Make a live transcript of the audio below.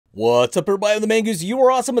What's up, everybody? I'm the Mangoose. You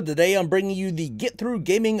are awesome, and today I'm bringing you the Get Through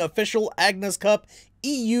Gaming official Agnes Cup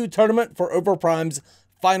EU Tournament for Overprime's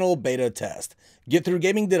final beta test. Get Through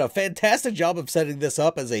Gaming did a fantastic job of setting this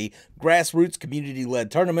up as a grassroots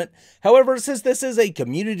community-led tournament. However, since this is a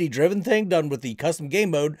community-driven thing done with the custom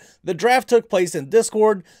game mode, the draft took place in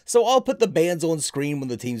Discord, so I'll put the bands on screen when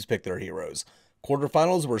the teams pick their heroes.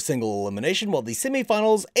 Quarterfinals were single elimination, while the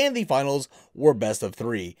semifinals and the finals were best of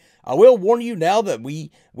 3. I will warn you now that we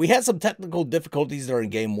had some technical difficulties during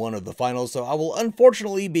game 1 of the finals, so I will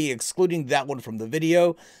unfortunately be excluding that one from the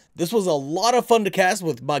video. This was a lot of fun to cast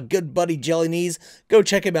with my good buddy JellyKnees. Go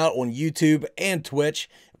check him out on YouTube and Twitch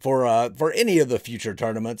for any of the future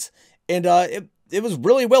tournaments. And it was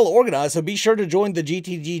really well organized, so be sure to join the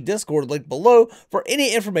GTG Discord link below for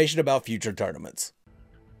any information about future tournaments.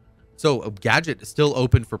 So Gadget is still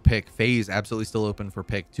open for pick. FaZe absolutely still open for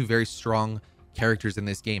pick. Two very strong characters in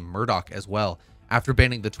this game. Murdoch as well. After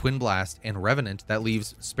banning the Twin Blast and Revenant, that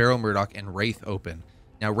leaves Sparrow, Murdoch, and Wraith open.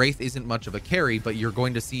 Now, Wraith isn't much of a carry, but you're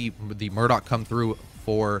going to see the Murdoch come through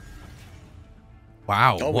for...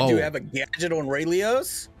 Wow. Oh, we do have a Gadget on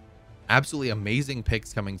Rayleos? Absolutely amazing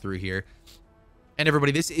picks coming through here. And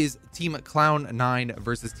everybody, this is Team Clown9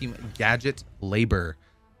 versus Team Gadget Labor.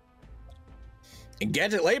 And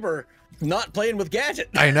Gadget Labor not playing with Gadget.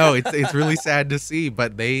 I know, it's really sad to see,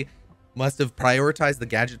 but they must have prioritized the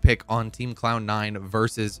Gadget pick on Team Clown9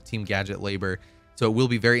 versus Team Gadget Labor. So it will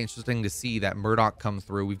be very interesting to see that Murdoch come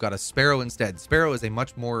through. We've got a Sparrow instead. Sparrow is a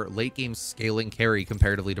much more late game scaling carry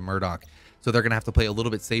comparatively to Murdoch. So they're going to have to play a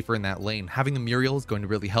little bit safer in that lane. Having the Muriel is going to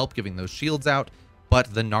really help, giving those shields out,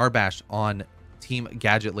 but the Narbash on Team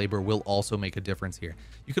Gadget Labor will also make a difference here.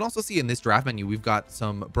 You can also see in this draft menu, we've got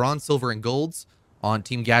some bronze, silver, and golds on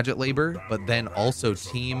Team Gadget Labor, but then also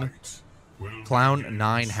Team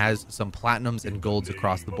Clown9 has some platinums and golds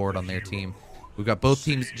across the board on their team. We've got both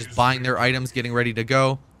teams just buying their items, getting ready to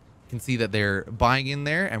go. You can see that they're buying in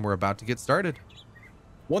there, and we're about to get started.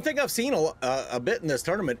 One thing I've seen a bit in this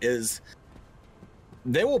tournament is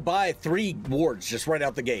they will buy 3 wards just right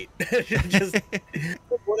out the gate. Just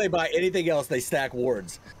before they buy anything else, they stack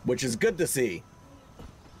wards, which is good to see.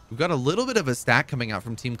 We've got a little bit of a stack coming out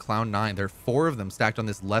from Team Clown9. There are 4 of them stacked on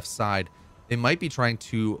this left side. They might be trying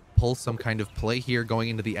to pull some kind of play here going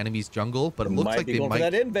into the enemy's jungle, but it looks like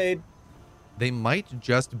they might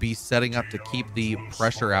just be setting up to keep the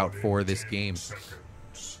pressure out for this game.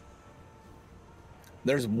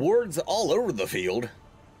 There's wards all over the field.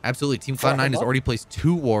 Absolutely. Team Clown9 has already placed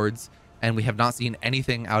 2 wards, and we have not seen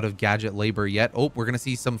anything out of Gadget Labor yet. Oh, we're going to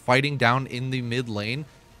see some fighting down in the mid lane.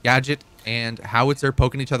 Gadget and Howitzer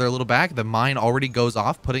poking each other a little back. The mine already goes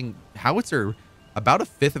off, putting Howitzer about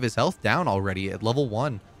 1/5 of his health down already at level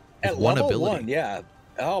 1. At level 1, yeah.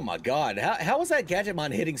 Oh my God. How is that Gadget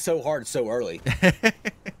mine hitting so hard so early?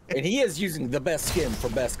 And he is using the best skin for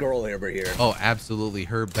best girl over here. Oh, absolutely.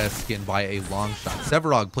 Her best skin by a long shot.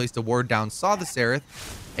 Sevarog placed a ward down, saw the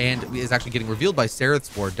Seraph, and is actually getting revealed by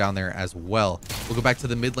Seraph's ward down there as well. We'll go back to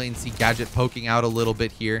the mid lane, see Gadget poking out a little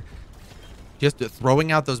bit here. Just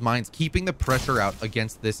throwing out those mines, keeping the pressure out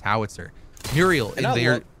against this Howitzer. Muriel in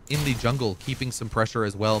there in the jungle, keeping some pressure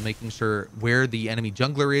as well, making sure where the enemy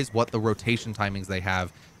jungler is, what the rotation timings they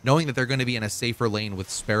have, knowing that they're going to be in a safer lane with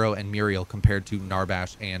Sparrow and Muriel compared to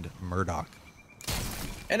Narbash and Murdoch.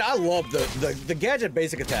 And I love the Gadget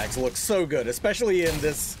basic attacks look so good, especially in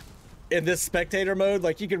this spectator mode.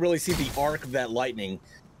 Like, you can really see the arc of that lightning.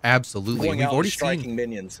 Absolutely. We've already striking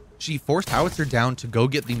minions. She forced Howitzer down to go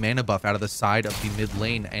get the mana buff out of the side of the mid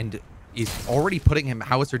lane and is already putting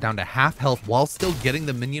Howitzer down to half health while still getting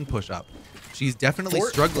the minion push up. She's definitely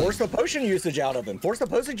struggling. Force the potion usage out of him. Force the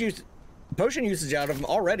potion usage out of him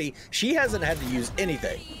already. She hasn't had to use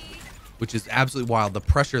anything. Which is absolutely wild. The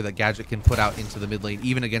pressure that Gadget can put out into the mid lane,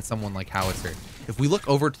 even against someone like Howitzer. If we look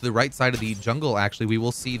over to the right side of the jungle, actually, we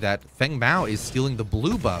will see that Feng Mao is stealing the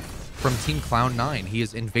blue buff from Team Clown9. He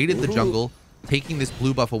has invaded the jungle, taking this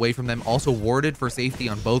blue buff away from them, also warded for safety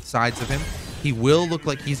on both sides of him. He will look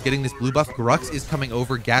like he's getting this blue buff. Grux is coming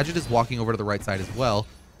over. Gadget is walking over to the right side as well.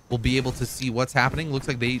 We'll be able to see what's happening. Looks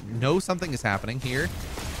like they know something is happening here.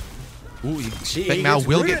 Ooh, Feng Mao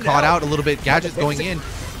will get caught out a little bit. Gadget's going in.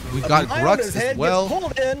 We've got Grux as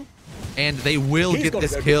well. And they will get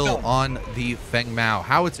this kill on the Feng Mao.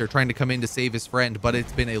 Howitzer trying to come in to save his friend, but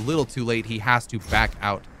it's been a little too late. He has to back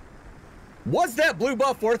out. Was that blue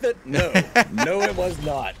buff worth it? No. No, it was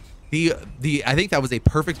not. I think that was a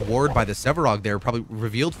perfect ward by the Sevarog there. Probably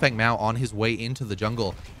revealed Feng Mao on his way into the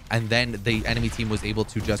jungle, and then the enemy team was able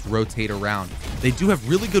to just rotate around. They do have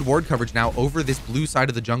really good ward coverage now over this blue side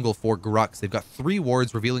of the jungle for Grux. They've got 3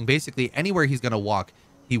 wards revealing basically anywhere he's going to walk.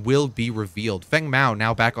 he will be revealed. Feng Mao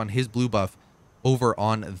now back on his blue buff over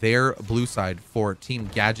on their blue side for Team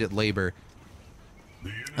Gadget Labor.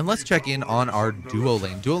 And let's check in on our duo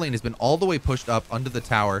lane. Duo lane has been all the way pushed up under the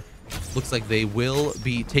tower. Looks like they will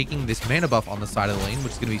be taking this mana buff on the side of the lane,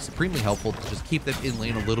 which is going to be supremely helpful to just keep them in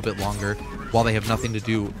lane a little bit longer while they have nothing to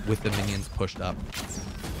do with the minions pushed up.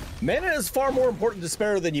 Mana is far more important to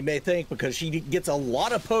Sparrow than you may think because she gets a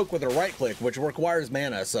lot of poke with her right click, which requires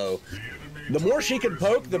mana. So the more she can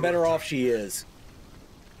poke, the better off she is.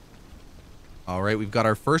 All right, we've got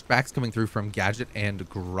our first backs coming through from Gadget and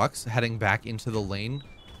Grux heading back into the lane.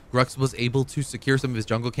 Grux was able to secure some of his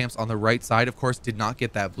jungle camps on the right side. Of course, did not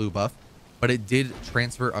get that blue buff, but it did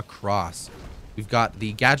transfer across. We've got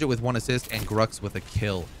the Gadget with 1 assist and Grux with a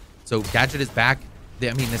kill. So Gadget is back.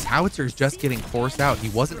 I mean, this howitzer is just getting forced out. He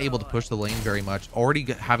wasn't able to push the lane very much, already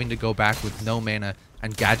having to go back with no mana,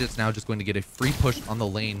 and Gadget's now just going to get a free push on the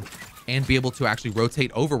lane and be able to actually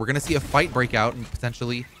rotate over. We're going to see a fight break out and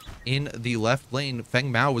potentially in the left lane.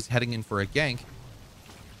 Feng Mao was heading in for a gank.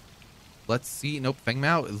 Let's see. Nope, Feng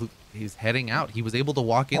Mao, he's heading out. He was able to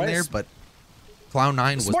walk in there, but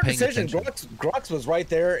Cloud9 was paying attention. Grux was right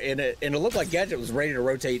there, and it looked like Gadget was ready to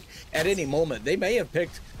rotate at any moment. They may have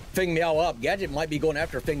picked Feng Mao up. Gadget might be going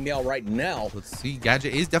after Feng Mao right now. Let's see.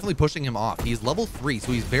 Gadget is definitely pushing him off. He's level 3,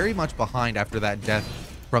 so he's very much behind after that death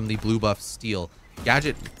from the blue buff steal.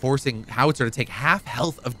 Gadget forcing Howitzer to take half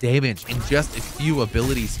health of damage in just a few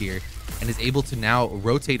abilities here, and is able to now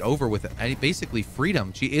rotate over with basically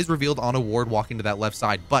freedom. She is revealed on a ward walking to that left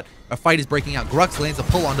side, but a fight is breaking out. Grux lands a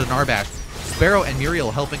pull onto Narbash. Sparrow and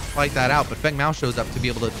Muriel helping fight that out, but Feng Mao shows up to be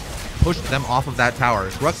able to push them off of that tower.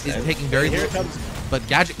 Grux is taking very little, but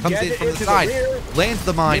Gadget comes in from the side, lands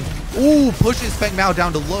the mine. Ooh, pushes Feng Mao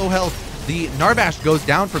down to low health. The Narbash goes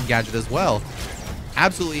down from Gadget as well.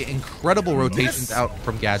 Absolutely incredible rotations out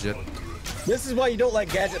from Gadget. This is why you don't let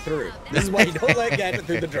Gadget through. This is why you don't let Gadget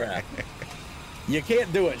through the draft. You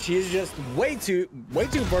can't do it. She is just way too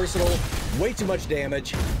versatile, way too much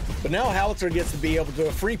damage. But now Howitzer gets to be able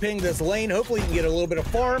to free ping this lane. Hopefully he can get a little bit of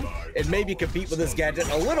farm and maybe compete with this Gadget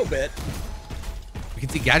a little bit. You can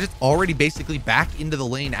see Gadget's already basically back into the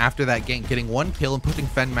lane after that gank, getting 1 kill and pushing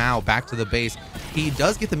Feng Mao back to the base. He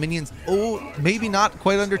does get the minions, maybe not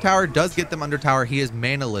quite under tower, does get them under tower. He is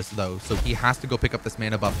manaless though, so he has to go pick up this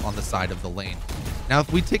mana buff on the side of the lane. Now,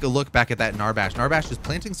 if we take a look back at that Narbash is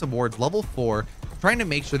planting some wards, level 4, trying to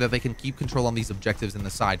make sure that they can keep control on these objectives in the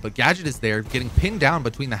side. But Gadget is there, getting pinned down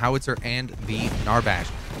between the Howitzer and the Narbash.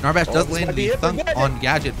 Narbash does land the thunk on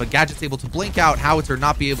Gadget, but Gadget's able to blink out. Howitzer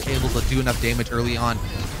not be able to do enough damage early on.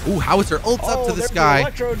 Ooh, Howitzer ults up to the sky.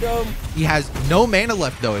 He has no mana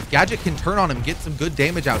left, though. If Gadget can turn on him, get some good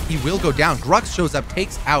damage out, he will go down. Grux shows up,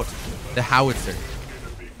 takes out the Howitzer.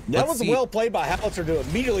 That was well played by Howitzer to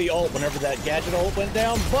immediately ult whenever that Gadget ult went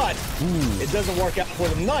down, but it doesn't work out for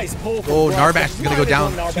them. Nice pull from Grux. Narbash is going to go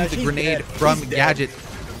down to the grenade from Gadget.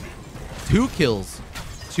 2 kills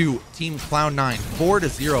to Team Cloud9,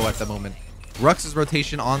 4-0 at the moment. Grux's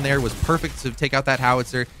rotation on there was perfect to take out that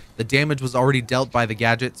Howitzer. The damage was already dealt by the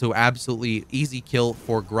Gadget, so absolutely easy kill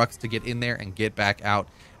for Grux to get in there and get back out,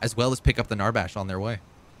 as well as pick up the Narbash on their way.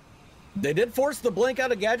 They did force the blink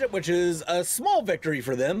out of Gadget, which is a small victory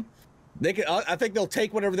for them. I think they'll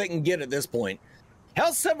take whatever they can get at this point.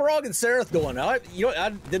 How's Sevarog and Sereth going? I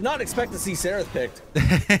did not expect to see Sereth picked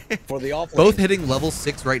for the off lane. Both hitting level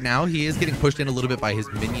 6 right now. He is getting pushed in a little bit by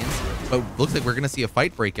his minions, but looks like we're going to see a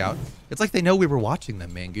fight break out. It's like they know we were watching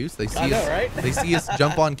them, Mangoose. They see us, right? They see us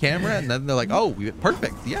jump on camera, and then they're like, "Oh,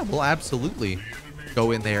 perfect. Yeah, we'll absolutely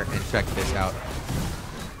go in there and check this out."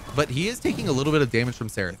 But he is taking a little bit of damage from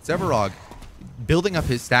Sereth. Sevarog, building up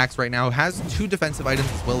his stacks right now, has 2 defensive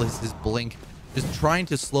items as well as his blink, just trying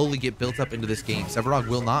to slowly get built up into this game. Sevarog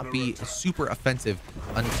will not be super offensive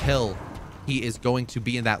until he is going to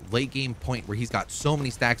be in that late game point where he's got so many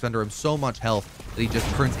stacks under him, so much health, that he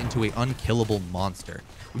just turns into an unkillable monster.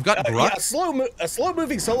 We've got Grux. Yeah, a slow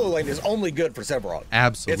moving solo lane is only good for Sevarog.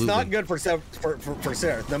 Absolutely. It's not good for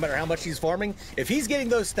Sereth, no matter how much he's farming. If he's getting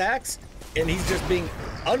those stacks and he's just being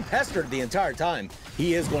unpestered the entire time,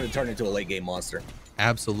 he is going to turn into a late game monster.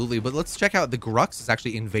 Absolutely, but let's check out the Grux is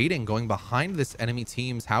actually invading, going behind this enemy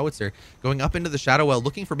team's Howitzer, going up into the Shadow Well,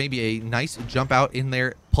 looking for maybe a nice jump out in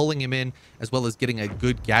there, pulling him in, as well as getting a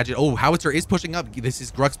good Gadget. Oh, Howitzer is pushing up. This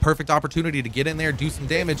is Grux's perfect opportunity to get in there, do some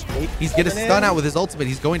damage. He's getting a stun out with his ultimate.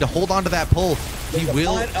 He's going to hold on to that pull. He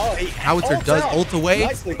will. Howitzer does ult away,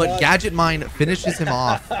 but Gadget Mine finishes him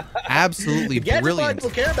off. Absolutely brilliant. Gadget Mine will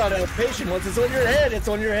care about elevation. Once it's on your head, it's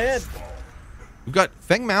on your head. We've got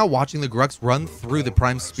Feng Mao watching the Grux run through the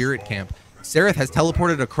Prime Spirit camp. Sereth has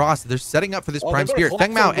teleported across. They're setting up for this Prime Spirit.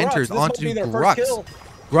 Feng Mao enters onto Grux.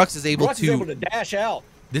 Grux is able to dash out.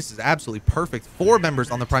 This is absolutely perfect. 4 members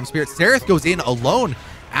on the Prime Spirit. Sereth goes in alone,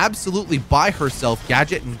 absolutely by herself.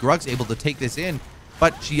 Gadget and Grux able to take this in,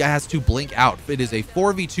 but she has to blink out. It is a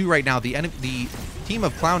 4v2 right now. The team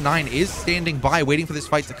of Cloud9 is standing by, waiting for this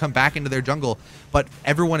fight to come back into their jungle, but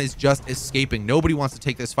everyone is just escaping. Nobody wants to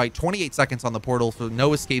take this fight. 28 seconds on the portal, so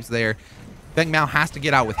no escapes there. Feng Mao has to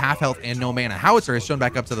get out with half health and no mana. Howitzer has shown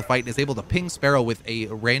back up to the fight and is able to ping Sparrow with a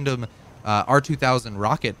random R2000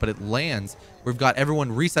 rocket, but it lands. We've got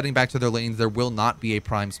everyone resetting back to their lanes. There will not be a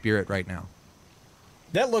Prime Spirit right now.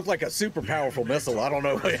 That looked like a super powerful missile. I don't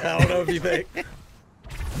know. I don't know if you think.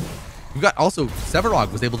 We've got also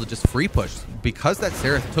Sevarog was able to just free push because that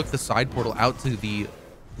Sereth took the side portal out to the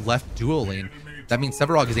left duo lane. That means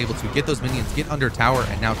Sevarog is able to get those minions, get under tower,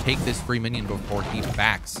 and now take this free minion before he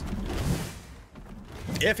backs.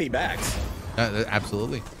 If he backs.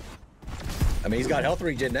 Absolutely. I mean, he's got health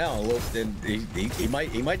regen now, and he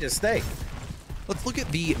might just stay. Let's look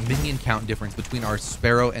at the minion count difference between our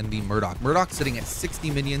Sparrow and the Murdoch. Murdoch sitting at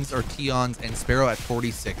 60 minions or Tions, and Sparrow at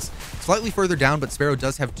 46. Slightly further down, but Sparrow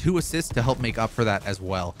does have 2 assists to help make up for that as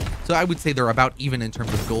well. So I would say they're about even in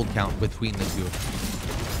terms of gold count between the two.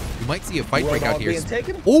 We might see a fight break out here.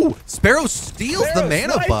 Oh, Sparrow steals the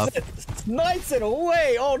mana buff. Snipes it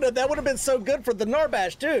away. Oh, no, that would have been so good for the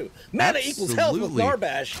Narbash, too. Mana equals health with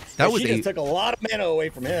Narbash. She just took a lot of mana away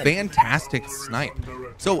from him. Fantastic snipe.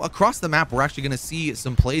 So across the map, we're actually going to see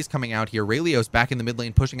some plays coming out here. Raelios back in the mid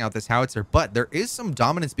lane pushing out this Howitzer, but there is some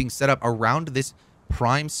dominance being set up around this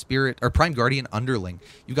Prime Spirit or Prime Guardian underling.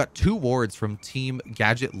 You've got 2 wards from Team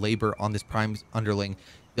Gadget Labor on this Prime underling.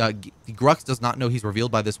 Grux does not know he's revealed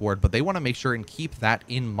by this ward, but they want to make sure and keep that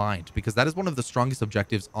in mind because that is one of the strongest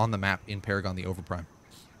objectives on the map in Paragon the Overprime.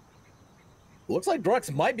 Looks like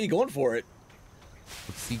Grux might be going for it.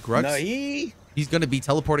 Let's see, Grux. No, he's going to be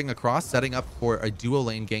teleporting across, setting up for a duo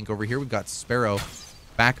lane gank over here. We've got Sparrow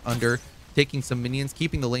back under, taking some minions,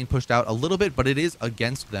 keeping the lane pushed out a little bit, but it is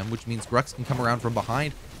against them, which means Grux can come around from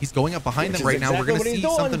behind. He's going up behind them right now. We're going to see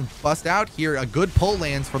something bust out here. A good pull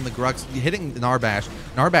lands from the Grux, hitting Narbash.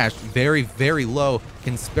 Narbash very, very low.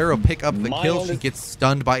 Can Sparrow pick up the kill? She gets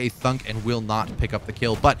stunned by a thunk and will not pick up the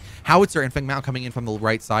kill. But Howitzer and Feng Mao coming in from the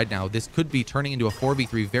right side now. This could be turning into a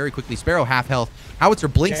 4v3 very quickly. Sparrow half health. Howitzer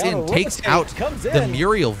blinks in, takes out the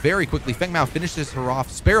Muriel very quickly. Feng Mao finishes her off.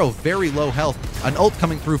 Sparrow very low health. An ult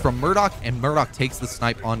coming through from Murdoch, and Murdoch takes the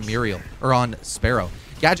snipe on Muriel, or on Sparrow.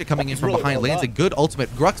 Gadget coming in from behind, lands a good ultimate.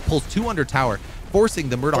 Grux pulls 2 under tower, forcing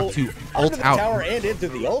the Murdoch to ult out. Tower and into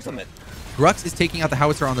the ultimate. Grux is taking out the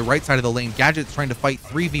Howitzer on the right side of the lane. Gadget's trying to fight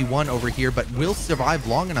 3v1 over here, but will survive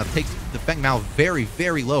long enough. Takes the Feng Mao very,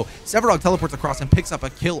 very low. Sevarog teleports across and picks up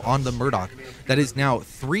a kill on the Murdoch. That is now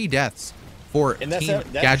 3 deaths for Team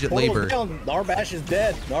Gadget Labor. Narbash is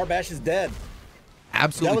dead. Narbash is dead.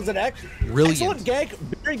 Absolutely. That was an excellent gank.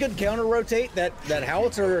 Very good counter rotate. That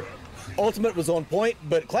Howitzer ultimate was on point,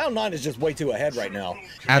 but Cloud9 is just way too ahead right now.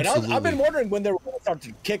 Absolutely. And I've been wondering when they were going to start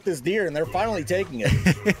to kick this deer, and they're finally taking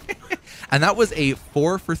it. And that was a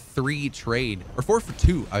 4-for-3 trade, or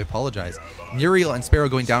 4-for-2, I apologize. Muriel and Sparrow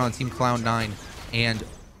going down on Team Cloud9, and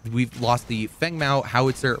we've lost the Feng Mao,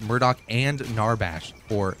 Howitzer, Murdoch, and Narbash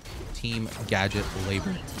for Team Gadget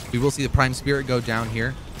Labor. We will see the Prime Spirit go down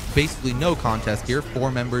here. Basically no contest here.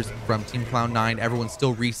 4 members from Team Cloud9. Everyone's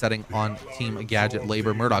still resetting on Team Gadget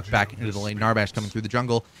Labor. Murdoch back into the lane. Narbash coming through the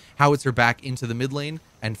jungle. Howitzer back into the mid lane.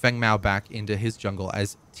 And Feng Mao back into his jungle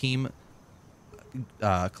as Team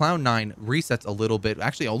Cloud9 resets a little bit.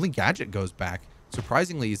 Actually, only Gadget goes back.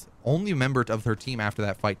 Surprisingly, he's only a member of her team after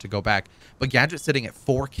that fight to go back. But Gadget sitting at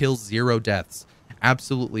 4 kills, 0 deaths.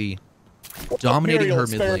 Absolutely dominating her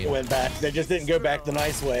mid lane. Went back. They just didn't go back the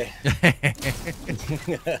nice way.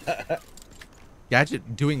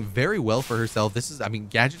 Gadget doing very well for herself. This is, I mean,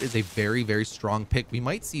 Gadget is a very, very strong pick. We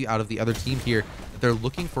might see out of the other team here that they're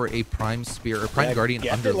looking for a Prime Spear or Prime Guardian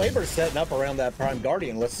under. Labor's setting up around that Prime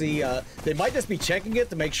Guardian. Let's see. They might just be checking it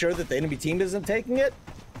to make sure that the enemy team isn't taking it.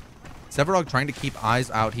 Sevarog trying to keep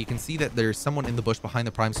eyes out. He can see that there's someone in the bush behind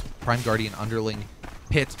the Prime Guardian underling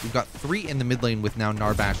pit. We've got 3 in the mid lane with now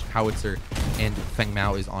Narbash, Howitzer, and Feng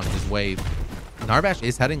Mao is on his way. Narbash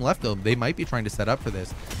is heading left though. They might be trying to set up for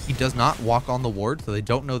this. He does not walk on the ward, so they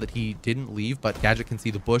don't know that he didn't leave, but Gadget can see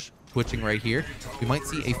the bush twitching right here. We might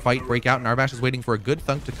see a fight break out. Narbash is waiting for a good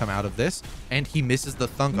thunk to come out of this, and he misses the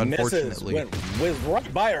thunk, unfortunately. Went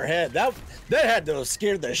right by her head. That had to have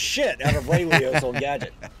scared the shit out of Raelios on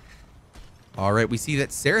Gadget. All right, we see that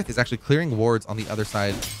Sereth is actually clearing wards on the other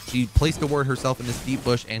side. She placed a ward herself in this deep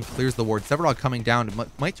bush and clears the ward. Sevarog coming down. It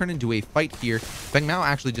might turn into a fight here. Feng Mao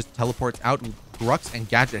actually just teleports out. Grux and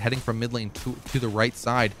Gadget heading from mid lane to the right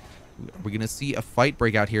side. We're going to see a fight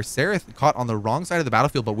break out here. Sereth caught on the wrong side of the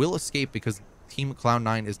battlefield, but will escape because Team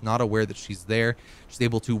Cloud9 is not aware that she's there. She's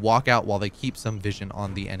able to walk out while they keep some vision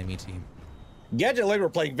on the enemy team. Gadget Labor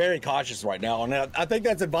playing very cautious right now, and I think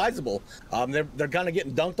that's advisable. They're kind of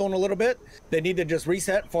getting dunked on a little bit. They need to just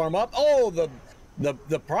reset, farm up. Oh,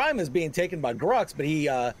 the Prime is being taken by Grux, but he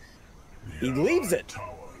leaves it.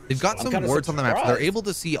 They've got some wards on the map. So they're able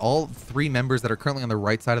to see all 3 members that are currently on the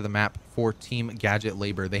right side of the map for Team Gadget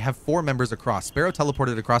Labor. They have 4 members across. Sparrow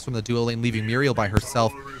teleported across from the duo lane, leaving Muriel by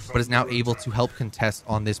herself, but is now able to help contest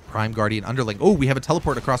on this Prime Guardian underling. Oh, we have a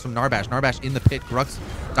teleport across from Narbash. Narbash in the pit. Grux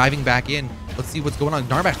diving back in. Let's see what's going on.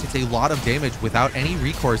 Narbash takes a lot of damage without any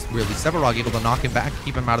recourse, really. Sevarog able to knock him back,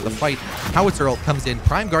 keep him out of the fight. Howitzer ult comes in.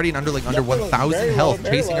 Prime Guardian underling under 1,000 health,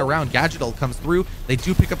 chasing around. Gadget ult comes through. They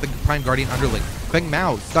do pick up the Prime Guardian underling. Feng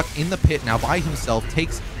Mao stuck in the pit now by himself,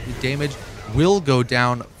 takes damage, will go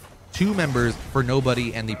down. 2 members for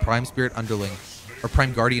nobody, and the Prime Spirit underling, or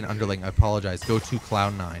Prime Guardian underling, I apologize, go to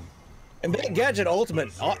Cloud9. And that Gadget ultimate,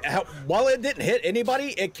 while it didn't hit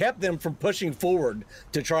anybody, it kept them from pushing forward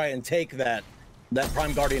to try and take that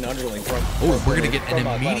Prime Guardian underling from. Oh, we're going to get an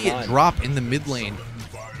immediate drop in the mid lane.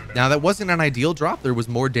 Now, that wasn't an ideal drop. There was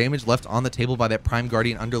more damage left on the table by that Prime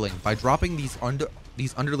Guardian underling. By dropping these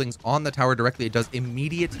underlings on the tower directly, it does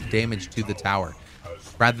immediate damage to the tower,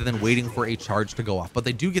 rather than waiting for a charge to go off. But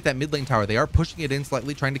they do get that mid lane tower. They are pushing it in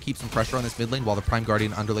slightly, trying to keep some pressure on this mid lane while the Prime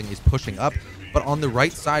Guardian underling is pushing up. But on the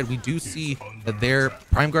right side, we do see that their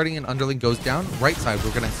Prime Guardian underling goes down. Right side,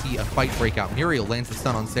 we're going to see a fight break out. Muriel lands the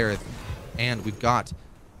stun on Sereth, and we've got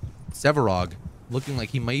Sevarog looking like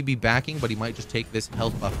he may be backing, but he might just take this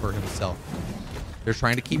health buff for himself. They're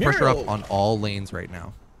trying to keep pressure up on all lanes right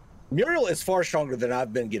now. Muriel is far stronger than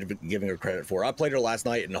I've been giving her credit for. I played her last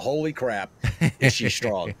night, and holy crap, is she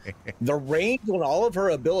strong. The range on all of her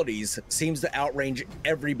abilities seems to outrange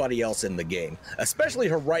everybody else in the game, especially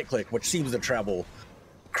her right click, which seems to travel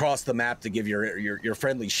across the map to give your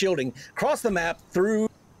friendly shielding. Across the map, through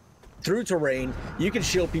terrain, you can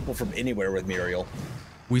shield people from anywhere with Muriel.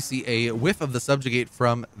 We see a whiff of the subjugate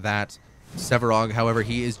from that Sevarog. However,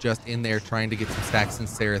 he is just in there trying to get some stacks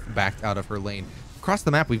since Sereth backed out of her lane. Across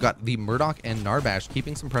the map, we've got the Murdoch and Narbash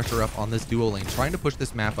keeping some pressure up on this duo lane, trying to push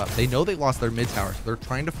this map up. They know they lost their mid tower, so they're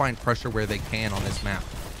trying to find pressure where they can on this map.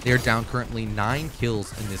 They are down currently 9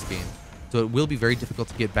 kills in this game, so it will be very difficult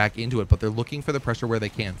to get back into it, but they're looking for the pressure where they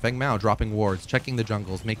can. Feng Mao dropping wards, checking the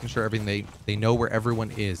jungles, making sure they know where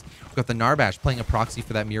everyone is. We've got the Narbash playing a proxy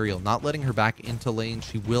for that Muriel, not letting her back into lane.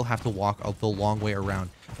 She will have to walk the long way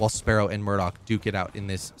around, while Sparrow and Murdoch duke it out in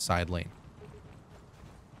this side lane.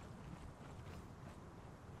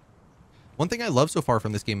 One thing I love so far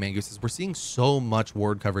from this game, Mangoose, is we're seeing so much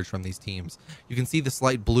ward coverage from these teams. You can see the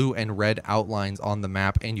slight blue and red outlines on the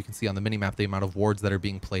map, and you can see on the mini-map the amount of wards that are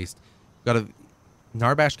being placed. We've got a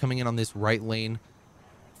Narbash coming in on this right lane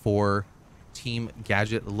for Team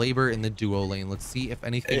Gadget Labor in the duo lane. Let's see if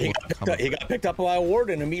anything will come up. He got picked up by a ward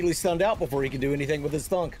and immediately stunned out before he could do anything with his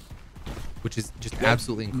thunk. Which is just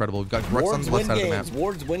absolutely incredible. We've got Grux on the left side of the map.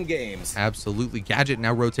 Wards win games. Absolutely. Gadget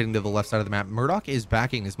now rotating to the left side of the map. Murdoch is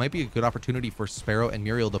backing. This might be a good opportunity for Sparrow and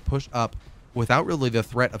Muriel to push up without really the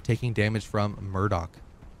threat of taking damage from Murdoch.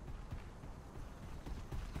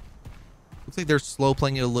 Looks like they're slow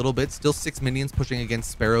playing it a little bit. Still 6 minions pushing against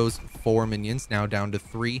Sparrow's 4 minions. Now down to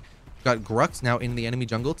 3. We've got Grux now in the enemy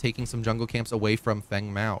jungle, taking some jungle camps away from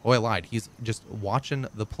Feng Mao. Oh, I lied. He's just watching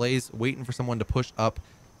the plays, waiting for someone to push up,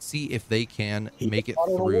 see if they can make it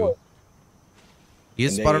through. He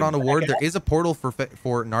is spotted on a ward. There is a portal for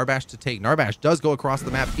Narbash to take. Narbash does go across the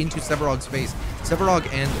map into Sevarog's face. Sevarog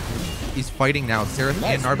is fighting now. Sereth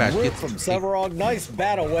and Narbash get from Sevarog. Nice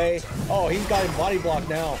bat away. Oh, he's got him body blocked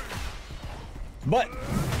now. But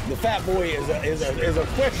the fat boy is a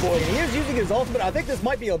quick boy, and he is using his ultimate. I think this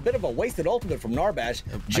might be a bit of a wasted ultimate from Narbash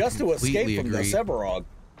just to escape from the Sevarog.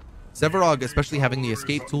 Sevarog, especially having the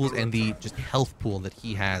escape tools and the just health pool that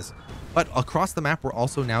he has. But across the map, we're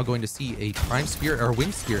also now going to see a Prime Spirit or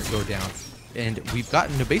Wind Spirit go down. And we've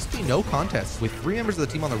gotten to basically no contest. With 3 members of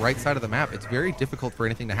the team on the right side of the map, it's very difficult for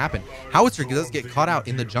anything to happen. Howitzer does get caught out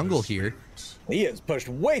in the jungle here. He is pushed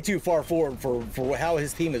way too far forward for how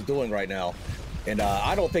his team is doing right now. And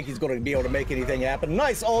I don't think he's going to be able to make anything happen.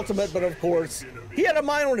 Nice ultimate, but of course, he had a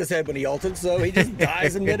mine on his head when he ulted, so he just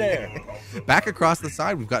dies in midair. Back across the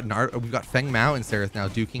side, we've got Feng Mao and Sereth now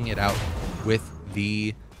duking it out with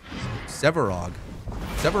the Sevarog.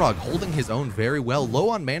 Sevarog holding his own very well, low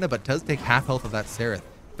on mana, but does take half health of that Sereth.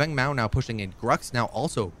 Feng Mao now pushing in. Grux now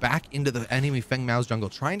also back into the enemy Feng Mao's jungle,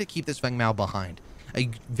 trying to keep this Feng Mao behind. A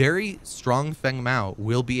very strong Feng Mao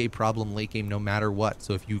will be a problem late game no matter what.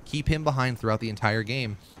 So if you keep him behind throughout the entire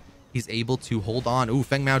game, He's able to hold on. Ooh,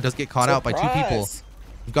 Feng Mao does get caught out by 2 people.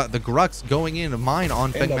 We've got the Grux going in, a mine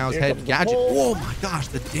on Feng Mao's head. Gadget. Oh my gosh,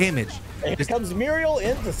 the damage. And here comes Muriel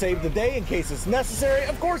in to save the day in case it's necessary.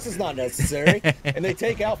 Of course it's not necessary. And they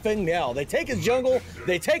take out Feng Mao. They take his jungle.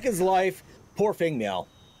 They take his life. Poor Feng Mao.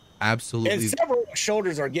 Absolutely. And several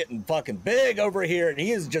shoulders are getting fucking big over here. And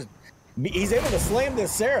he's able to slam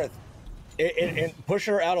this Seraph and push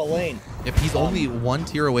her out of lane. If he's only 1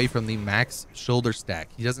 tier away from the max shoulder stack,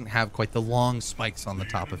 he doesn't have quite the long spikes on the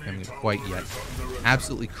top of him quite yet.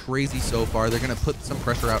 Absolutely crazy so far. They're going to put some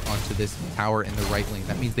pressure out onto this tower in the right lane.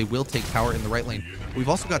 That means they will take tower in the right lane. We've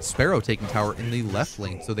also got Sparrow taking tower in the left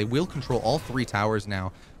lane, so they will control all 3 towers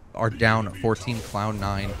now. Are down for Team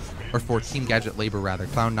Cloud9, or for Team Gadget Labor rather.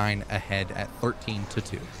 Cloud9 ahead at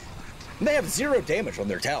 13-2. They have 0 damage on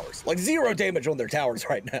their towers. Like 0 damage on their towers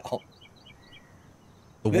right now.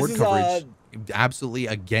 The ward coverage absolutely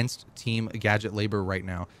against Team Gadget Labor right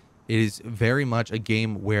now. It is very much a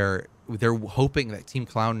game where they're hoping that Team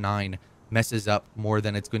Cloud9 messes up more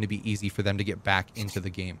than it's going to be easy for them to get back into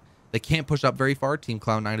the game. They can't push up very far. Team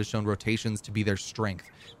Cloud9 has shown rotations to be their strength.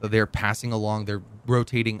 They're passing along. They're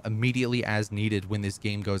rotating immediately as needed when this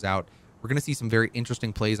game goes out. We're going to see some very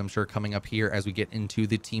interesting plays, I'm sure, coming up here as we get into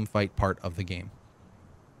the team fight part of the game.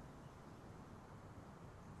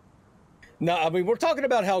 No, I mean, we're talking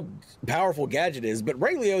about how powerful Gadget is, but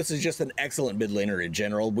Rayleos is just an excellent mid laner in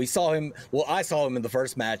general. We saw him, well, I saw him in the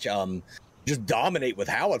first match just dominate with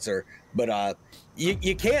Howitzer, but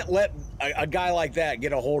you can't let a guy like that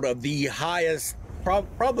get a hold of the highest,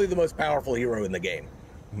 probably the most powerful hero in the game.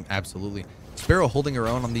 Absolutely. Sparrow holding her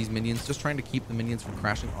own on these minions, just trying to keep the minions from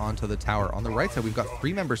crashing onto the tower. On the right side, we've got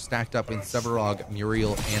 3 members stacked up in Sevarog,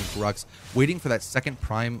 Muriel, and Grux, waiting for that second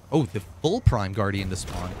Prime, the full Prime Guardian to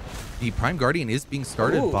spawn. The Prime Guardian is being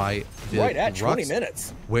started by the right at Grux, 20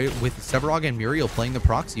 minutes. With Sevarog and Muriel playing the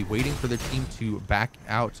proxy, waiting for their team to back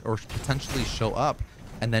out or potentially show up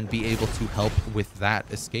and then be able to help with that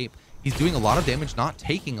escape. He's doing a lot of damage, not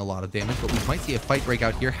taking a lot of damage, but we might see a fight break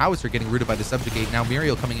out here. Howitzer getting rooted by the Subjugate. Now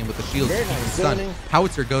Muriel coming in with the shield. Stun.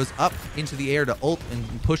 Howitzer goes up into the air to ult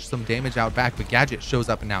and push some damage out back, but Gadget shows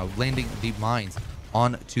up and now landing the mines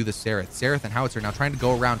onto the Seraph. Seraph and Howitzer now trying to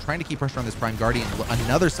go around, trying to keep pressure on this Prime Guardian.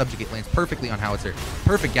 Another Subjugate lands perfectly on Howitzer.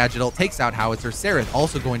 Perfect Gadget ult takes out Howitzer. Seraph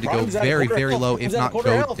also going to go very, very low, if not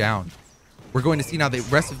go down. We're going to see now the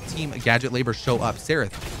rest of Team Gadget Labor show up.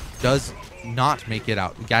 Seraph does not make it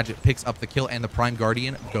out. Gadget picks up the kill and the Prime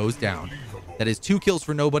Guardian goes down. That is 2 kills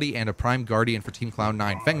for nobody and a Prime Guardian for Team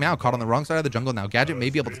Cloud9. Feng Mao caught on the wrong side of the jungle. Now Gadget may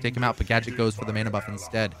be able to take him out, but Gadget goes for the mana buff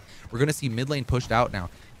instead. We're going to see mid lane pushed out now.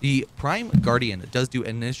 The Prime Guardian does do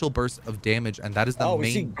initial bursts of damage, and that is the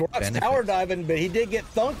we see main Grux benefit. Tower diving, but he did get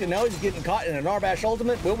thunked, and now he's getting caught in an Narbash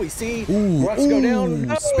ultimate. Will we see Grux go down?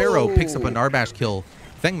 No! Sparrow picks up a Narbash kill.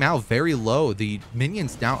 Feng Mao very low. The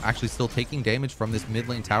minions now actually still taking damage from this mid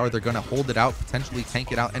lane tower. They're going to hold it out, potentially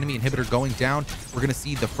tank it out. Enemy inhibitor going down. We're going to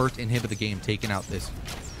see the first inhib of the game taking out this.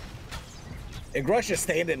 And Grux just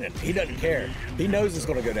standing in. He doesn't care. He knows it's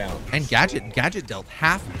going to go down. And Gadget dealt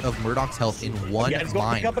half of Murdoch's health in one Gadget's going to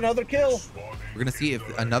mine. pick up another kill. We're going to see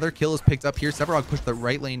if another kill is picked up here. Sevarog pushed the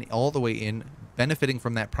right lane all the way in, benefiting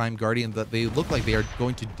from that Prime Guardian, but they look like they are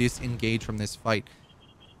going to disengage from this fight.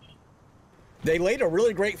 They laid a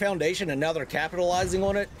really great foundation, and now they're capitalizing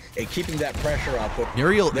on it and keeping that pressure up.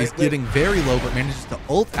 Muriel is getting very low, but manages to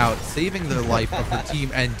ult out, saving the life of her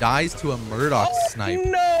team, and dies to a Murdoch snipe.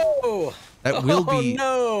 No! That will be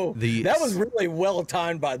no. That was really well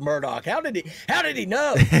timed by Murdoch. How did he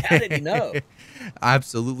know? How did he know?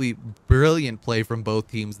 Absolutely brilliant play from both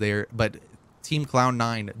teams there, but Team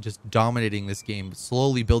Cloud9 just dominating this game,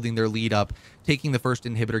 slowly building their lead up, taking the first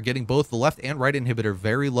inhibitor, getting both the left and right inhibitor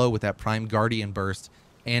very low with that Prime Guardian burst,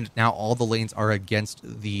 and now all the lanes are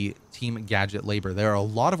against the Team Gadget Labor. There are a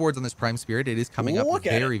lot of wards on this Prime Spirit. It is coming up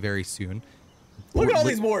very, very soon. Look at all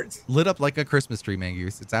these wards. Lit up like a Christmas tree,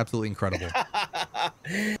 Mangoose. It's absolutely incredible.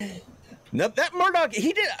 No, that Murdoch,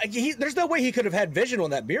 there's no way he could have had vision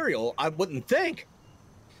on that Muriel, I wouldn't think.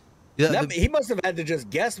 Yeah, he must have had to just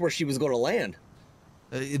guess where she was going to land.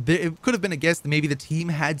 It could have been a guess that maybe the team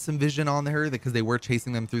had some vision on her because they were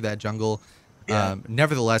chasing them through that jungle. Yeah.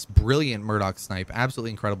 Nevertheless, brilliant Murdoch snipe.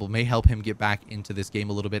 Absolutely incredible. May help him get back into this game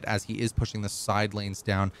a little bit as he is pushing the side lanes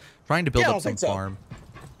down, trying to build up some farm.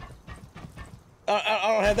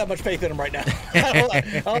 I don't have that much faith in him right now.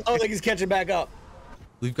 I don't think he's catching back up.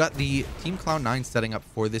 We've got the Team Cloud9 setting up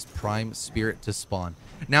for this Prime Spirit to spawn.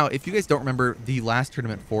 Now, if you guys don't remember the last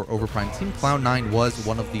tournament for Overprime, Team Cloud9 was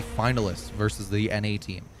one of the finalists versus the NA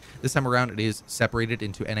team. This time around, it is separated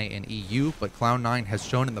into NA and EU, but Cloud9 has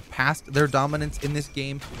shown in the past their dominance in this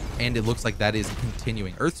game, and it looks like that is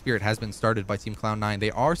continuing. Earth Spirit has been started by Team Cloud9.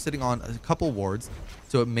 They are sitting on a couple wards,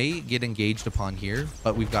 so it may get engaged upon here,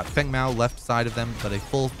 but we've got Feng Mao left side of them, but a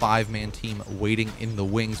full 5-man team waiting in the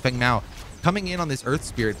wings. Feng Mao coming in on this Earth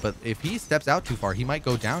Spirit, but if he steps out too far, he might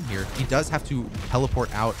go down here. He does have to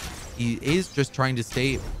teleport out. He is just trying to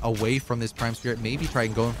stay away from this Prime Spirit, maybe try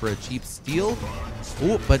and go in for a cheap steal.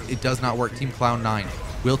 Oh, but it does not work. Team Cloud9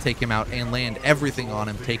 will take him out and land everything on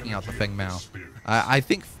him, taking out the Feng Mao. I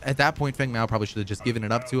think at that point, Feng Mao probably should have just given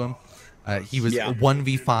it up to him. He was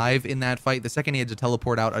 1v5 in that fight. The second he had to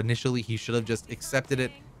teleport out initially, he should have just accepted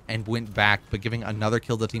it and went back, but giving another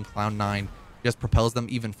kill to Team Cloud9 just propels them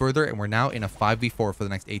even further, and we're now in a 5v4 for the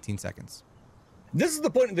next 18 seconds. This is the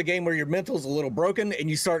point in the game where your mental's a little broken and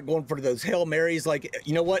you start going for those Hail Marys like,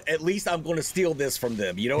 you know what, at least I'm going to steal this from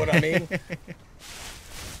them. You know what I mean?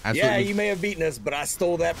 Yeah, you may have beaten us, but I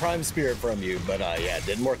stole that Prime Spirit from you. But yeah, it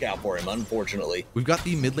didn't work out for him, unfortunately. We've got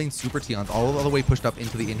the mid lane Super Tions all the way pushed up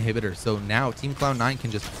into the inhibitor. So now Team Cloud9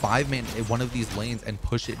 can just 5-man one of these lanes and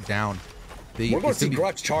push it down. We're going to see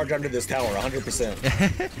Grux charge under this tower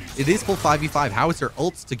 100%. It is full 5v5. Howitzer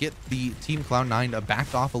ults to get the Team Cloud9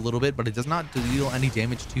 backed off a little bit, but it does not deal any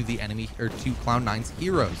damage to the enemy or to Cloud9's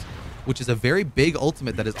heroes, which is a very big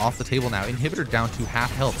ultimate that is off the table now. Inhibitor down to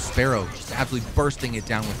half health. Sparrow just absolutely bursting it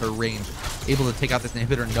down with her range, able to take out this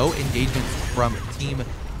inhibitor. No engagements from Team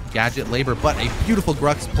Gadget Labor, but a beautiful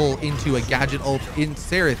Grux pull into a Gadget ult in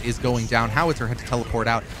Sereth is going down. Howitzer had to teleport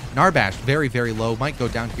out. Narbash very, very low, might go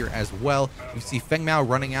down here as well. We see Feng Mao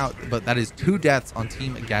running out, but that is 2 deaths on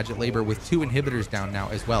Team Gadget Labor with 2 inhibitors down now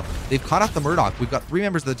as well. They've caught out the Murdoch. We've got 3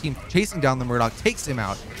 members of the team chasing down the Murdoch, takes him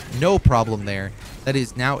out. No problem there. That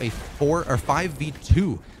is now a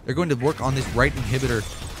 5v2. They're going to work on this right inhibitor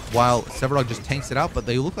while Severog just tanks it out, but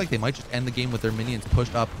they look like they might just end the game with their minions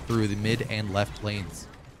pushed up through the mid and left lanes.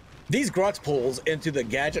 These Grux pulls into the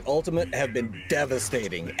Gadget Ultimate have been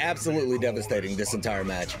devastating, absolutely devastating this entire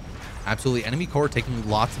match. Absolutely. Enemy core taking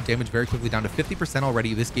lots of damage very quickly, down to 50%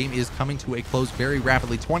 already. This game is coming to a close very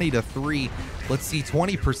rapidly, 20-3. Let's see,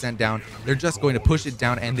 20% down. They're just going to push it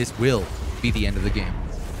down, and this will be the end of the game.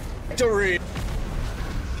 Victory.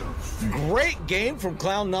 Great game from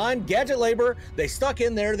Cloud9. Gadget Labor, they stuck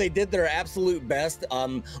in there. They did their absolute best.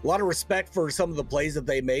 A lot of respect for some of the plays that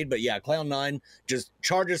they made. But yeah, Cloud9 just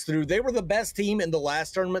charges through. They were the best team in the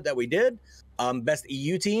last tournament that we did. Best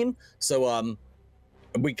EU team. So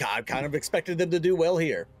we kind of expected them to do well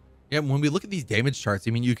here. Yeah, when we look at these damage charts,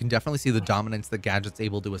 I mean, you can definitely see the dominance that Gadget's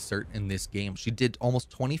able to assert in this game. She did almost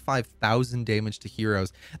 25,000 damage to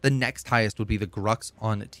heroes. The next highest would be the Grux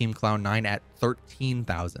on Team Cloud9 at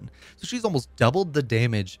 13,000. So she's almost doubled the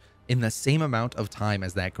damage in the same amount of time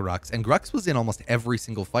as that Grux. And Grux was in almost every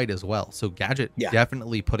single fight as well. So Gadget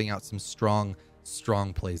definitely putting out some strong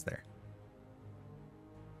plays there.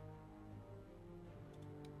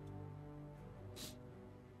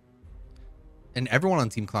 And everyone on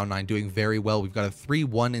Team Cloud9 doing very well. We've got a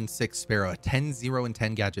 3-1-6 Sparrow, a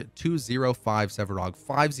 10-0-10 Gadget, 2-0-5 Severog,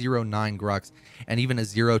 5-0-9 Grux, and even a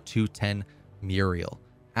 0-2-10 Muriel.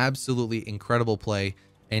 Absolutely incredible play.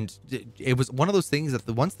 And it was one of those things that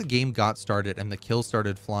once the game got started and the kills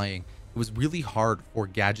started flying, it was really hard for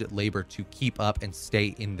Gadget Labor to keep up and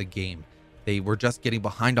stay in the game. They were just getting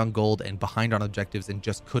behind on gold and behind on objectives and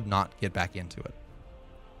just could not get back into it.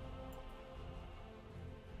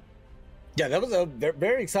 Yeah, that was a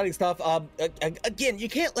very exciting stuff. Again, you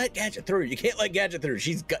can't let Gadget through. You can't let Gadget through.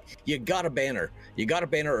 You got to ban her. You got to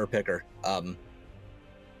ban her or pick her.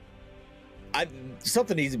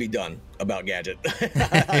 Something needs to be done about Gadget,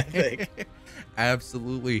 I think.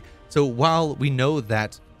 Absolutely. So while we know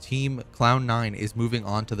that Team Cloud9 is moving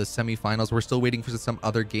on to the semifinals, we're still waiting for some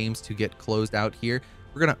other games to get closed out here.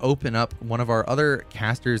 We're going to open up one of our other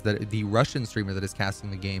casters, the Russian streamer that is casting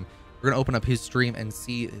the game. We're going to open up his stream and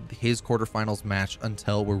see his quarterfinals match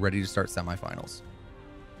until we're ready to start semifinals.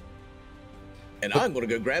 And I'm going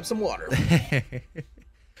to go grab some water.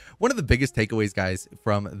 One of the biggest takeaways, guys,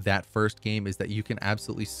 from that first game is that you can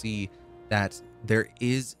absolutely see that there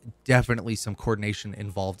is definitely some coordination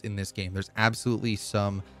involved in this game. There's absolutely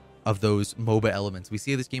some of those MOBA elements. We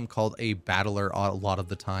see this game called a battler a lot of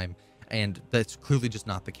the time, and that's clearly just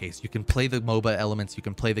not the case. You can play the MOBA elements, you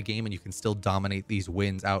can play the game, and you can still dominate these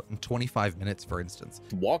wins out in 25 minutes, for instance.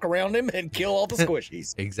 Walk around him and kill all the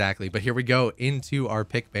squishies. Exactly. But here we go into our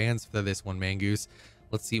pick bans for this one, Mangoose.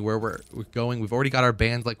 Let's see where we're going. We've already got our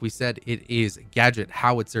bans. Like we said, it is Gadget,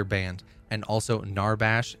 Howitzer banned, and also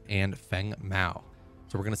Narbash and Feng Mao.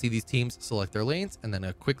 So we're going to see these teams select their lanes and then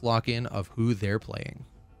a quick lock-in of who they're playing.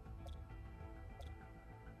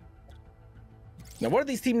 Now, what are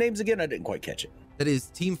these team names again? I didn't quite catch it. That is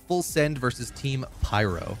Team Full Send versus Team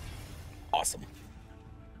Pyro. Awesome.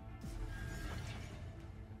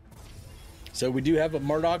 So we do have a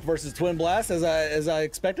Murdoch versus Twin Blast, as I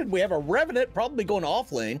expected. We have a Revenant probably going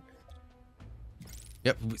off lane.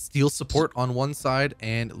 Yep, Steel support on one side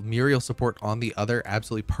and Muriel support on the other.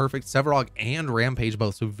 Absolutely perfect. Sevarog and Rampage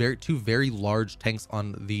both. So two very large tanks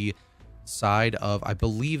on the side of, I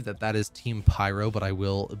believe that is Team Pyro, but I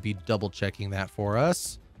will be double checking that for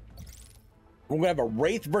us. We're going to have a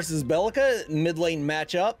Wraith versus Bellica mid lane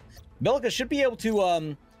matchup. Bellica should be able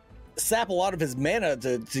to sap a lot of his mana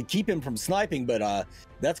to keep him from sniping, but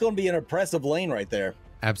that's going to be an impressive lane right there.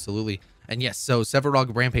 Absolutely. And yes, so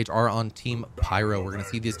Sevarog, Rampage are on Team Pyro. We're going to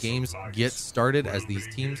see these games get started as these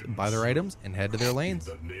teams buy their items and head to their lanes.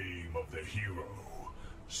 The name of the hero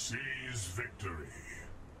sees victory.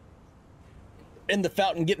 In the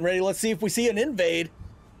fountain getting ready. Let's see if we see an invade.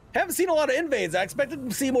 Haven't seen a lot of invades. I expected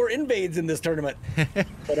to see more invades in this tournament.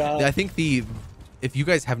 But I think if you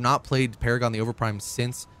guys have not played Paragon the Overprime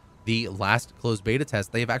since the last closed beta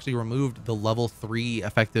test, they have actually removed the level 3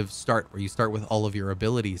 effective start where you start with all of your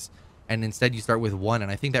abilities and instead you start with 1,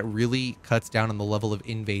 and I think that really cuts down on the level of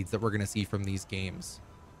invades that we're going to see from these games.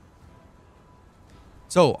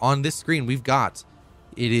 So on this screen we've got,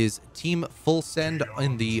 it is Team Full Send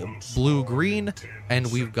in the blue-green,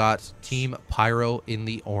 and we've got Team Pyro in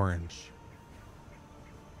the orange.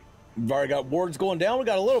 We've already got wards going down. We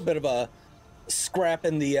got a little bit of a scrap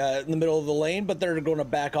in the middle of the lane, but they're going to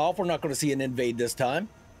back off. We're not going to see an invade this time.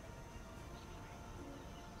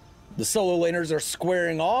 The solo laners are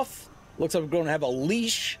squaring off. Looks like we're going to have a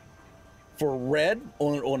leash for red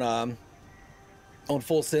on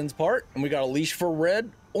Full Send's part, and we got a leash for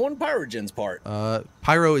red on Pyrogen's part.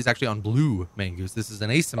 Pyro is actually on blue, Mangoose. This is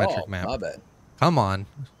an asymmetric map. My bad. Come on,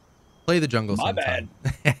 play the jungle My sometime.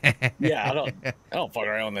 bad. Yeah, I don't fuck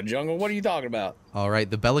around in the jungle. What are you talking about? All right,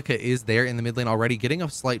 the Bellica is there in the mid lane already, getting a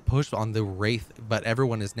slight push on the Wraith, but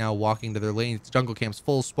everyone is now walking to their lanes. Jungle camps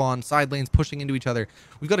full spawn, side lanes pushing into each other.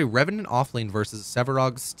 We've got a Revenant off lane versus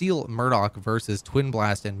Sevarog, Steel Murdoch versus Twin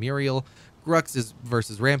Blast and Muriel, Grux is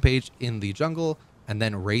versus Rampage in the jungle, and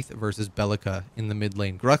then Wraith versus Bellica in the mid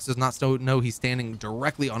lane. Grux does not know he's standing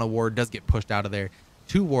directly on a ward, does get pushed out of there.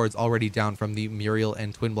 2 wards already down from the Muriel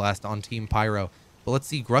and Twin Blast on Team Pyro. But let's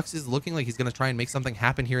see, Grux is looking like he's going to try and make something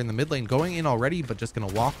happen here in the mid lane. Going in already, but just going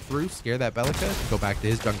to walk through, scare that Bellica, and go back to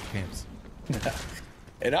his jungle camps.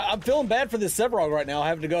 And I'm feeling bad for this Sevarog right now,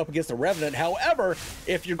 having to go up against a Revenant. However,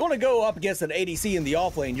 if you're going to go up against an ADC in the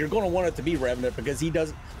off lane, you're going to want it to be Revenant, because he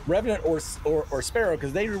does Revenant or Sparrow,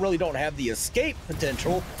 because they really don't have the escape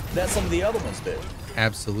potential that some of the other ones do.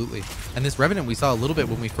 Absolutely. And this Revenant we saw a little bit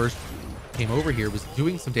when we first came over here was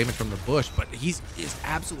doing some damage from the bush, but is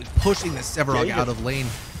absolutely pushing this Sevarog out of lane.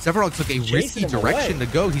 Sevarog took a risky direction to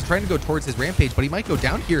go. He's trying to go towards his Rampage, but he might go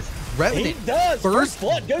down here. Revenant, he does. First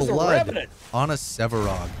blood goes to blood Revenant on a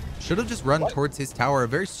Sevarog. Should have just run towards his tower. A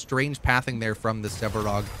very strange pathing there from the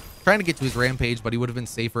Sevarog. Trying to get to his Rampage, but he would have been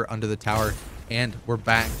safer under the tower. And we're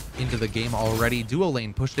back into the game already. Duo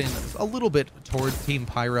lane pushed in a little bit towards Team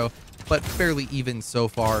Pyro, but fairly even so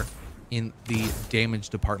far in the damage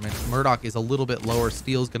department. Murdoch is a little bit lower.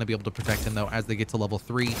 Steel's going to be able to protect him, though, as they get to level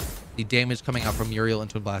 3. The damage coming out from Muriel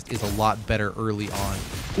and Twin Blast is a lot better early on.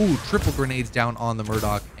 Ooh, triple grenades down on the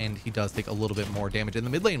Murdoch, and he does take a little bit more damage. In the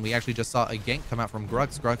mid lane, we actually just saw a gank come out from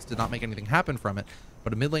Grux. Grux did not make anything happen from it,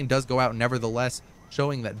 but a mid lane does go out nevertheless,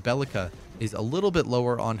 showing that Bellica is a little bit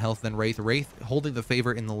lower on health than Wraith. Wraith holding the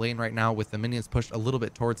favor in the lane right now with the minions pushed a little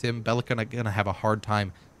bit towards him. Bellica going to have a hard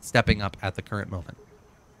time stepping up at the current moment.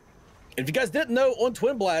 If you guys didn't know, on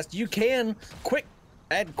Twin Blast, you can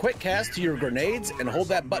add quick cast to your grenades and hold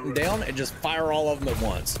that button down and just fire all of them at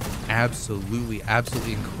once. Absolutely,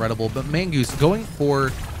 absolutely incredible. But Mangoose, going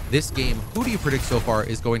for this game, who do you predict so far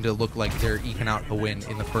is going to look like they're eking out a win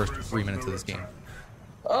in the first 3 minutes of this game?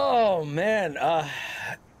 Oh, man.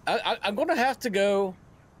 I'm going to have to go...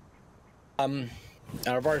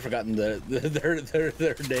 I've already forgotten their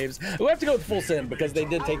names. We have to go with Full Send because they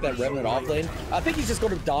did take that Revenant off lane. I think he's just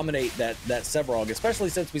going to dominate that Sevarog, especially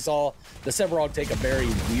since we saw the Sevarog take a very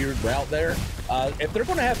weird route there. If they're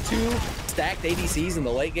going to have 2 stacked ADCs in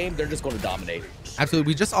the late game, they're just going to dominate. Absolutely.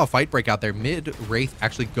 We just saw a fight break out there. Mid Wraith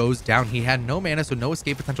actually goes down. He had no mana, so no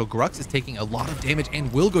escape potential. Grux is taking a lot of damage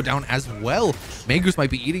and will go down as well. Mangoose might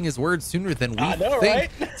be eating his words sooner than we think. Right?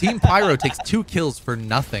 Team Pyro takes 2 kills for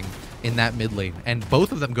nothing in that mid lane, and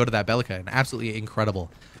both of them go to that Bellica, and absolutely incredible.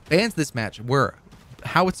 Bans this match were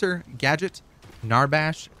Howitzer, Gadget,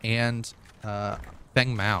 Narbash, and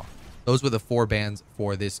Feng Mao. Those were the 4 bans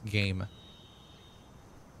for this game.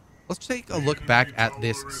 Let's take a look back at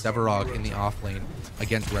this Sevarog in the off lane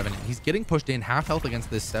against Revenant. He's getting pushed in half health against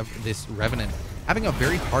this Revenant, having a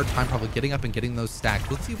very hard time probably getting up and getting those stacks.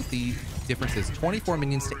 Let's see what the difference is. 24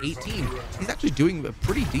 minions to 18. He's actually doing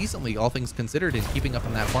pretty decently, all things considered, in keeping up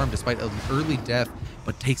on that farm despite an early death,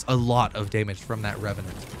 but takes a lot of damage from that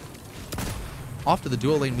Revenant. Off to the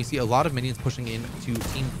duo lane, we see a lot of minions pushing in to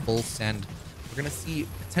team full send. We're going to see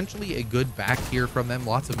potentially a good back here from them.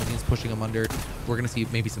 Lots of minions pushing them under. We're going to see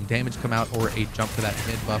maybe some damage come out or a jump to that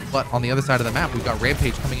mid buff. But on the other side of the map, we've got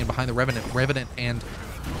Rampage coming in behind the Revenant. Revenant and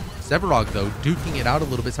Sevarog, though, duking it out a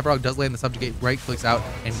little bit. Sevarog does land the subjugate, right clicks out,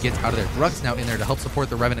 and gets out of there. Grux now in there to help support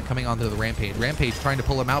the Revenant coming onto the Rampage. Rampage trying to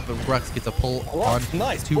pull him out, but Grux gets a pull on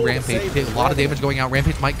to Rampage. A lot of damage going out.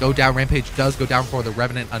 Rampage might go down. Rampage does go down for the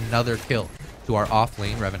Revenant. Another kill to our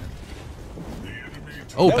off-lane Revenant.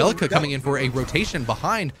 Oh, Bellica coming in for a rotation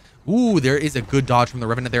behind. Ooh, there is a good dodge from the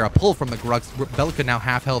Revenant there. A pull from the Grux. Bellica now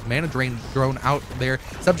half health. Mana drain drone out there.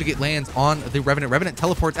 Subjugate lands on the Revenant. Revenant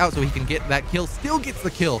teleports out so he can get that kill. Still gets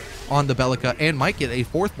the kill on the Bellica and might get a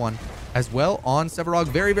fourth one as well on Sevarog.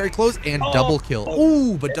 Very, very close and double kill.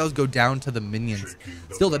 Ooh, but does go down to the minions.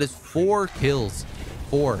 Still, that is 4 kills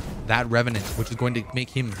for that Revenant, which is going to make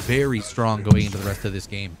him very strong going into the rest of this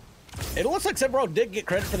game. It looks like Sevarog did get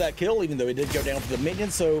credit for that kill, even though he did go down for the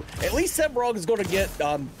minions. So at least Sevarog is going to get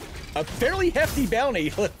a fairly hefty bounty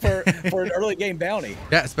for an early game bounty.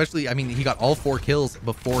 Yeah, especially, I mean, he got all 4 kills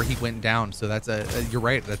before he went down. So that's you're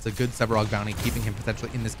right, that's a good Sevarog bounty, keeping him potentially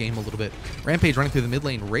in this game a little bit. Rampage running through the mid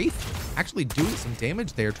lane. Wraith actually doing some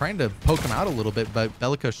damage there, trying to poke him out a little bit, but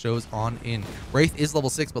Bellica shows on in. Wraith is level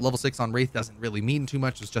 6, but level 6 on Wraith doesn't really mean too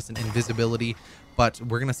much. It's just an invisibility. But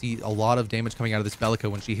we're going to see a lot of damage coming out of this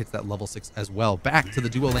Bellica when she hits that level 6 as well. Back to the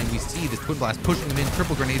duo lane, we see this Twin Blast pushing him in,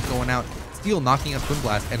 triple grenades going out, Steel knocking out Twin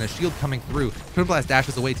Blast, and a shield coming through. Twin Blast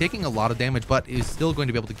dashes away, taking a lot of damage, but is still going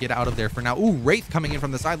to be able to get out of there for now. Ooh, Wraith coming in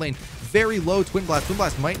from the side lane. Very low Twin Blast. Twin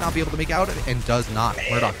Blast might not be able to make out of it, and does not.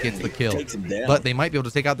 Murdoch gets the kill. But they might be able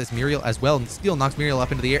to take out this Muriel as well, and Steel knocks Muriel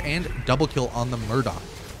up into the air, and double kill on the Murdoch.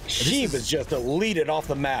 She was just deleted off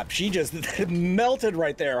the map. She just melted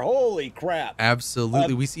right there. Holy crap.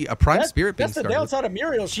 Absolutely. We see a Prime Spirit being started. That's the downside of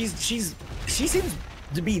Muriel. She seems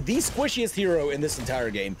to be the squishiest hero in this entire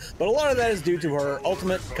game. But a lot of that is due to her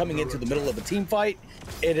ultimate coming into the middle of a team fight.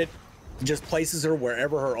 And it just places her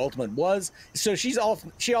wherever her ultimate was. So she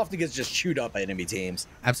often gets just chewed up by enemy teams.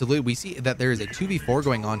 Absolutely. We see that there is a 2v4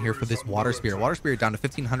 going on here for this Water Spirit. Water Spirit down to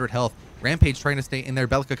 1500 health. Rampage trying to stay in there.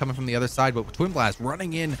 Bellica coming from the other side, but Twin Blast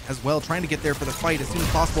running in as well, trying to get there for the fight as soon as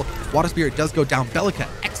possible. Water Spirit does go down. Bellica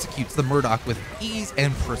executes the Murdoch with ease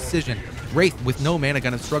and precision. Wraith with no mana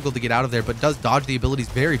gonna struggle to get out of there, but does dodge the abilities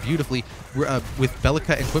very beautifully with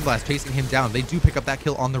Bellica and Twin Blast chasing him down. They do pick up that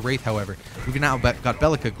kill on the Wraith, however. We've now got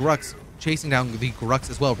Bellica, Grux chasing down the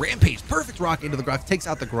Grux as well. Rampage, perfect rock into the Grux, takes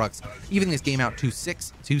out the Grux, evening this game out to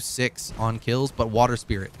 6-6 on kills, but Water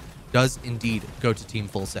Spirit does indeed go to team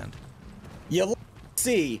full send. You love to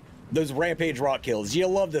see those Rampage rock kills. You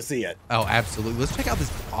love to see it. Oh, absolutely. Let's check out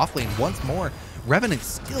this off lane once more. Revenant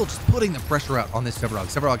still just putting the pressure out on this Sevarog.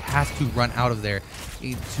 Sevarog has to run out of there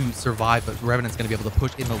to survive, but Revenant's going to be able to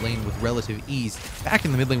push in the lane with relative ease. Back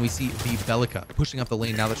in the mid lane, we see the Bellica pushing up the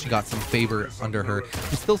lane now that she got some favor under her.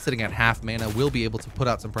 She's still sitting at half mana, will be able to put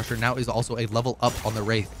out some pressure. Now is also a level up on the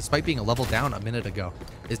Wraith, despite being a level down a minute ago,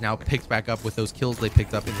 is now picked back up with those kills they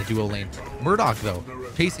picked up in the duo lane. Murdoch, though,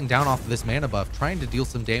 chasing down off of this mana buff, trying to deal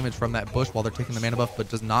some damage from that bush while they're taking the mana buff, but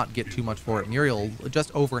does not get too much for it. Muriel,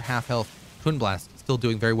 just over half health. Twin Blast still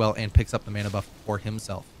doing very well and picks up the mana buff for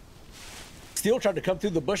himself. Steel tried to come through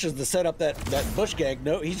the bushes to set up that bush gag.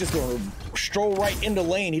 No, he's just going to stroll right into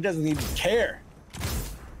lane. He doesn't even care.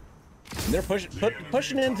 And they're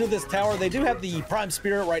pushing into this tower. They do have the Prime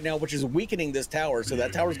Spirit right now, which is weakening this tower, so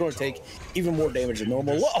that tower is going to take even more damage than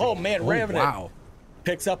normal. Oh man, Revenant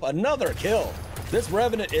picks up another kill. This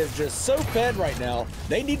Revenant is just so fed right now.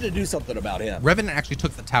 They need to do something about him. Revenant actually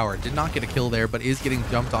took the tower. Did not get a kill there, but is getting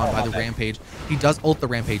jumped on by the Rampage. He does ult the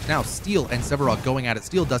Rampage. Now, Steel and Sevarog going at it.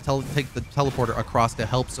 Steel does take the teleporter across to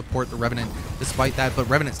help support the Revenant despite that, but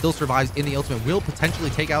Revenant still survives in the ultimate. Will potentially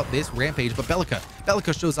take out this Rampage, but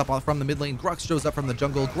Bellica shows up from the mid lane. Grux shows up from the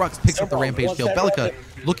jungle. Grux picks up the Rampage kill. Bellica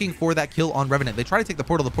looking for that kill on Revenant. They try to take the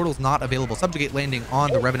portal. The portal's not available. Subjugate landing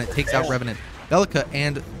on the Revenant. Takes out Revenant. Bellica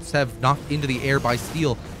and Sev knocked into the air by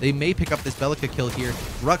Steel. They may pick up this Bellica kill here.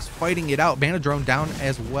 Grux fighting it out. Mana drone down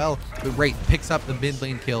as well. But Wraith picks up the mid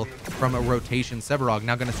lane kill from a rotation. Sevarog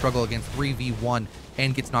now going to struggle against 3v1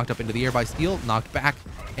 and gets knocked up into the air by Steel. Knocked back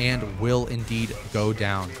and will indeed go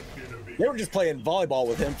down. They were just playing volleyball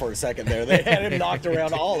with him for a second there. They had him knocked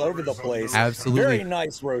around all over the place. Absolutely. Very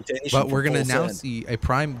nice rotation. But we're going to now see a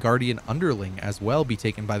Prime Guardian underling as well be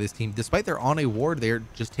taken by this team. Despite they're on a ward, they're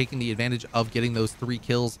just taking the advantage of getting those 3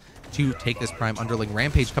 kills to take this Prime underling.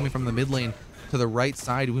 Rampage coming from the mid lane to the right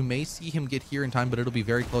side. We may see him get here in time, but it'll be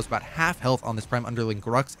very close. About half health on this Prime underling.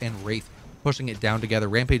 Grux and Wraith pushing it down together.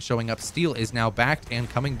 Rampage showing up. Steel is now backed and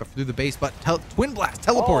coming through the base, but Twin Blast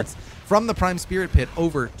teleports from the Prime Spirit Pit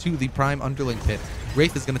over to the Prime Underling Pit.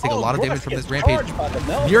 Wraith is going to take a lot of damage from this Rampage.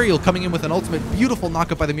 Muriel coming in with an ultimate. Beautiful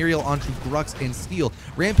knockup by the Muriel onto Grux and Steel.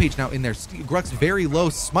 Rampage now in there. Grux very low.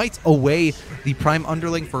 Smites away the Prime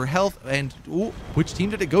Underling for health. And ooh, which team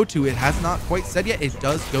did it go to? It has not quite said yet. It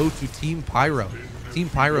does go to Team Pyro. Team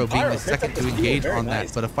Pyro being the second to engage on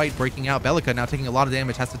that, but a fight breaking out. Bellica now taking a lot of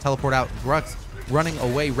damage, has to teleport out. Grux running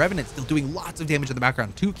away. Revenant still doing lots of damage in the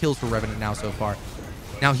background. 2 kills for Revenant now so far.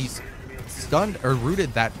 Now he's stunned or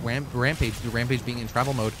rooted that Rampage, through Rampage being in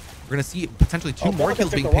travel mode. We're going to see potentially 2 more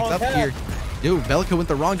kills being picked up here. Dude, Bellica went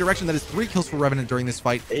the wrong direction. That is 3 kills for Revenant during this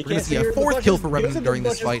fight. We're going to see a 4th kill for Revenant during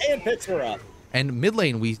this fight. And mid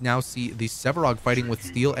lane, we now see the Sevarog fighting with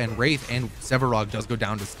Steel and Wraith, and Sevarog does go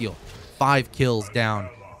down to Steel. 5 kills down,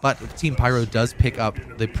 but Team Pyro does pick up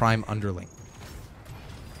the Prime Underling.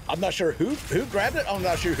 I'm not sure who grabbed it. I'm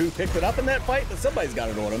not sure who picked it up in that fight, but somebody's got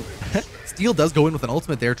it on him. Steel does go in with an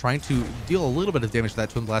ultimate there, trying to deal a little bit of damage to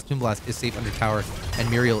that Twin Blast. Twin Blast is safe under tower, and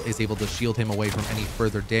Muriel is able to shield him away from any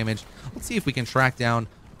further damage. Let's see if we can track down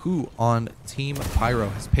who on Team Pyro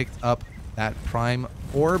has picked up that Prime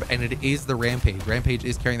Orb, and it is the Rampage. Rampage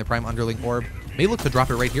is carrying the Prime Underling Orb. May look to drop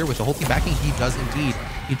it right here with the whole team backing. He does indeed.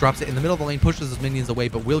 He drops it in the middle of the lane, pushes his minions away,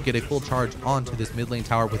 but will get a full charge onto this mid lane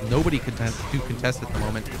tower with nobody to contest at the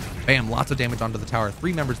moment. Bam, lots of damage onto the tower.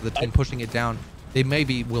 3 members of the team pushing it down. They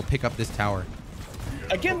maybe will pick up this tower.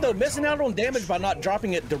 Again, though, missing out on damage by not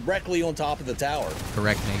dropping it directly on top of the tower.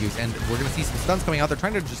 Correct, Magus. And we're going to see some stuns coming out. They're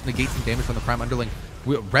trying to just negate some damage from the Prime Underling.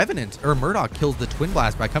 Revenant, or Murdoch, kills the Twin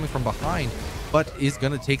Blast by coming from behind, but is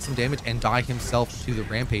going to take some damage and die himself to the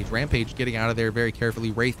Rampage. Rampage getting out of there very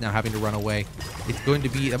carefully. Wraith now having to run away. It's going to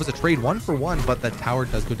be, that was a trade 1-for-1, but the tower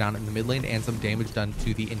does go down in the mid lane and some damage done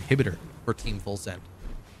to the inhibitor for Team Full Send.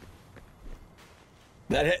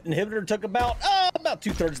 That inhibitor took about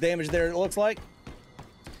 2/3 damage there, it looks like.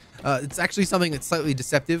 It's actually something that's slightly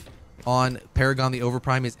deceptive on Paragon. The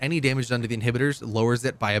Overprime is any damage done to the inhibitors lowers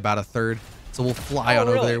it by about 1/3. So we'll fly on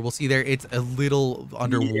over there. We'll see there. It's a little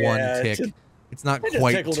under 1 tick. It's not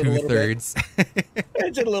quite 2/3.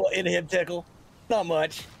 It's a little inhib tickle. Not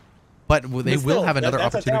much. But they will have another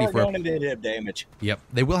opportunity for inhib damage. Yep.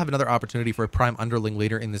 They will have another opportunity for a Prime Underling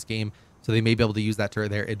later in this game. So they may be able to use that to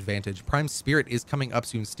their advantage. Prime Spirit is coming up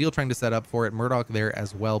soon. Steel trying to set up for it. Murdoch there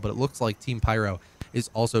as well. But it looks like Team Pyro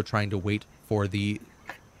is also trying to wait for the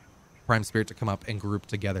Prime Spirit to come up and group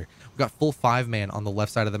together. We've got full 5-man on the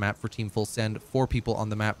left side of the map for Team Full Send. 4 people on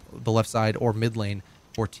the map, the left side or mid lane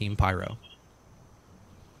for Team Pyro.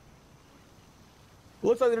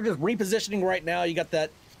 Looks like they're just repositioning right now. You got a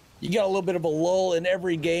little bit of a lull in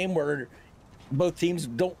every game where both teams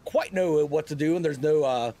don't quite know what to do, and there's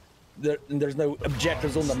no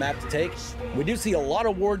objectives on the map to take. We do see a lot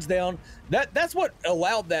of wards down. That's what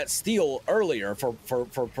allowed that steal earlier for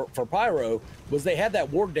Pyro, was they had that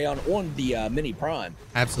ward down on the mini Prime.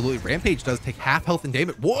 Absolutely. Rampage does take half health and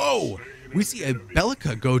damage. Whoa! We see a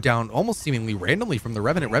Bellica go down almost seemingly randomly from the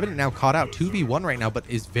Revenant. Revenant now caught out 2v1 right now, but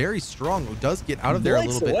is very strong. Does get out of there a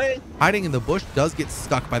little bit. Hiding in the bush, does get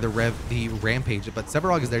stuck by the Rampage, but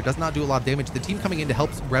Sevarog is there, does not do a lot of damage. The team coming in to help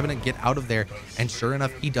Revenant get out of there, and sure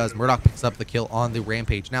enough, he does. Murdoch picks up the kill on the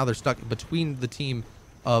Rampage. Now they're stuck between the team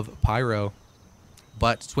of Pyro,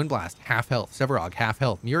 but Twin Blast, half health. Sevarog, half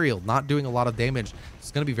health. Muriel, not doing a lot of damage. It's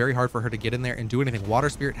going to be very hard for her to get in there and do anything. Water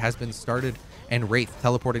Spirit has been started, and Wraith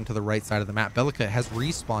teleporting to the right side of the map. Bellica has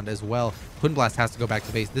respawned as well. Twin Blast has to go back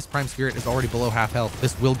to base. This Prime Spirit is already below half health.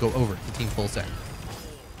 This will go over to Team Full Send.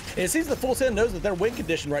 It seems the Full Send knows that their win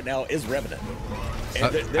condition right now is Revenant.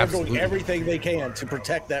 And they're doing everything they can to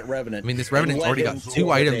protect that Revenant. I mean, this Revenant's already got 2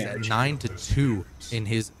 items at 9-2 in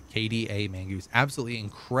his KDA, Mangoose. Absolutely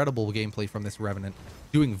incredible gameplay from this Revenant.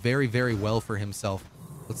 Doing very, very well for himself.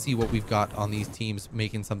 Let's see what we've got on these teams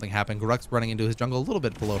making something happen. Grux running into his jungle a little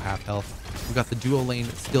bit below half health. We've got the duo lane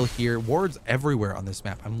still here. Wards everywhere on this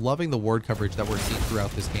map. I'm loving the ward coverage that we're seeing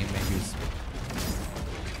throughout this game, Mangoose.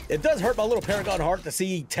 It does hurt my little Paragon heart to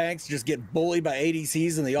see tanks just get bullied by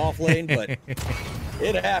ADCs in the off lane, but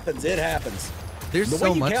it happens. It happens. There's the so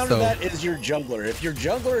way you much, counter though. that is your jungler. If your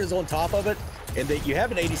jungler is on top of it, and that you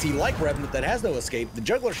have an ADC like Revenant that has no escape, the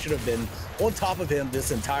jungler should have been on top of him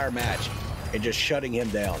this entire match and just shutting him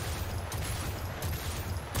down.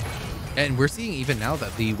 And we're seeing even now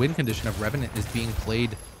that the win condition of Revenant is being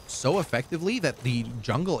played so effectively that the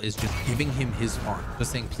jungle is just giving him his farm,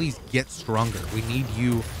 just saying, please get stronger. We need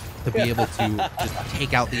you to be able to just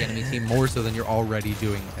take out the enemy team more so than you're already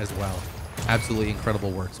doing as well. Absolutely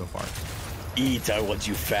incredible work so far. Eat, I want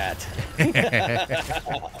you fat.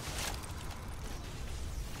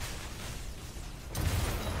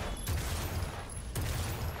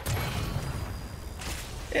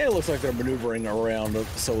 And it looks like they're maneuvering around the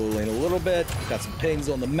solo lane a little bit. Got some pings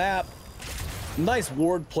on the map. Nice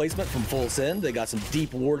ward placement from Full Send. They got some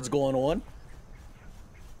deep wards going on.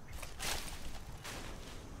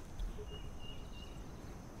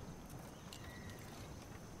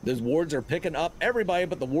 Those wards are picking up everybody,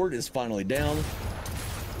 but the ward is finally down.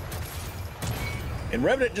 And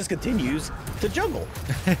Revenant just continues to jungle.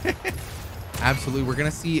 Absolutely. We're going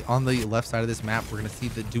to see on the left side of this map, we're going to see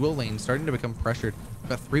the duo lane starting to become pressured. We've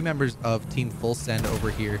got 3 members of Team Full Send over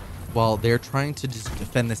here while they're trying to just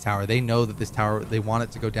defend this tower. They know that this tower, they want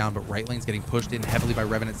it to go down, but right lane's getting pushed in heavily by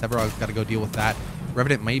Revenant. Severog's got to go deal with that.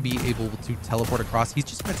 Revenant may be able to teleport across. He's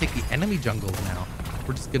just going to take the enemy jungles now.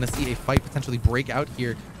 We're just going to see a fight potentially break out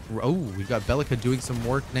here. Oh, we've got Bellica doing some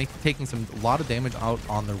work, taking a lot of damage out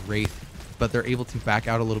on the Wraith, but they're able to back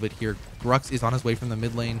out a little bit here. Grux is on his way from the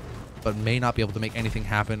mid lane, but may not be able to make anything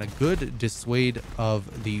happen. A good dissuade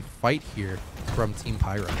of the fight here from Team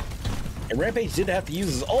Pyro. And Rampage did have to use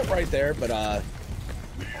his ult right there, but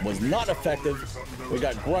was not effective. We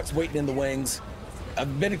got Grux waiting in the wings.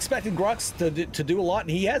 I've been expecting Grux to do a lot,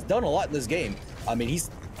 and he has done a lot in this game. I mean, he's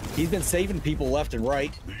been saving people left and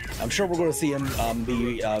right. I'm sure we're going to see him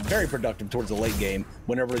be very productive towards the late game.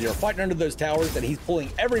 Whenever you're fighting under those towers, and he's pulling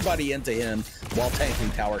everybody into him while tanking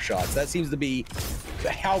tower shots. That seems to be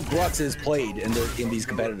how Grux is played in these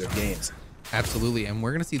competitive games. Absolutely, and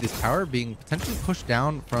we're going to see this tower being potentially pushed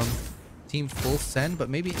down from Team Full Send, but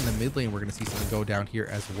maybe in the mid lane we're going to see something go down here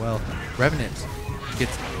as well. Revenant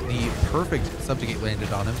gets the perfect subjugate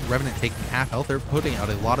landed on him. Revenant taking half health. They're putting out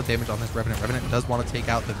a lot of damage on this Revenant. Revenant does want to take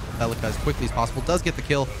out the Bellica as quickly as possible, does get the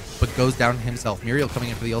kill, but goes down himself. Muriel coming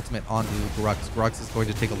in for the ultimate onto Grux. Grux is going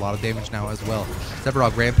to take a lot of damage now as well.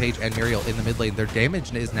 Severog, Rampage, and Muriel in the mid lane. Their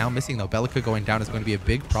damage is now missing though. Bellica going down is going to be a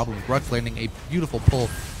big problem. Grux landing a beautiful pull,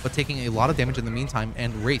 but taking a lot of damage in the meantime,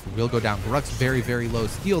 and Wraith will go down. Grux very, very low.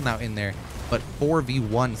 Steel now in there, but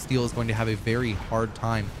 4v1 Steel is going to have a very hard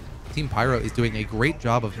time. Team Pyro is doing a great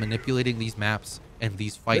job of manipulating these maps and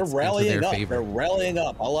these fights into their favor. They're rallying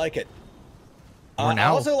up. I like it. I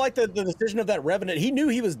also like the decision of that Revenant. He knew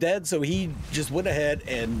he was dead, so he just went ahead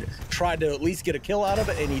and tried to at least get a kill out of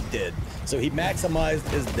it, and he did. So he maximized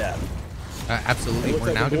his death. Absolutely.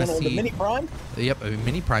 We're now going to see the mini prime. Yep, a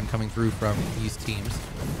mini prime coming through from these teams.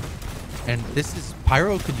 And this is,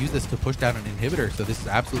 Pyro could use this to push down an inhibitor, so this is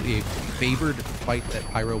absolutely a favored fight that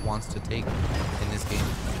Pyro wants to take in this game.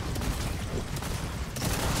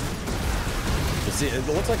 See, it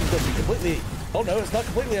looks like it's going to be completely, oh no, it's not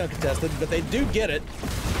completely uncontested, but they do get it.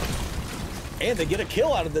 And they get a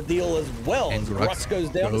kill out of the deal as well, And as Grux goes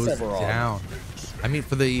down to Severog. I mean,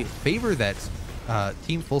 for the favor that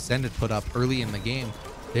Team Full Send had put up early in the game,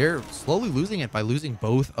 they're slowly losing it by losing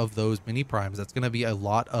both of those mini primes. That's going to be a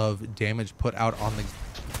lot of damage put out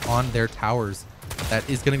on their towers. That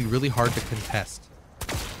is going to be really hard to contest.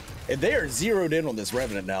 And they are zeroed in on this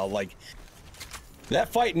Revenant now. Like, that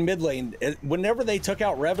fight in mid lane, whenever they took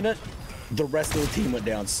out Revenant, the rest of the team went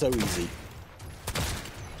down so easy.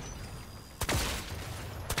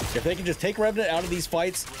 If they can just take Revenant out of these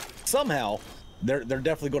fights, somehow, they're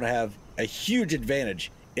definitely going to have a huge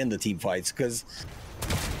advantage in the team fights, because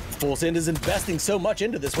Full Send is investing so much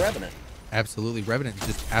into this Revenant. Absolutely. Revenant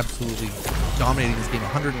just absolutely dominating this game.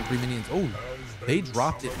 103 minions. Oh, they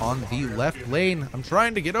dropped it on the left lane. I'm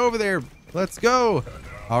trying to get over there. Let's go.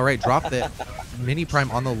 All right, drop the mini prime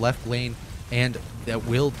on the left lane, and that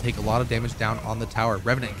will take a lot of damage down on the tower.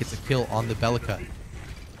 Revenant gets a kill on the Bellica.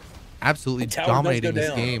 Absolutely dominating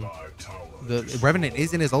this game. The Revenant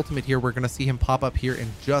is in his ultimate here. We're going to see him pop up here in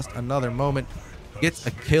just another moment. Gets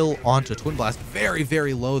a kill onto Twin Blast. Very,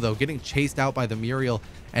 very low, though. Getting chased out by the Muriel.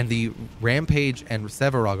 And the Rampage and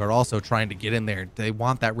Severog are also trying to get in there. They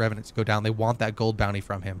want that Revenant to go down. They want that gold bounty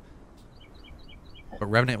from him. But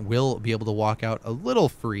Revenant will be able to walk out a little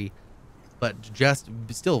free, but just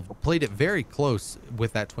still played it very close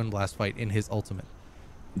with that Twin Blast fight in his ultimate.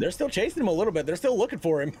 They're still chasing him a little bit. They're still looking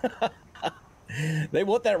for him. They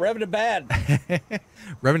want that Revenant bad.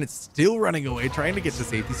 Revenant's still running away, trying to get to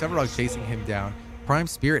safety. Severog chasing him down. Prime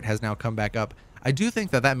Spirit has now come back up. I do think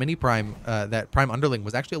that mini prime, that prime underling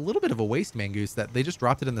was actually a little bit of a waste, Mangoose, that they just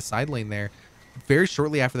dropped it in the side lane there. very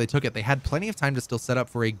shortly after they took it, they had plenty of time to still set up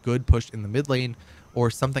for a good push in the mid lane or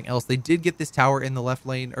something else. They did get this tower in the left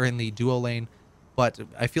lane or in the duo lane, but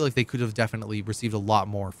I feel like they could have definitely received a lot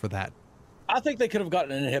more for that. I think they could have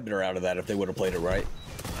gotten an inhibitor out of that if they would have played it right.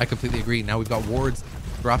 I completely agree. Now we've got wards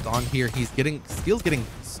dropped on here. Steel's getting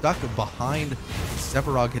stuck behind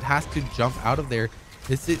Sevarog. It has to jump out of there.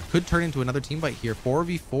 It could turn into another team fight here.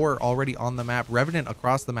 4v4 already on the map. Revenant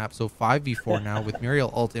across the map, so 5v4 now with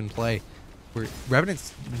Muriel ult in play. Where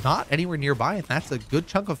Revenant's not anywhere nearby, and that's a good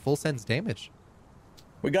chunk of full sends damage.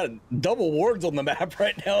 We got double wards on the map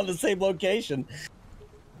right now in the same location.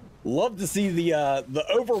 Love to see the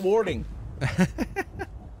overwarding.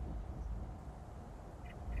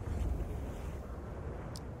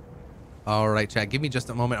 All right, chat, give me just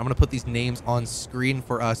a moment. I'm going to put these names on screen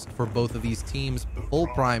for us for both of these teams. Full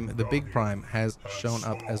Prime, the Big Prime, has shown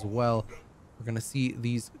up as well. We're going to see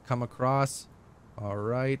these come across. All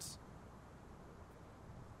right.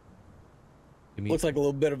 Looks like a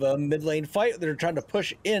little bit of a mid lane fight. They're trying to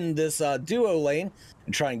push in this duo lane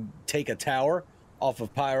and try and take a tower off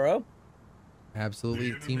of Pyro.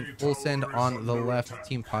 Absolutely. Team Full Send on the left,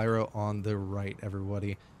 Team Pyro on the right,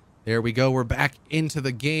 everybody. There we go. We're back into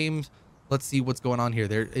the game. Let's see what's going on here.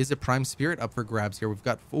 There is a Prime Spirit up for grabs here. We've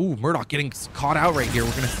got, ooh, Murdoch getting caught out right here.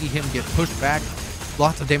 We're going to see him get pushed back.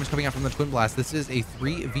 Lots of damage coming out from the Twin Blast. This is a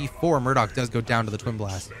 3v4. Murdoch does go down to the Twin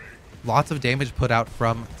Blast. Lots of damage put out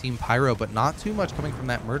from Team Pyro, but not too much coming from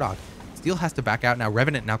that Murdoch. Steel has to back out now.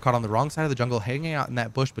 Revenant now caught on the wrong side of the jungle, hanging out in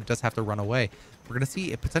that bush, but does have to run away. We're going to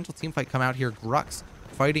see a potential team fight come out here. Grux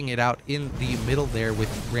fighting it out in the middle there with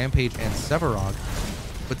Rampage and Sevarog,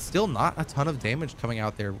 but still not a ton of damage coming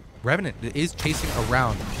out there. Revenant is chasing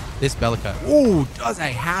around this Bellica. Ooh, does a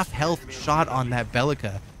half health shot on that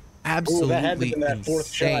Bellica. Absolutely. Ooh, that had to be that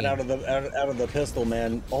fourth shot out of the pistol,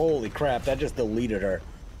 man. Holy crap, that just deleted her.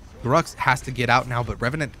 Grux has to get out now, but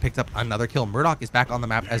Revenant picked up another kill. Murdoch is back on the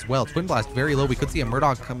map as well. Twin Blast very low. We could see a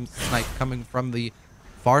Murdoch snipe coming from the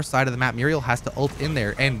far side of the map. Muriel has to ult in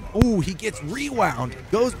there, and ooh, he gets rewound.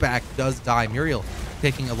 Goes back, does die. Muriel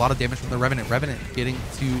taking a lot of damage from the Revenant. Revenant getting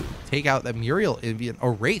to take out the Muriel,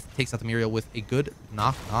 or Wraith takes out the Muriel with a good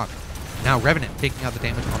knock. Now Revenant taking out the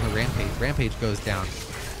damage on the Rampage. Rampage goes down.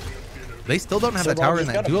 They still don't have that tower in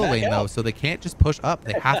that duo lane though, so they can't just push up.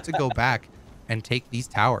 They have to go back and take these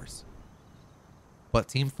towers. But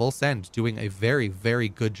Team Full Send doing a very, very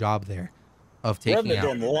good job there of taking out.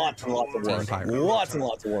 Doing lots and lots of work. Lots and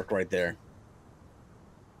lots of work right there.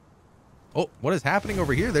 Oh, what is happening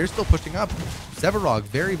over here? They're still pushing up. Sevarog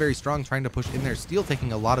very, very strong, trying to push in there. Steel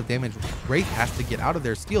taking a lot of damage. Wraith has to get out of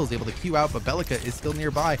there. Steel is able to queue out, but Bellica is still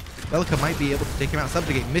nearby. Bellica might be able to take him out.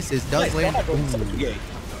 Subjugate misses, does land.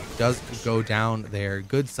 Does go down there.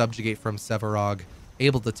 Good subjugate from Sevarog.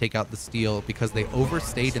 Able to take out the Steel because they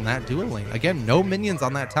overstayed in that duo lane. Again, no minions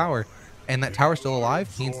on that tower, and that tower still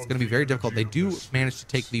alive means it's going to be very difficult. They do manage to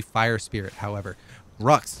take the Fire Spirit, however.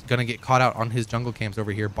 Rux going to get caught out on his jungle camps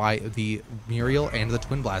over here by the Muriel and the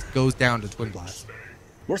Twin Blast. Goes down to Twin Blast.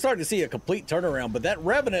 We're starting to see a complete turnaround, but that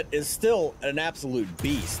Revenant is still an absolute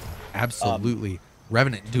beast. Absolutely.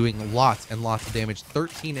 Revenant doing lots and lots of damage.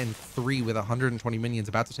 13 and 3 with 120 minions,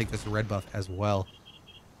 about to take this red buff as well.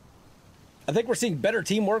 I think we're seeing better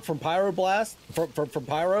teamwork from Pyro Blast, from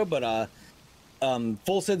Pyro, but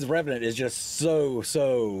Full Send's Revenant is just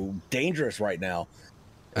so dangerous right now.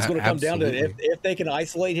 It's going to come down to if they can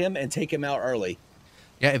isolate him and take him out early.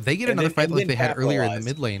 Yeah, if they get another fight like they had earlier in the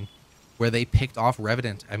mid lane, where they picked off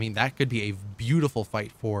Revenant, I mean, that could be a beautiful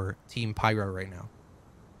fight for Team Pyro right now.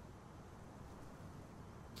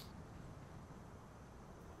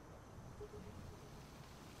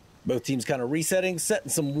 Both teams kind of resetting, setting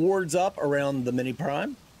some wards up around the mini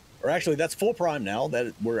prime. Or actually, that's full prime now.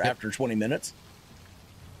 That we're after 20 minutes.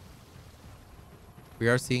 We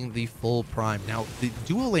are seeing the full prime. Now, the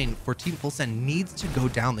duo lane for Team Full Send needs to go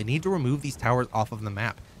down. They need to remove these towers off of the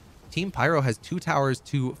map. Team Pyro has 2 towers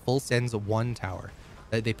to Full Send's 1 tower.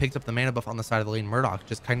 They picked up the mana buff on the side of the lane. Murdoch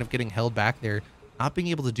just kind of getting held back there, not being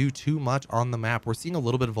able to do too much on the map. We're seeing a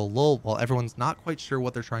little bit of a lull while everyone's not quite sure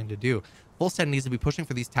what they're trying to do. Full Send needs to be pushing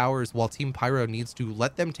for these towers while Team Pyro needs to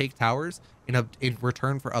let them take towers in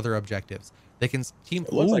return for other objectives. They can team.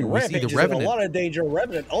 It looks like Rampage is in a lot of danger.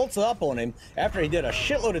 Revenant ults up on him after he did a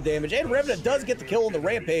shitload of damage, and Revenant does get the kill on the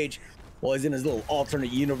Rampage while he's in his little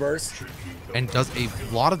alternate universe. And does a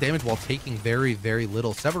lot of damage while taking very, very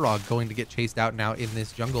little. Sevarog going to get chased out now in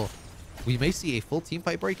this jungle. We may see a full team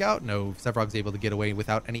fight breakout. No, Sevarog's able to get away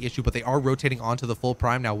without any issue, but they are rotating onto the full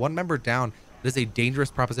prime now. 1 member down. It is a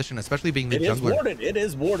dangerous proposition, especially being the jungler. It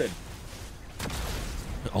is warded.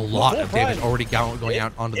 A lot of damage already going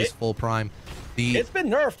out onto this full prime. It's been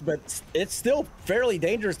nerfed, but it's still fairly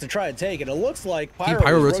dangerous to try and take. And it looks like Team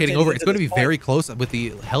Pyro rotating over. It's going to be very close with the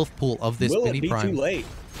health pool of this mini prime. Will it be too late?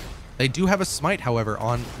 They do have a smite, however,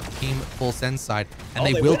 on Team Full Send's side, and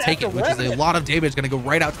they will take it, which is a lot of damage. Going to go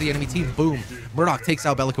right out to the enemy team. Boom. Murdoch takes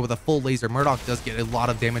out Bellica with a full laser. Murdoch does get a lot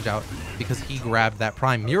of damage out because he grabbed that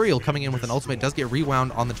prime. Muriel coming in with an ultimate does get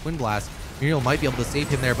rewound on the Twin Blast. Muriel might be able to save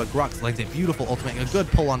him there, but Grux lands a beautiful ultimate. A good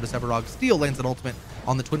pull onto Severog. Steel lands an ultimate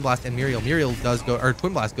on the Twin Blast and Muriel. Muriel does go, or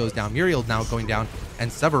Twin Blast goes down. Muriel now going down, and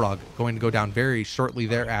Severog going to go down very shortly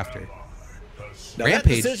thereafter. Now,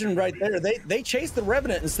 Rampage. That decision right there, they chased the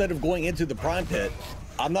Revenant instead of going into the Prime Pit.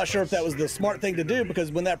 I'm not sure if that was the smart thing to do,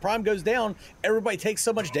 because when that Prime goes down, everybody takes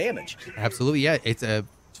so much damage. Absolutely, yeah. It's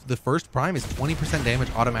the first Prime is 20% damage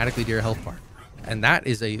automatically to your health bar. And that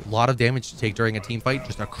is a lot of damage to take during a team fight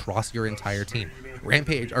just across your entire team.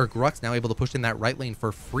 Rampage, or Grux, now able to push in that right lane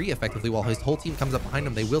for free effectively while his whole team comes up behind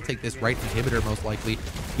him. They will take this right inhibitor most likely.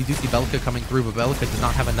 You do see Bellica coming through, but Bellica does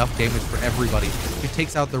not have enough damage for everybody. She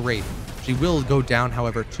takes out the Wraith. She will go down,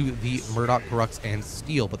 however, to the Murdoch, Grux, and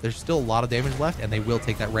Steel, but there's still a lot of damage left, and they will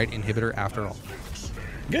take that right inhibitor after all.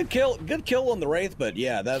 Good kill on the Wraith, but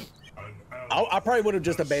yeah, that I probably would have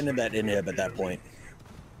just abandoned that inhib at that point.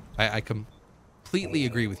 I completely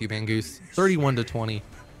agree with you, Mangoose. 31-20.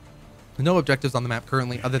 No objectives on the map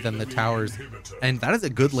currently other than the towers, and that is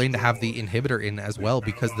a good lane to have the inhibitor in as well,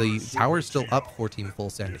 because the tower is still up for Team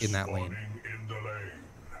Full Send in that lane.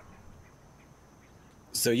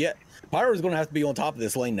 So yeah, Pyro's going to have to be on top of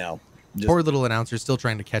this lane now. Poor little announcer still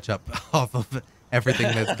trying to catch up off of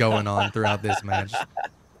everything that's going on throughout this match.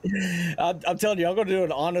 I'm telling you, I'm going to do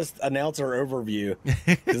an honest announcer overview,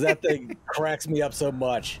 because that thing cracks me up so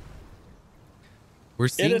much.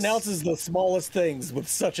 It announces the smallest things with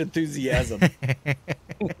such enthusiasm.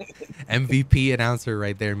 MVP announcer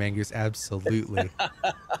right there, Mangoose. Absolutely.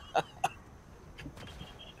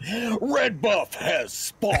 Red buff has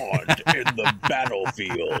spawned in the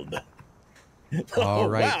battlefield. All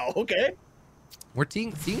right. Wow, okay. We're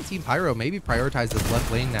seeing Team Pyro maybe prioritize this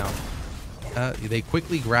left lane now. They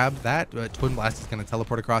quickly grab that. Twin Blast is going to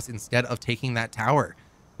teleport across instead of taking that tower.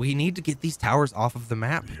 We need to get these towers off of the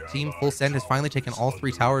map. Team Full Send has finally taken all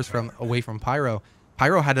 3 towers away from Pyro.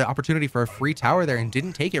 Pyro had an opportunity for a free tower there and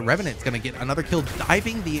didn't take it. Revenant's going to get another kill,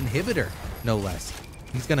 diving the inhibitor, no less.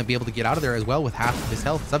 He's going to be able to get out of there as well with half of his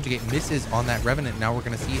health. Subjugate misses on that Revenant. Now we're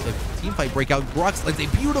going to see a team fight break out. Grux lands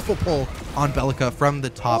a beautiful pull on Bellica from the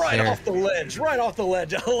top there. Right off the ledge. Right off the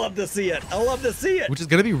ledge. I love to see it. I love to see it. Which is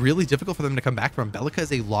going to be really difficult for them to come back from. Bellica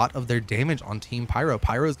has a lot of their damage on Team Pyro.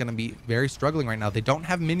 Pyro is going to be very struggling right now. They don't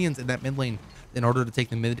have minions in that mid lane in order to take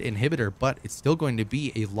the mid inhibitor, but it's still going to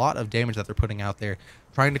be a lot of damage that they're putting out there.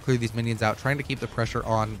 Trying to clear these minions out. Trying to keep the pressure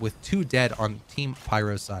on with 2 dead on Team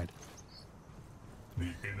Pyro's side.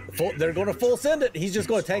 They're going to full send it. He's just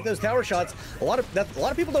going to take those tower shots. A lot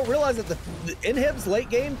of people don't realize that the inhibs late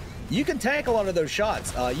game, you can tank a lot of those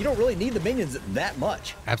shots. You don't really need the minions that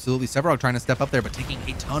much. Absolutely. Severog trying to step up there, but taking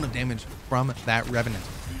a ton of damage from that Revenant.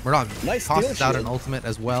 Murdoch tosses out an ultimate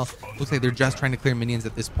as well. Looks like they're just trying to clear minions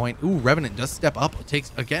at this point. Ooh, Revenant does step up.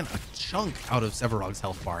 Takes, again, a chunk out of Severog's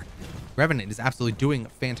health bar. Revenant is absolutely doing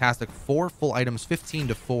fantastic. 4 full items,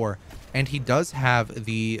 15-4. And he does have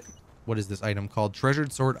the... what is this item called?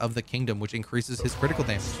 Treasured Sword of the Kingdom, which increases his critical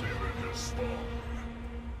damage.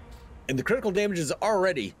 And the critical damage is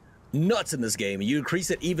already nuts in this game. You increase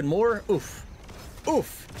it even more. Oof.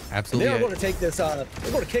 Oof. Absolutely. And they're going to take this, they're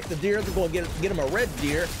going to kick the deer. They're going to get him a red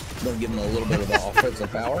deer. They're going to give him a little bit of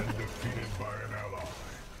offensive power.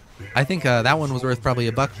 I think that one was worth probably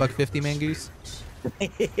 $1.50, Mangoose.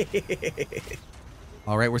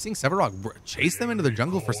 All right, we're seeing Severog chase them into the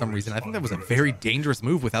jungle for some reason. I think that was a very dangerous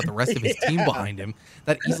move without the rest of his team behind him.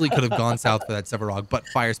 That easily could have gone south for that Severog, but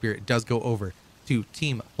Fire Spirit does go over to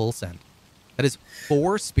Team Full Send. That is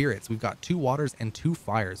 4 spirits. We've got 2 waters and 2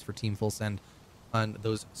 fires for Team Full Send on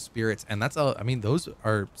those spirits, and that's I mean, those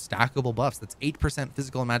are stackable buffs. That's 8%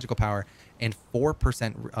 physical and magical power and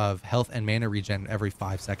 4% of health and mana regen every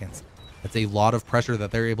 5 seconds. That's a lot of pressure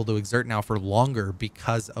that they're able to exert now for longer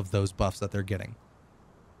because of those buffs that they're getting.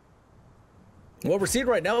 What we're seeing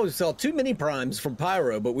right now is we saw 2 mini primes from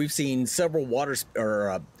Pyro, but we've seen several water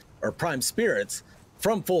or prime spirits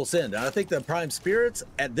from Full Send. And I think the prime spirits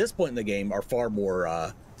at this point in the game are far more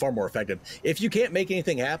effective. If you can't make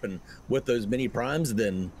anything happen with those mini primes,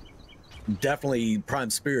 then definitely prime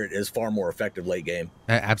spirit is far more effective late game.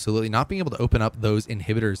 Absolutely. Not being able to open up those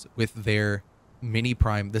inhibitors with their mini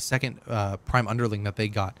prime, the second prime underling that they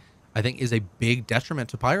got, I think is a big detriment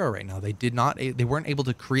to Pyro right now. They weren't able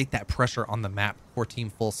to create that pressure on the map for Team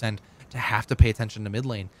Full Send to have to pay attention to mid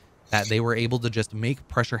lane. that they were able to just make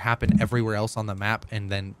pressure happen everywhere else on the map and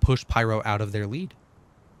then push Pyro out of their lead.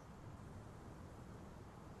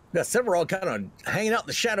 Got Severall kind of hanging out in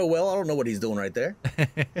the shadow well. I don't know what he's doing right there.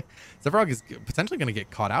 Severall is potentially going to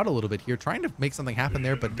get caught out a little bit here, trying to make something happen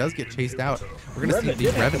there, but does get chased out. We're going to see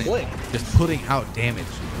the Revenant just putting out damage.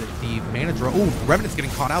 The manager, Revenant's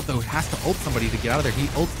getting caught out though. He has to ult somebody to get out of there. He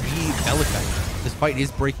ults the Bellica. This fight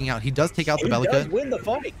is breaking out. He does take out the Bellica. He does win the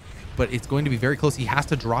fight. But it's going to be very close. He has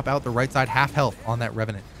to drop out the right side, half health on that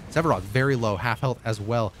Revenant. Severall very low, half health as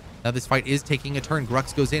well. Now this fight is taking a turn.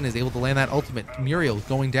 Grux goes in, is able to land that ultimate. Muriel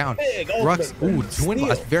going down. Grux, Twin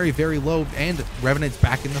Blast very, very low, and Revenant's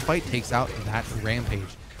back in the fight, takes out that Rampage.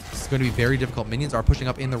 This is going to be very difficult. Minions are pushing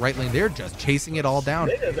up in the right lane. They're just chasing it all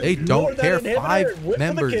down. They don't care. 5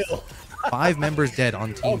 members. 5 members dead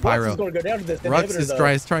on Team Pyro. Grux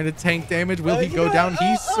is trying to tank damage. Will he go down?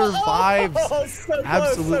 He survives.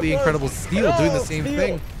 Absolutely incredible. Steel doing the same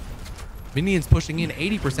thing. Minions pushing in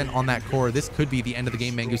 80% on that core. This could be the end of the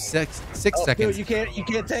game, Mangu. 6 seconds. Dude, you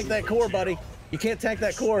can't tank that core, buddy. You can't tank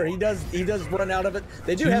that core. He does run out of it.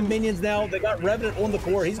 They do have minions now. They got Revenant on the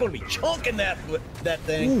core. He's going to be chunking that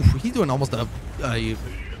thing. Ooh, he's doing almost a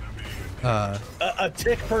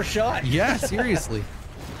tick per shot. Yeah, seriously.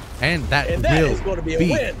 And that is going to be a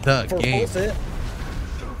win the game.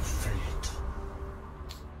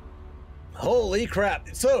 Holy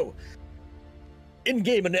crap. So,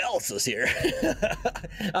 in-game analysis here.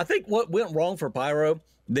 I think what went wrong for Pyro,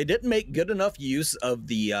 they didn't make good enough use of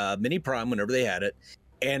the mini prime whenever they had it,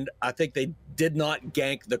 and I think they did not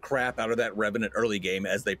gank the crap out of that Revenant early game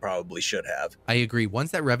as they probably should have. I agree.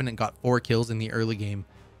 Once that Revenant got 4 kills in the early game,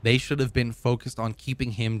 they should have been focused on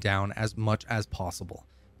keeping him down as much as possible.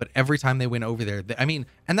 But every time they went over there, and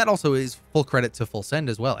that also is full credit to Full Send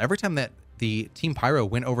as well. Every time that the Team Pyro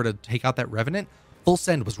went over to take out that Revenant, Full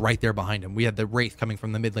Send was right there behind him. We had the Wraith coming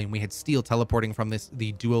from the mid lane. We had Steel teleporting from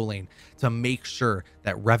the duo lane to make sure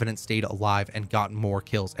that Revenant stayed alive and got more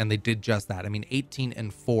kills. And they did just that. I mean,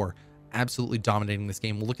 18-4, absolutely dominating this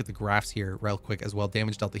game. We'll look at the graphs here real quick as well.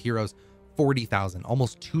 Damage dealt to heroes, 40,000,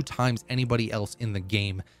 almost 2 times anybody else in the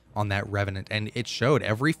game on that Revenant. And it showed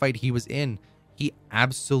every fight he was in, he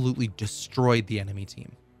absolutely destroyed the enemy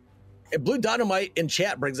team. And Blue Dynamite in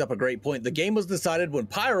chat brings up a great point. The game was decided when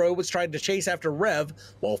Pyro was trying to chase after Rev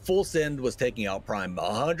while Full Send was taking out Prime.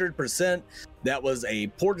 100%. That was a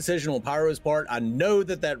poor decision on Pyro's part. I know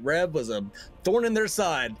that Rev was a thorn in their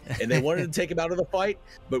side and they wanted to take him out of the fight.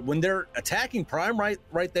 But when they're attacking Prime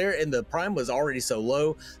right there and the Prime was already so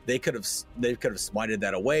low, they could have smited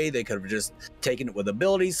that away. They could have just taken it with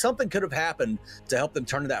abilities. Something could have happened to help them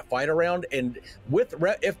turn that fight around. And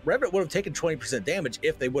if Revenant would have taken 20% damage,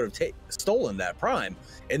 if they would have stolen that Prime,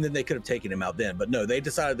 and then they could have taken him out then. But no, they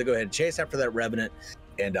decided to go ahead and chase after that Revenant.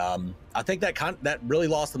 And I think that really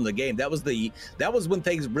lost them the game. That was when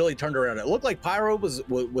things really turned around. It looked like Pyro was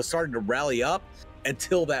starting to rally up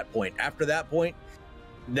until that point. After that point,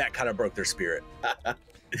 that kind of broke their spirit.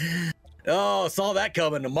 Oh, saw that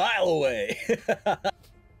coming a mile away.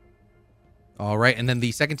 All right, and then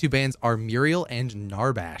the second 2 bans are Muriel and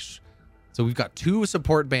Narbash. So we've got 2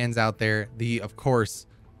 support bans out there. Of course,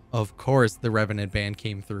 the Revenant ban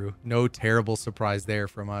came through. No terrible surprise there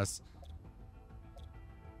from us.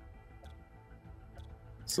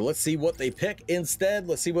 So let's see what they pick instead.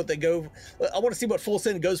 Let's see what they go. I want to see what Full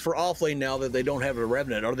Send goes for off lane now that they don't have a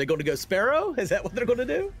Revenant. Are they going to go Sparrow? Is that what they're going to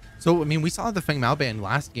do? So, I mean, we saw the Feng Mao ban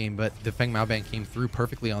last game, but the Feng Mao ban came through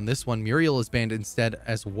perfectly on this one. Muriel is banned instead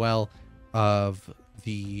as well of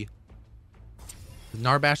the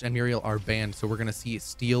Narbash, and Muriel are banned. So we're going to see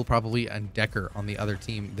Steel probably and Decker on the other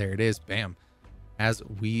team. There it is. Bam. As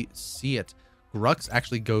we see it. Grux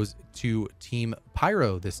actually goes to Team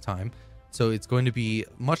Pyro this time. So it's going to be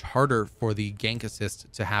much harder for the gank assist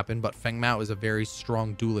to happen, but Feng Mao is a very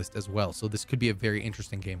strong duelist as well. So this could be a very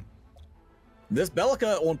interesting game. This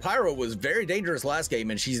Bellica on Pyro was very dangerous last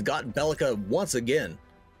game, and she's gotten Bellica once again.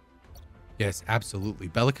 Yes, absolutely.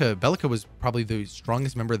 Bellica was probably the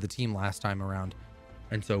strongest member of the team last time around.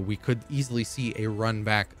 And so we could easily see a run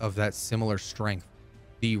back of that similar strength.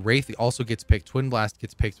 The Wraith also gets picked. Twin Blast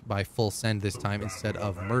gets picked by Full Send this time instead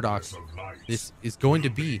of Murdoch. This is going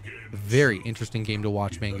to be a very interesting game to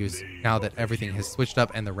watch, Mangoose, now that everything has switched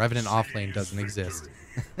up and the Revenant offlane doesn't exist.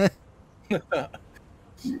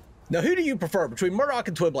 Now, who do you prefer between Murdoch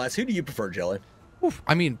and Twin Blast? Who do you prefer, Jelly? Oof,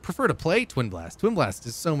 I mean, prefer to play Twin Blast. Twin Blast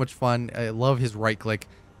is so much fun. I love his right click,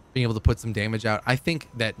 being able to put some damage out. I think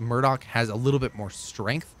that Murdoch has a little bit more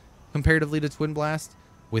strength comparatively to Twin Blast,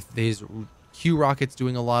 with his Q rockets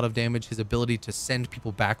doing a lot of damage, his ability to send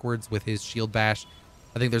people backwards with his shield bash.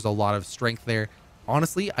 I think there's a lot of strength there.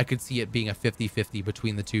 honestly, I could see it being a 50-50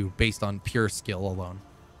 between the two based on pure skill alone.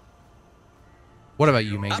 What about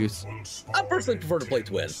you, Mangoose? I personally prefer to play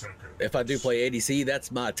Twin. If I do play ADC,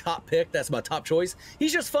 that's my top pick. That's my top choice.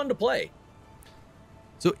 He's just fun to play.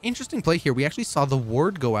 So interesting play here. We actually saw the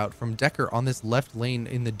ward go out from Decker on this left lane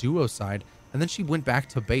in the duo side, and then she went back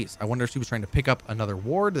to base. I wonder if she was trying to pick up another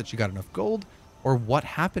ward, that she got enough gold, or what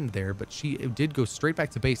happened there, but she did go straight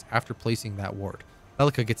back to base after placing that ward.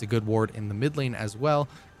 Belica gets a good ward in the mid lane as well.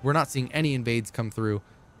 We're not seeing any invades come through.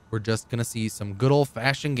 We're just going to see some good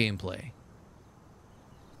old-fashioned gameplay.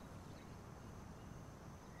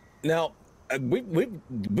 Now,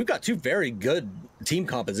 we've got two very good team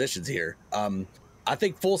compositions here. I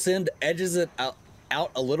think Full Send edges it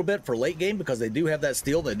out a little bit for late game because they do have that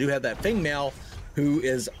steal. They do have that Feng Mao, who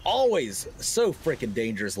is always so freaking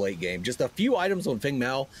dangerous late game. Just a few items on Feng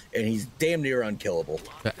Mao, and he's damn near unkillable.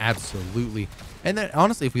 Absolutely. And then,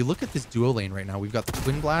 honestly, if we look at this duo lane right now, we've got the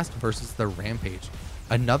Twin Blast versus the Rampage.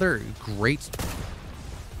 Another great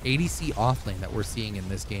ADC off lane that we're seeing in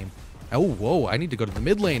this game. Oh, whoa, I need to go to the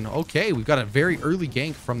mid lane. Okay, we've got a very early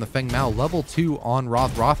gank from the Feng Mao. Level 2 on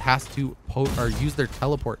Roth. Roth has to use their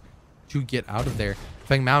teleport to get out of there.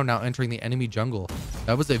 Feng Mao now entering the enemy jungle.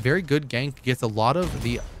 That was a very good gank. Gets a lot of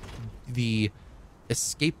the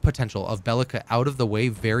escape potential of Belica out of the way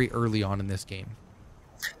very early on in this game.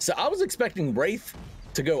 So I was expecting Wraith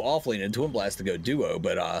to go off lane and Twin Blast to go duo,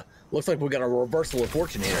 but looks like we got a reversal of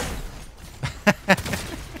fortune here.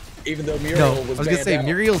 Even though Muriel was I was gonna say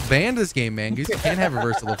Muriel's banned this game, man. You can't have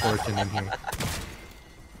reversal of fortune in here.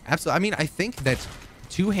 Absolutely. I mean, I think that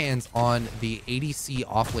two hands on the ADC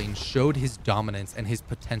offlane showed his dominance and his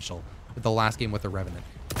potential with the last game with the Revenant.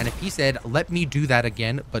 And if he said, "Let me do that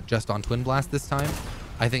again, but just on Twin Blast this time,"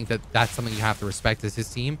 I think that that's something you have to respect as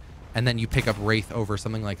his team. And then you pick up Wraith over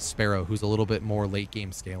something like Sparrow, who's a little bit more late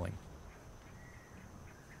game scaling.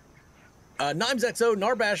 Nimes XO,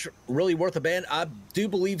 Narbash really worth a ban? I do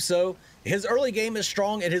believe so. His early game is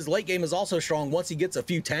strong, and his late game is also strong once he gets a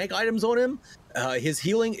few tank items on him. His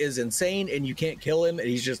healing is insane, and you can't kill him. And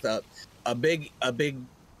he's just a big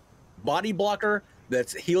body blocker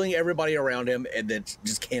that's healing everybody around him, and that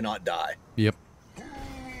just cannot die. Yep.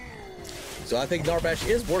 So I think Narbash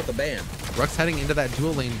is worth a ban. Rux heading into that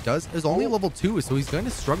dual lane is only level 2, so he's going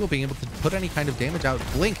to struggle being able to put any kind of damage out.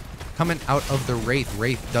 Blink coming out of the Wraith.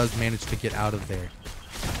 Wraith does manage to get out of there.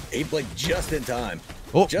 He blinked just in time.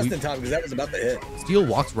 Oh, just in time, because that was about to hit. Steel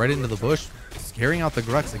walks right into the bush, scaring out the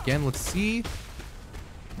Grux again. Let's see.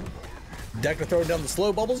 Decker throwing down the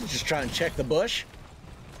slow bubbles, just trying to check the bush.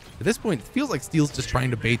 At this point, it feels like Steel's just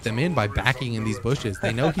trying to bait them in by backing in these bushes.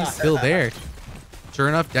 They know he's still there. Sure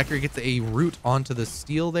enough, Decker gets a root onto the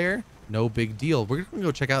Steel there. No big deal. We're going to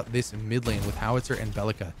go check out this mid lane with Howitzer and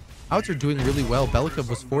Belica. Howitzer doing really well. Belica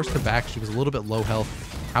was forced to back. She was a little bit low health.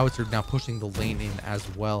 Howitzer now pushing the lane in as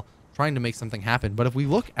well, trying to make something happen. But if we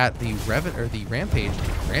look at the Rampage,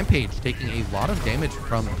 Rampage taking a lot of damage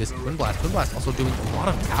from this Twin Blast. Twin Blast also doing a lot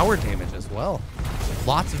of tower damage as well.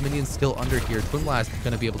 Lots of minions still under here. Twin Blast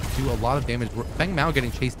going to be able to do a lot of damage. Feng Mao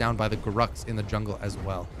getting chased down by the Grux in the jungle as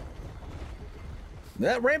well.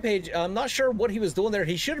 That Rampage, I'm not sure what he was doing there.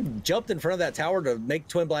 He should have jumped in front of that tower to make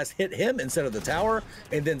Twin Blast hit him instead of the tower,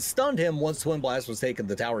 and then stunned him once Twin Blast was taking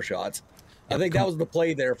the tower shots. I think that was the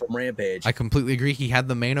play there from Rampage. I completely agree. He had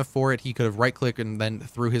the mana for it. He could have right-clicked and then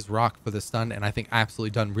threw his rock for the stun, and I think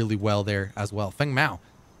absolutely done really well there as well. Feng Mao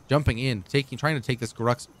jumping in, trying to take this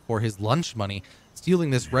Grux for his lunch money, stealing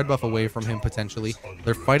this red buff away from him potentially.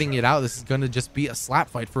 They're fighting it out. This is going to just be a slap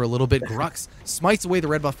fight for a little bit. Grux smites away the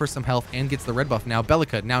red buff for some health and gets the red buff now.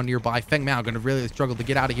 Belica now nearby. Feng Mao going to really struggle to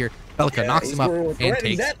get out of here. Belica knocks him up and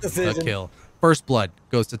takes the kill. First blood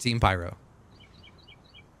goes to Team Pyro.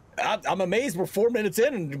 I'm amazed we're 4 minutes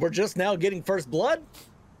in and we're just now getting first blood.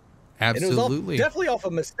 Absolutely. And it was definitely off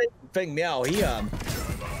a mistake from Feng Mao.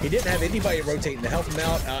 He didn't have anybody rotating to help him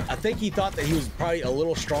out. I think he thought that he was probably a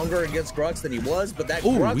little stronger against Grux than he was, but that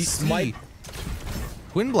Grux see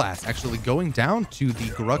Twin Blast actually going down to the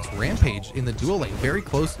Grux Rampage in the dual lane. Very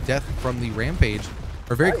close death from the Rampage,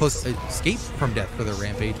 or very close escape from death for the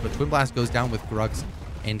Rampage, but Twin Blast goes down with Grux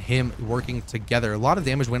and him working together. A lot of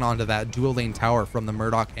damage went onto that dual lane tower from the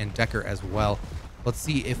Murdoch and Decker as well. Let's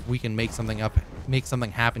see if we can make something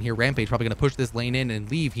happen here. Rampage probably going to push this lane in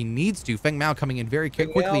and leave. He needs to. Feng Mao coming in very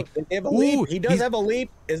quickly. He does have a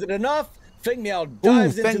leap. Is it enough? Feng Mao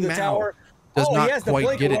dives into the tower. Does not he has to quite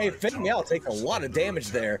blink get away. it. Feng Mao takes a lot of damage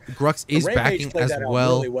there. Grux is backing as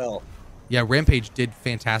well. Really well. Yeah, Rampage did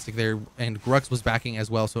fantastic there, and Grux was backing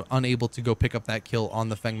as well, so unable to go pick up that kill on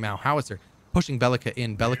the Feng Mao Howitzer. Pushing Belica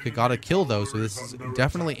in. Belica got a kill, though, so this is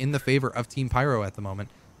definitely in the favor of Team Pyro at the moment.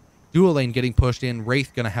 Duo lane getting pushed in.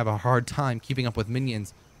 Wraith gonna have a hard time keeping up with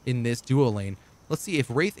minions in this duo lane. Let's see if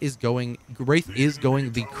Wraith is going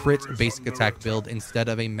the crit basic attack build instead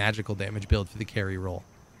of a magical damage build for the carry role.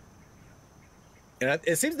 And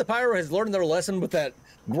it seems the Pyro has learned their lesson with that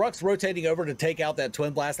Grux rotating over to take out that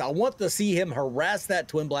Twin Blast. I want to see him harass that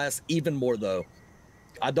Twin Blast even more, though.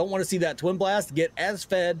 I don't want to see that Twin Blast get as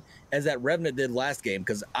fed as that Revenant did last game,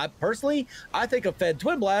 because I think a fed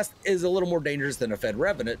Twin Blast is a little more dangerous than a fed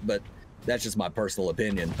Revenant, but that's just my personal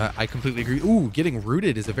opinion. I completely agree. Ooh, getting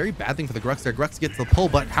rooted is a very bad thing for the Grux there. Grux gets the pull,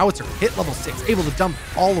 but Howitzer hit level 6, able to dump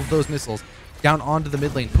all of those missiles down onto the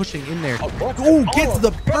mid lane, pushing in there. Ooh, gets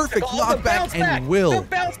the perfect knockback and will. The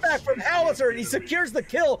bounce back from Howitzer, and he secures the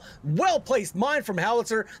kill. Well-placed mine from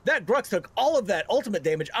Howitzer. That Grux took all of that ultimate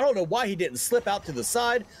damage. I don't know why he didn't slip out to the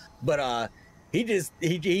side, but he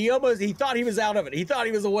thought he was out of it. He thought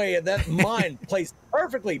he was away, and that mine placed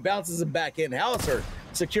perfectly, bounces him back in. Howitzer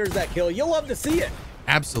secures that kill. You'll love to see it.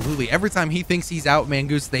 Absolutely. Every time he thinks he's out,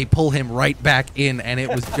 Mangoose, they pull him right back in, and it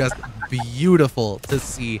was just beautiful to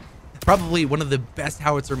see. Probably one of the best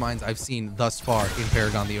howitzer mines I've seen thus far in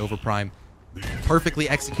Paragon the Overprime. Perfectly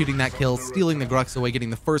executing that kill, stealing the Grux away, getting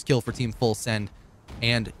the first kill for Team Full Send,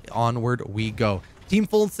 and onward we go. Team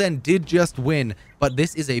Full Send did just win, but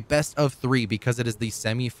this is a best of 3 because it is the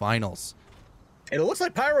semifinals. And it looks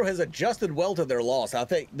like Pyro has adjusted well to their loss. I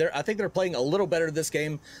think they're playing a little better this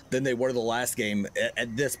game than they were the last game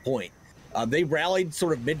at this point. They rallied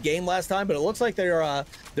sort of mid-game last time, but it looks like they're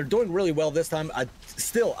doing really well this time. I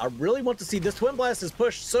really want to see this Twin Blast is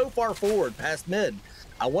pushed so far forward past mid.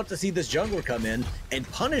 I want to see this jungler come in and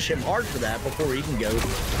punish him hard for that before he can go.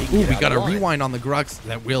 Ooh, we got a rewind on the Grux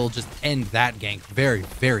that will just end that gank very,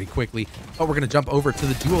 very quickly. But we're going to jump over to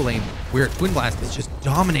the duo lane where Twin Blast is just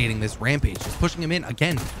dominating this Rampage, just pushing him in.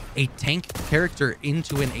 Again, a tank character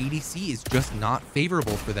into an ADC is just not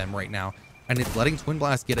favorable for them right now. And it's letting Twin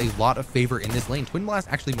Blast get a lot of favor in this lane. Twin Blast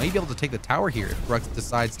actually may be able to take the tower here if Grux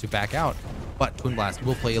decides to back out. But Twin Blast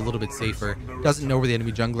will play a little bit safer. Doesn't know where the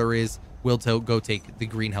enemy jungler is. Will go take the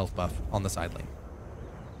green health buff on the side lane.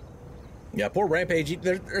 Yeah, poor Rampage.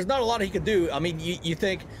 There's not a lot he could do. I mean, you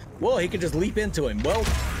think, well, he could just leap into him. Well,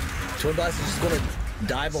 Twin Blast is just going to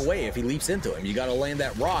dive away if he leaps into him. You got to land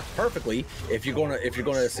that rock perfectly if you're going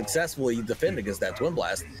to successfully defend against that Twin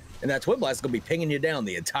Blast. And that Twin Blast is going to be pinging you down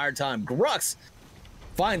the entire time. Grux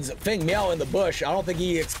finds Feng Miao in the bush. I don't think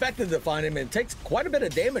he expected to find him, and takes quite a bit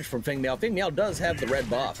of damage from Feng Miao. Feng Miao does have the red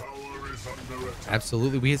buff.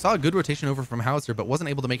 Absolutely. We saw a good rotation over from Howitzer, but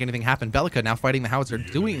wasn't able to make anything happen. Bellica now fighting the Howitzer,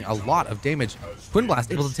 doing a lot of damage. Twin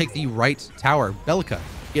Blast able to take the right tower. Bellica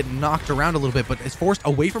get knocked around a little bit, but is forced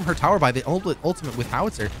away from her tower by the ultimate with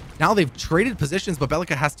Howitzer. Now they've traded positions, but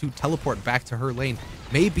Bellica has to teleport back to her lane.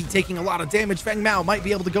 May be taking a lot of damage. Feng Mao might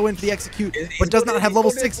be able to go in for the execute, but does not have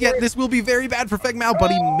level 6 yet. This will be very bad for Feng Mao,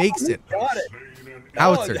 but he makes it. Got it.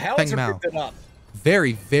 Howitzer, Howitzer Feng Mao.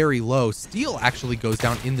 Very, very low. Steel actually goes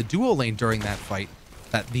down in the duo lane during that fight.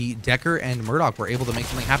 That the Decker and Murdoch were able to make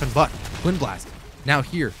something happen, but Twin Blast now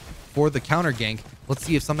here for the counter gank. Let's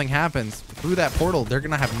see if something happens through that portal. They're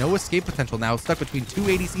going to have no escape potential now, stuck between 2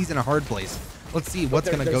 ADCs in a hard place. Let's see what's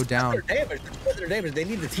going to go down. Their damage. They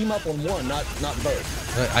need to team up on one, not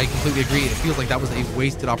both. I completely agree. It feels like that was a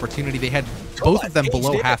wasted opportunity. They had both of them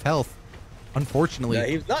below half health. Unfortunately. Yeah,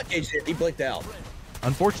 he was not caged in. He blinked out.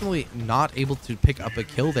 Unfortunately, not able to pick up a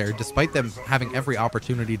kill there, despite them having every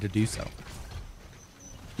opportunity to do so.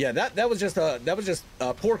 Yeah, that was just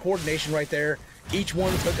poor coordination right there. Each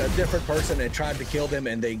one took a different person and tried to kill them,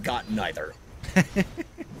 and they got neither.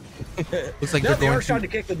 Looks like they're going trying to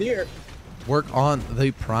kick the deer. Work on the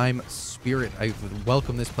Prime Spirit. I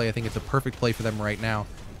welcome this play. I think it's a perfect play for them right now.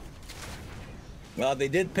 They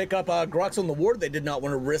did pick up Grux on the ward. They did not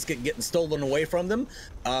want to risk it getting stolen away from them.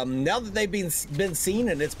 Now that they've been seen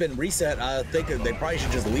and it's been reset, I think they probably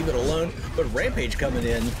should just leave it alone. But Rampage coming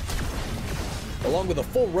in, along with a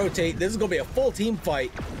full rotate. This is going to be a full team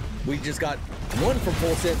fight. We just got one from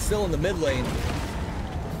Full Send still in the mid lane.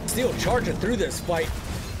 Still charging through this fight.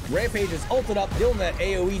 Rampage is ulted up, dealing that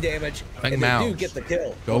AoE damage, Feng and Mao they do get the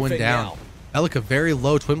kill. going down. Bellica very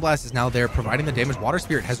low. Twin Blast is now there providing the damage. Water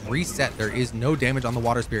Spirit has reset. There is no damage on the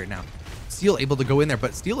Water Spirit now. Steel able to go in there,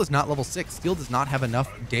 but Steel is not level 6. Steel does not have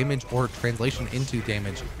enough damage or translation into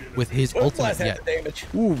damage with his ultimate yet.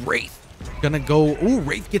 Ooh, Wraith gonna go. Ooh,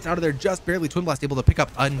 Wraith gets out of there just barely. Twin Blast able to pick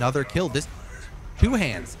up another kill. This two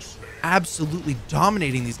hands absolutely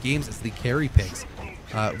dominating these games as the carry picks.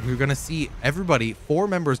 We're gonna see everybody, 4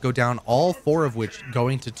 members go down, all 4 of which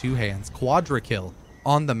going to 2 hands. Quadra kill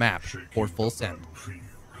on the map for Full Send.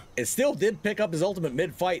 It still did pick up his ultimate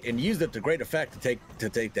mid-fight and used it to great effect to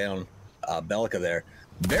take down Bellica there.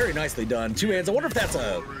 Very nicely done. Two hands. I wonder if that's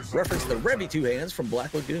a reference to Revy Two Hands from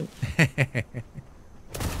Black Lagoon.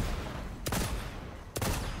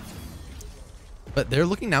 But they're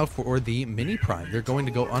looking now for the mini prime. They're going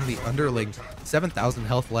to go on the underling. 7,000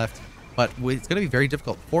 health left, but it's going to be very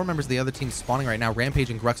difficult. 4 members of the other team spawning right now. Rampage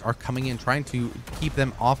and Grux are coming in, trying to keep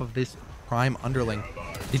them off of this prime underling.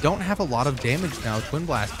 They don't have a lot of damage now. Twin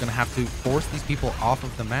Blast going to have to force these people off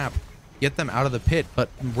of the map, get them out of the pit. But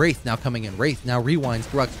Wraith now coming in. Wraith now rewinds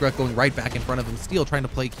Grux. Grux going right back in front of him. Steel trying to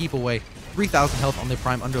play keep away. 3,000 health on the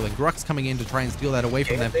prime underling. Grux coming in to try and steal that away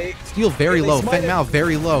from them. Steel very low. Feng Mao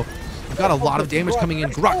very low. We've got a lot of damage coming in.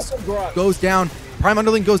 Grux goes down. Prime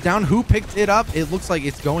underling goes down. Who picked it up? It looks like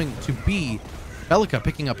it's going to be Bellica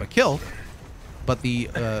picking up a kill, but the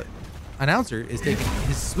announcer is taking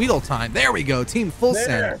his sweet old time. There we go. Team Full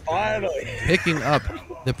Send picking up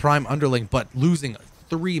the prime underling, but losing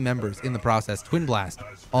 3 members in the process. Twin Blast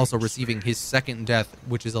also receiving his second death,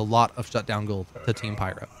 which is a lot of shutdown gold to Team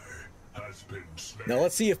Pyro. Now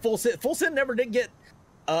let's see if Full Send never did get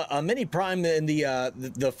a mini prime in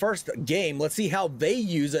the first game. Let's see how they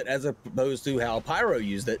use it as opposed to how Pyro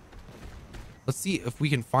used it. Let's see if we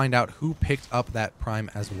can find out who picked up that prime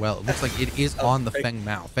as well. It looks like it is on the Feng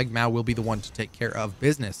Mao. Feng Mao will be the one to take care of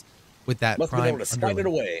business with that Must prime be able to slide it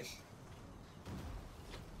away.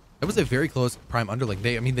 It was a very close prime underling.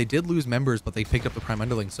 They did lose members, but they picked up the prime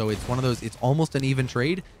underling. So it's one of those, it's almost an even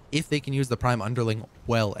trade if they can use the prime underling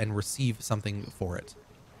well and receive something for it.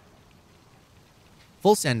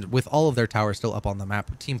 Full Send with all of their towers still up on the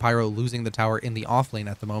map. Team Pyro losing the tower in the off lane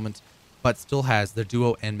at the moment, but still has their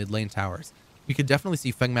duo and mid lane towers. We could definitely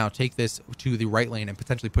see Feng Mao take this to the right lane and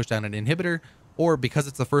potentially push down an inhibitor, or because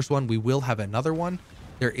it's the first one, we will have another one.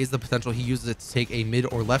 There is the potential he uses it to take a mid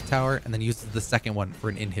or left tower and then uses the second one for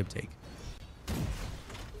an inhib take.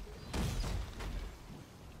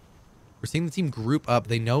 We're seeing the team group up.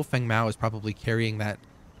 They know Feng Mao is probably carrying that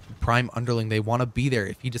prime underling. They want to be there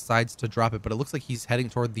if he decides to drop it, but it looks like he's heading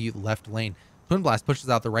toward the left lane. Twin Blast pushes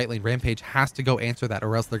out the right lane. Rampage has to go answer that,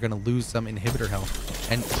 or else they're going to lose some inhibitor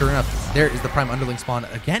health. And sure enough, there is the prime underling spawn.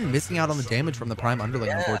 Again, missing out on the damage from the prime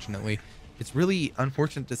underling, unfortunately. It's really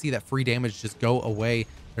unfortunate to see that free damage just go away.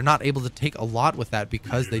 They're not able to take a lot with that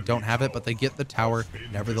because they don't have it, but they get the tower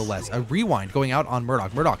nevertheless. A rewind going out on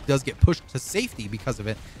Murdoch. Murdoch does get pushed to safety because of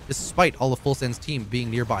it, despite all of Full Send's team being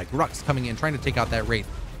nearby. Grux coming in, trying to take out that Wraith,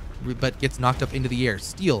 but gets knocked up into the air.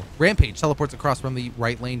 Steel, Rampage teleports across from the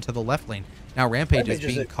right lane to the left lane. Now Rampage is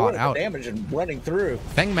being caught out. Damage and running through.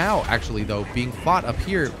 Feng Mao actually though being fought up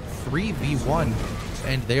here 3v1,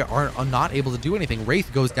 and they are not able to do anything.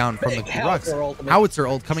 Wraith goes down from the Grux. Howitzer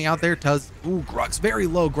ult coming out there does, ooh, Grux very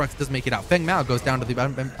low. Grux does make it out. Feng Mao goes down to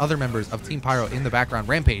the other members of Team Pyro in the background.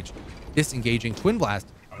 Rampage disengaging. Twin Blast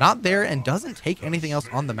not there and doesn't take anything else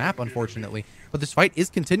on the map, unfortunately. But this fight is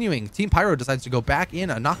continuing. Team Pyro decides to go back in.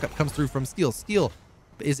 A knockup comes through from Steel. Steel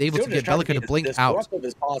is able to get Bellica to blink out.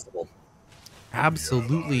 As possible.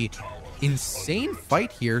 Absolutely insane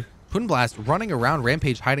fight here. Twin Blast running around.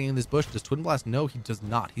 Rampage hiding in this bush. Does Twin Blast? No, he does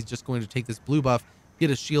not. He's just going to take this blue buff, get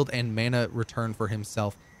a shield and mana return for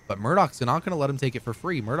himself. But Murdoch's not going to let him take it for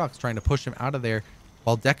free. Murdoch's trying to push him out of there,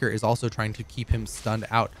 while Decker is also trying to keep him stunned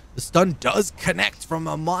out. The stun does connect from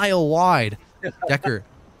a mile wide. Decker,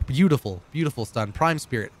 beautiful, beautiful stun. Prime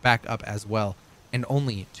Spirit back up as well. And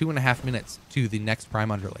only 2.5 minutes to the next Prime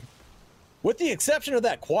underling. With the exception of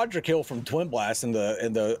that quadra kill from Twin Blast in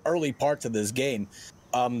the early parts of this game,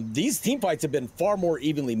 these team fights have been far more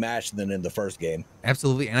evenly matched than in the first game.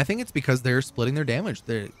 Absolutely, and I think it's because they're splitting their damage.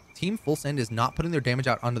 The Team Full Send is not putting their damage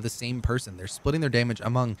out onto the same person. They're splitting their damage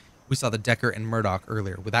among, we saw the Decker and Murdoch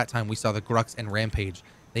earlier. With that time, we saw the Grux and Rampage.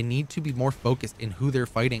 They need to be more focused in who they're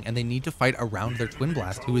fighting, and they need to fight around their Twin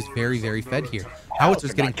Blast, who is very, very fed here.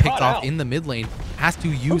 Howitzer's getting picked off in the mid lane, has to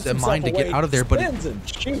use a mine to get out of there, but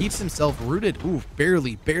keeps himself rooted. Ooh,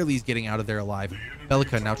 barely is getting out of there alive.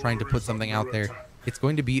 Bellica now trying to put something out there. It's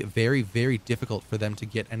going to be very, very difficult for them to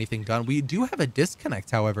get anything done. We do have a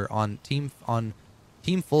disconnect, however, on Team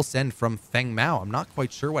Full Send from Feng Mao. I'm not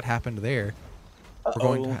quite sure what happened there.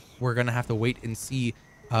 We're going to have to wait and see.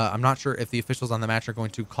 I'm not sure if the officials on the match are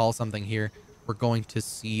going to call something here. We're going to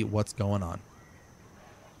see what's going on.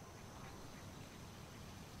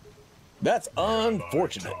 That's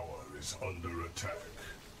unfortunate.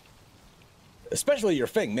 Especially your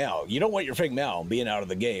Feng Mao. You don't want your Feng Mao being out of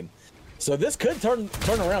the game. So this could turn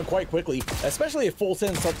around quite quickly, especially if Full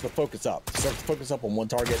Send starts to focus up on one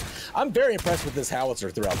target. I'm very impressed with this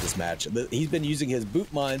howitzer throughout this match. He's been using his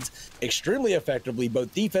boot mines extremely effectively,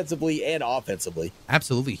 both defensively and offensively.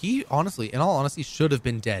 Absolutely. He honestly, in all honesty, should have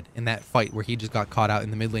been dead in that fight where he just got caught out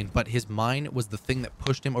in the mid lane, but his mine was the thing that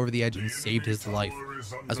pushed him over the edge and saved his life,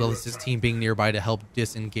 as well as his team being nearby to help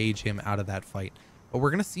disengage him out of that fight. But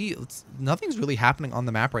we're going to see, nothing's really happening on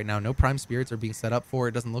the map right now. No Prime Spirits are being set up for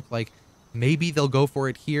it. Doesn't look like. Maybe they'll go for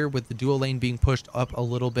it here with the dual lane being pushed up a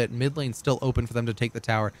little bit. Mid lane still open for them to take the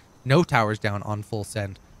tower. No towers down on Full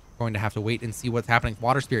Send. Going to have to wait and see what's happening.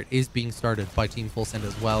 Water Spirit is being started by Team Full Send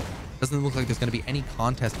as well. Doesn't look like there's going to be any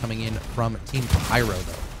contest coming in from Team Pyro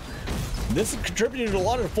though. This contributed to a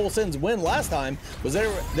lot of Full Send's win last time, was they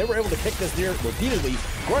were able to kick this near repeatedly.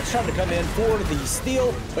 Grunt's trying to come in for the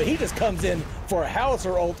steal, but he just comes in for a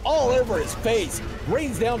howitzer ult all over his face,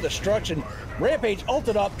 rains down destruction. Rampage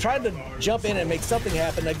ulted up, trying to jump in and make something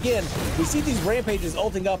happen. Again, we see these Rampages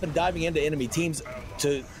ulting up and diving into enemy teams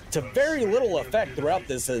to very little effect throughout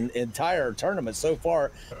this entire tournament so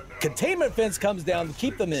far. Containment fence comes down to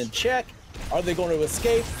keep them in check. Are they going to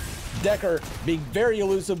escape? Decker being very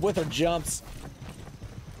elusive with her jumps.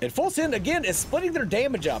 And Full Send again is splitting their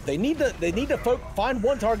damage up. They need to find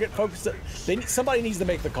one target, focus. Somebody needs to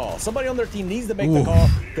make the call. Somebody on their team needs to make the call,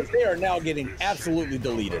 because they are now getting absolutely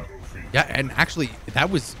deleted. Yeah, and actually, that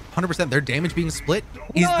was 100%. Their damage being split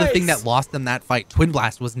is the thing that lost them that fight. Twin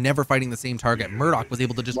Blast was never fighting the same target. Murdoch was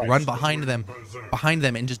able to just run behind them,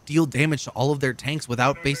 and just deal damage to all of their tanks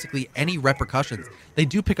without basically any repercussions. They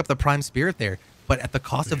do pick up the Prime Spirit there, but at the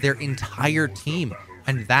cost of their entire team,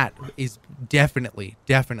 and that is definitely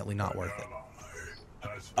not worth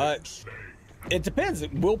it. It depends.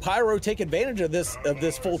 Will Pyro take advantage of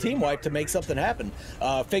this full team wipe to make something happen?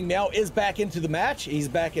 Feng Miao is back into the match. He's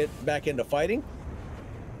back into fighting.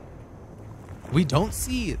 We don't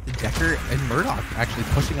see Decker and Murdoch actually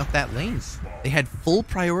pushing up that lane. They had full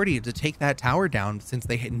priority to take that tower down since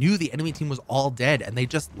they knew the enemy team was all dead, and they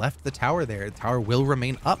just left the tower there. The tower will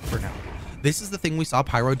remain up for now. This is the thing we saw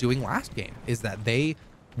Pyro doing last game, is that they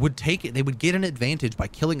would take it. They would get an advantage by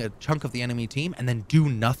killing a chunk of the enemy team and then do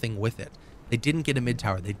nothing with it. They didn't get a mid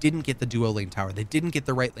tower. They didn't get the duo lane tower. They didn't get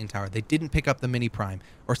the right lane tower. They didn't pick up the mini prime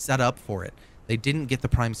or set up for it. They didn't get the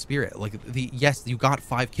Prime Spirit. Yes, you got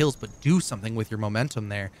 5 kills, but do something with your momentum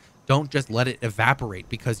there. Don't just let it evaporate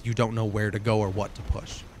because you don't know where to go or what to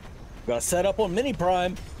push. Got to set up on mini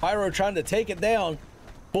prime. Pyro trying to take it down.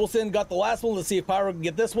 Full Send got the last one. Let's see if Pyro can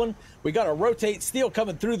get this one. We got to rotate. Steel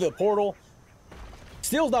coming through the portal.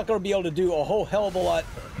 Steel's not going to be able to do a whole hell of a lot.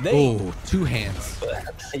 Oh, 2 hands.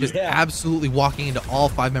 Just absolutely walking into all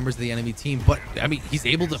 5 members of the enemy team. But, I mean, he's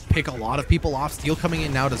able to pick a lot of people off. Steel coming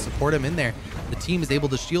in now to support him in there. The team is able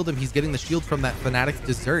to shield him. He's getting the shield from that Fnatic's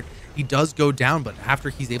Dessert. He does go down, but after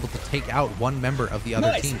he's able to take out one member of the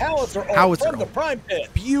other team. Howitzer from the Prime Pit.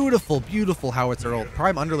 Beautiful, beautiful Howitzer ult.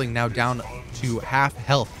 Prime Underling now down to half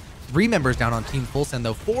health. 3 members down on Team Full Send,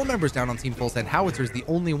 though. 4 members down on Team Full Send. Howitzer's the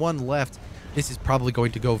only one left. This is probably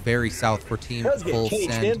going to go very south for Team Full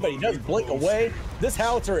Send. In, but he does blink away. This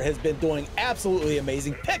Howitzer has been doing absolutely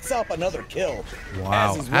amazing. Picks up another kill.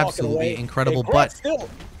 Wow, absolutely incredible. But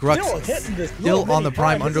Grux still on the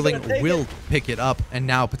Prime Underling will pick it up and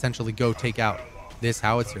now potentially go take out this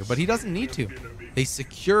Howitzer. But he doesn't need to. They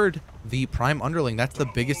secured the Prime Underling. That's the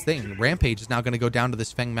biggest thing. Rampage is now going to go down to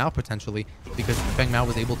this Feng Mao potentially because Feng Mao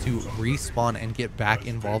was able to respawn and get back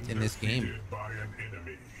involved in this game.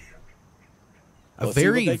 A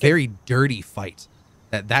very, very dirty fight.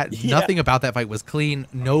 Nothing about that fight was clean.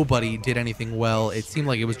 Nobody did anything well. It seemed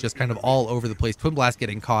like it was just kind of all over the place. Twin Blast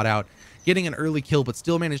getting caught out, getting an early kill, but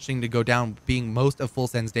still managing to go down, being most of Full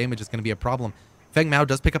Send's damage is going to be a problem. Feng Mao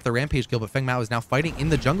does pick up the Rampage kill, but Feng Mao is now fighting in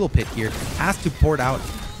the jungle pit here. Has to port out.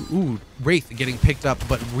 Ooh, Wraith getting picked up,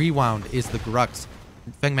 but rewound is the Grux.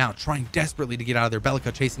 Feng Mao trying desperately to get out of there.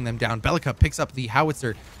 Bellica chasing them down. Bellica picks up the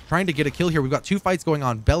Howitzer, trying to get a kill here. We've got 2 fights going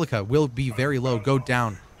on. Bellica will be very low, go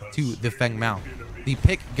down to the Feng Mao. The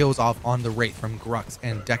pick goes off on the Wraith from Grux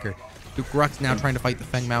and Decker. The Grux now trying to fight the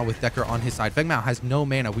Feng Mao with Decker on his side. Feng Mao has no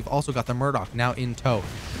mana. We've also got the Murdoch now in tow.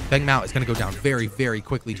 Feng Mao is going to go down very, very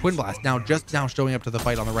quickly. Twin Blast just now showing up to the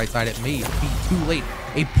fight on the right side. It may be too late.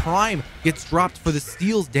 A Prime gets dropped for the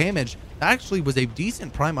Steel's damage. That actually was a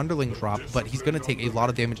decent Prime Underling drop, but he's going to take a lot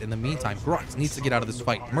of damage in the meantime. Grux needs to get out of this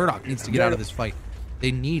fight. Murdoch needs to get out of this fight.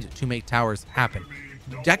 They need to make towers happen.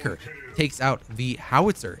 Decker takes out the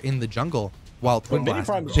Howitzer in the jungle while Twin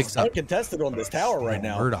Blast picks up. Uncontested on this tower right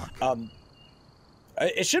now. Murdoch.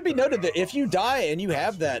 It should be noted that if you die and you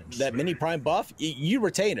have that mini prime buff, you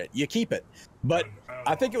retain it, you keep it. But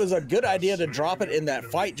I think it was a good idea to drop it in that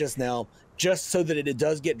fight just now, just so that it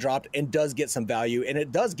does get dropped and does get some value, and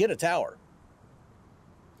it does get a tower.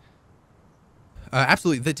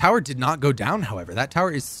 Absolutely. The tower did not go down, however. That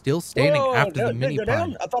tower is still standing after the mini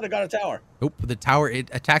prime. I thought it got a tower. Nope. The tower, it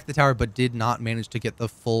attacked the tower, but did not manage to get the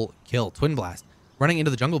full kill. Twin Blast running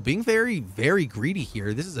into the jungle, being very, very greedy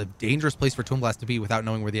here. This is a dangerous place for Twin Blast to be without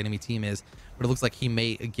knowing where the enemy team is, but it looks like he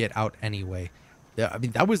may get out anyway. Yeah, I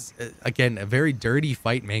mean, that was, again, a very dirty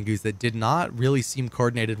fight, Mangoose, that did not really seem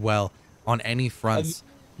coordinated well on any fronts.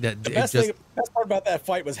 The best part about that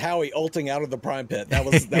fight was Howie ulting out of the prime pit. That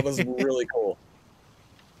was really cool.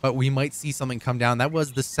 But we might see something come down. That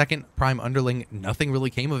was the second prime underling. Nothing really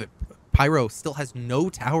came of it. Pyro still has no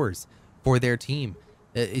towers for their team.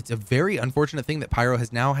 It's a very unfortunate thing that Pyro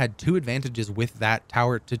has now had 2 advantages with that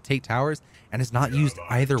tower to take towers and has not used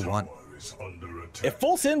either one. If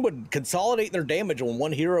Full Send would consolidate their damage on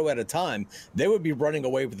 1 hero at a time, they would be running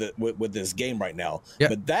away with this game right now. Yep.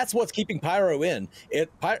 But that's what's keeping Pyro in.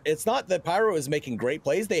 It's not that Pyro is making great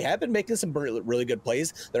plays. They have been making some really good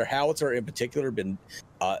plays. Their howitzer in particular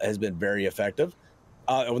has been very effective.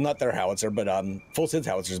 Well, not their howitzer, but Full Send's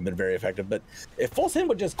howitzer has been very effective. But if Full Send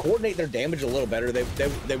would just coordinate their damage a little better,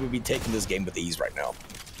 they would be taking this game with ease right now.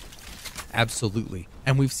 Absolutely.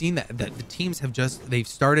 And we've seen that the teams have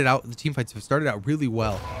the team fights have started out really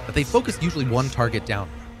well, but they focus usually one target down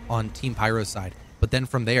on Team Pyro's side. But then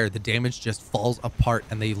from there, the damage just falls apart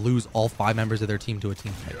and they lose all 5 members of their team to a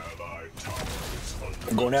team fight.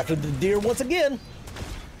 I'm going after the deer once again.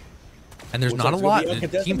 And there's not a lot.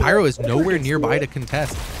 Team Pyro is nowhere nearby to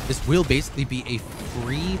contest. This will basically be a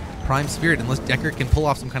free Prime Spirit unless Decker can pull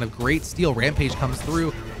off some kind of great steal. Rampage comes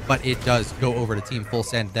through, but it does go over to Team Full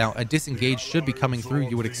Send. Now, a disengage should be coming through,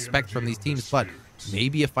 you would expect from these teams, but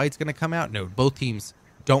maybe a fight's going to come out. No, both teams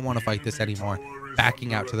don't want to fight this anymore,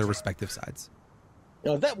 backing out to their respective sides.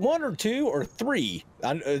 Is that 1 or 2 or 3?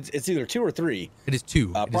 It's either 2 or 3. It is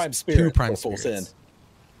 2. Prime Spirit 2 Prime Full Spirits. Send.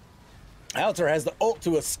 Howitzer has the ult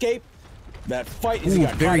to escape. That fight is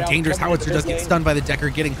very dangerous. Howitzer does get stunned by the Decker,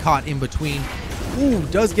 getting caught in between. Ooh,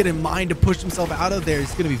 does get in mind to push himself out of there.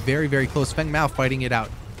 It's going to be very, very close. Feng Mao fighting it out.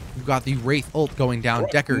 We've got the Wraith ult going down.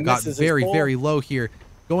 Decker got very, very low here.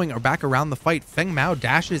 Going back around the fight. Feng Mao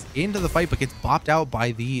dashes into the fight, but gets bopped out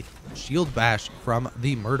by the shield bash from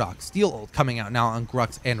the Murdoch. Steel ult coming out now on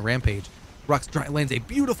Grux and Rampage. Grux lands a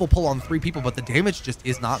beautiful pull on 3 people, but the damage just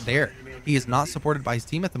is not there. He is not supported by his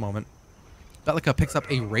team at the moment. Belica picks up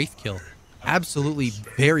a Wraith kill. Absolutely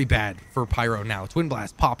very bad for Pyro now. Twin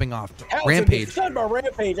Blast popping off. Rampage. Stunned by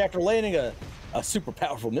Rampage after landing a super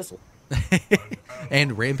powerful missile.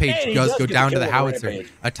 And Rampage does go down to the howitzer.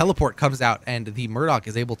 A teleport comes out and the Murdoch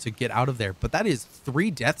is able to get out of there. But that is 3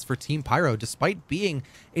 deaths for Team Pyro, despite being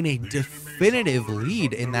in a definitive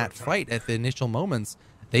lead in that fight at the initial moments.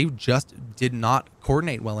 They just did not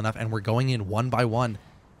coordinate well enough and were going in 1 by 1.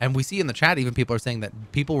 And we see in the chat, even people are saying that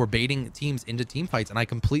people were baiting teams into team fights. And I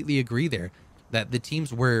completely agree there that the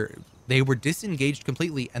teams were disengaged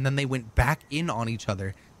completely. And then they went back in on each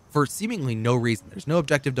other for seemingly no reason. There's no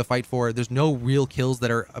objective to fight for. There's no real kills that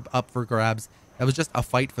are up for grabs. That was just a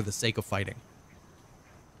fight for the sake of fighting.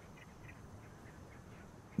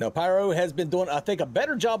 Now, Pyro has been doing, I think, a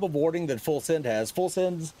better job of warding than Full Send has. Full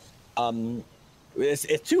Send's,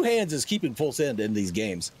 it's 2 hands is keeping Full Send in these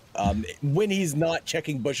games. When he's not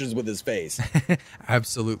checking bushes with his face.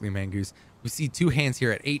 Absolutely, Mangoose. We see 2 hands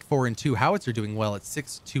here at 8, 4, and 2. Howitzer doing well at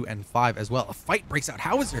 6, 2, and 5 as well. A fight breaks out.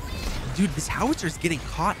 Howitzer, dude, this Howitzer is getting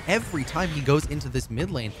caught every time he goes into this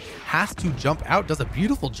mid lane. Has to jump out. Does a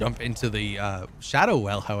beautiful jump into the Shadow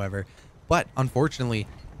Well, however. But unfortunately,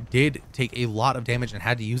 did take a lot of damage and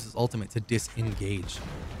had to use his ultimate to disengage.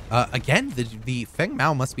 Again, the Feng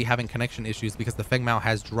Mao must be having connection issues because the Feng Mao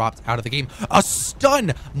has dropped out of the game. A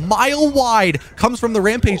stun mile wide comes from the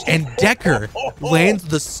Rampage, and Decker lands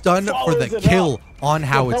the stun for the kill on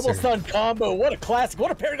Howitzer. Double stun combo. What a classic.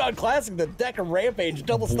 What a Paragon classic. The Decker Rampage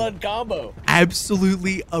double stun combo.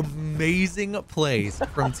 Absolutely amazing plays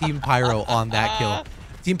from Team Pyro on that kill.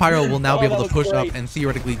 Team Pyro will now be able to push up and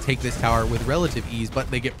theoretically take this tower with relative ease,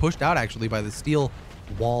 but they get pushed out actually by the steel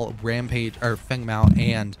wall, Rampage, or Feng Mao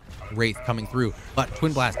and Wraith coming through. But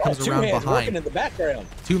Twin Blast comes around behind. In the background.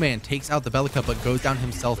 2-man takes out the Belica, but goes down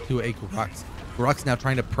himself to a Grux. Grux now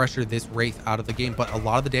trying to pressure this Wraith out of the game, but a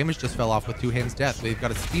lot of the damage just fell off with 2 hands death. They've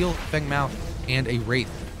got a Steel, Feng Mao, and a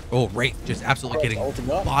Wraith. Oh, Wraith just absolutely getting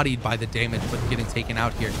bodied by the damage, but getting taken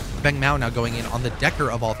out here. Feng Mao now going in on the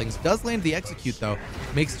Decker of all things. Does land the execute though.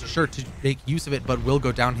 Makes sure to make use of it, but will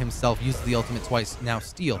go down himself. Uses the ultimate twice. Now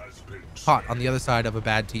Steel caught on the other side of a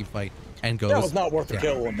bad team fight and goes. That was not worth a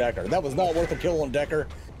kill on Decker. That was not worth a kill on Decker.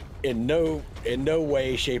 in no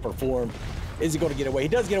way, shape, or form is he going to get away. He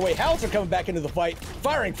does get away. Howitzer coming back into the fight,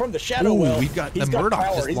 firing from the shadow well. We've got He's the got Murdoch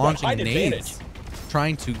power. just He's got launching height nades, advantage.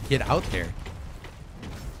 trying to get out there.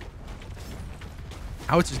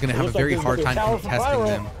 Howitzer's going to have a looks like very there's hard gonna be time a tower for contesting Pyro.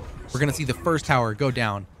 them. We're going to see the first tower go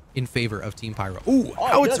down in favor of Team Pyro. Ooh,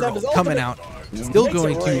 Oh, he does Howitzer have his coming ultimate. out. Still Makes it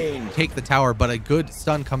going to rain. take the tower, but a good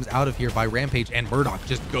stun comes out of here by Rampage, and Murdoch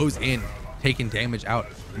just goes in, taking damage out.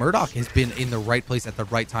 Murdoch has been in the right place at the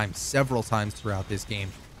right time several times throughout this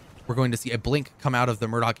game. We're going to see a blink come out of the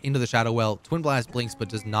Murdoch into the Shadow Well. Twin Blast blinks but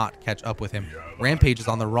does not catch up with him. Rampage is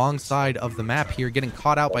on the wrong side of the map here, getting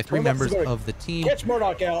caught out by 3 members of the team. Catch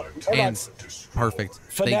Murdoch out. And perfect.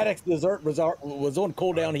 Fanatic's Desert was on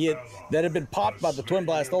cooldown. That had been popped by the Twin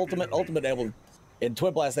Blast ultimate. And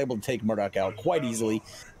Twin Blast able to take Murdoch out quite easily.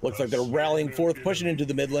 Looks like they're rallying forth, pushing into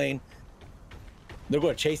the mid lane. They're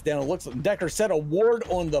going to chase down. It looks like Decker set a ward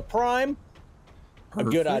on the Prime. A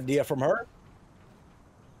good idea from her.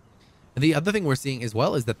 And the other thing we're seeing as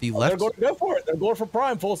well is that the left... They're going to go for it. They're going for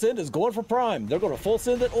Prime. Full Send is going for Prime. They're going to full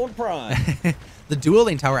send it on Prime. The dual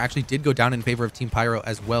lane tower actually did go down in favor of Team Pyro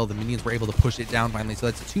as well. The minions were able to push it down finally. So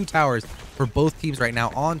that's 2 towers for both teams right now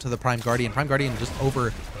onto the Prime Guardian. Prime Guardian just over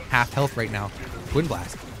half health right now. Twin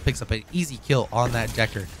Blast picks up an easy kill on that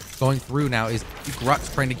Decker. Going through now is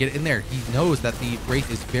Grutz trying to get in there. He knows that the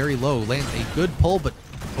Wraith is very low. Lands a good pull, but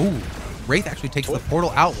ooh, Wraith actually takes the portal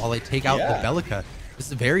out while they take out the Bellica. This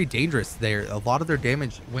is very dangerous there. A lot of their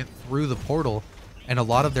damage went through the portal and a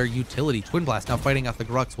lot of their utility. Twin Blast now fighting out the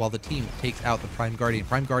Grux while the team takes out the Prime Guardian.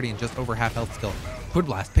 Prime Guardian just over half health still. Twin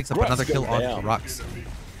Blast picks up another kill on Grux.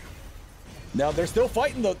 Now they're still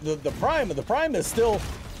fighting the Prime, and the Prime is still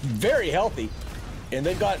very healthy. And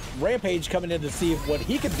they've got Rampage coming in to see what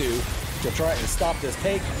he can do to try and stop this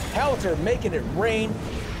take. Howitzer making it rain.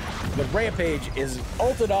 But Rampage is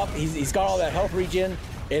ulted up. He's got all that health regen.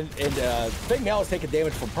 And Feng Mao is taking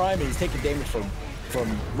damage from Prime, and he's taking damage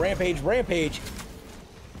from Rampage. Rampage.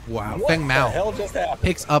 Wow, What Feng Mao the hell just happened?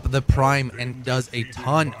 picks up the Prime and does a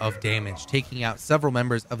ton of damage, taking out several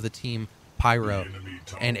members of the team Pyro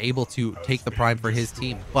and able to take the Prime for his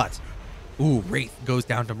team. But, ooh, Wraith goes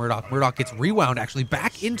down to Murdoch. Murdoch gets rewound actually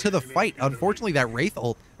back into the fight. Unfortunately, that Wraith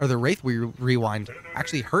ult, or the Wraith rewind,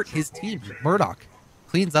 actually hurt his team. Murdoch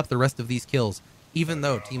cleans up the rest of these kills, even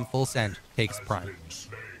though Team Full Send takes Prime.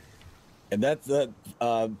 And that's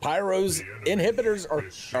Pyro's inhibitors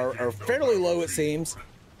are fairly low, it seems,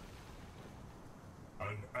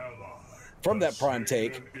 from that Prime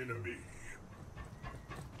take.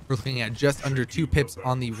 We're looking at just under 2 pips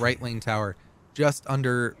on the right lane tower, just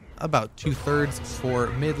under about 2/3 for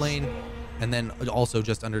mid lane, and then also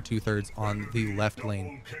just under 2/3 on the left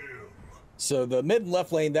lane. So the mid and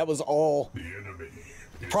left lane, that was all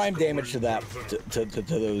Prime damage to that to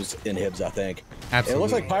those inhibs, I think. Absolutely. And it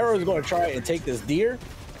looks like Pyro is going to try and take this deer.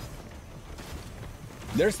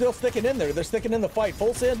 They're still sticking in there. They're sticking in the fight.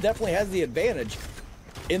 Full Send definitely has the advantage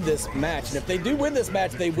in this match, and if they do win this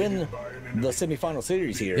match, they win the semifinal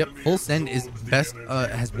series here. Yep, Full Send is best,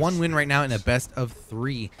 has 1 win right now in a best of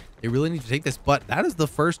 3. They really need to take this, but that is the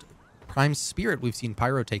first Prime Spirit we've seen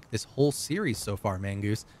Pyro take this whole series so far,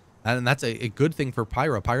 Mangoose. And that's a good thing for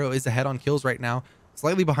Pyro. Pyro is ahead on kills right now,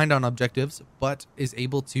 slightly behind on objectives, but is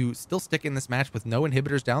able to still stick in this match with no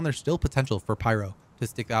inhibitors down. There's still potential for Pyro to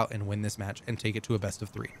stick out and win this match and take it to a best of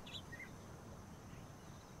 3.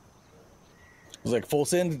 It's like Full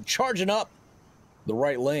Send charging up the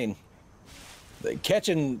right lane. They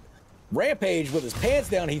catching Rampage with his pants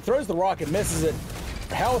down. He throws the rock and misses it.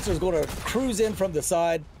 Howitzer's going to cruise in from the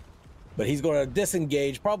side, but he's going to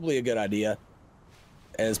disengage. Probably a good idea,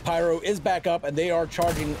 as Pyro is back up and they are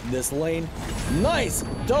charging this lane. Nice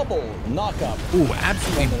double knockup. Ooh,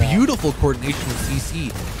 absolutely beautiful coordination with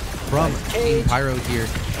CC from Team Pyro here.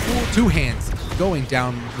 2 hands going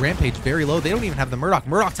down. Rampage very low. They don't even have the Murdoch.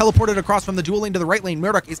 Murdoch teleported across from the dual lane to the right lane.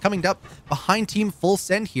 Murdoch is coming up behind Team Full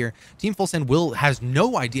Send here. Team Full Send has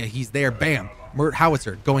no idea he's there. Bam.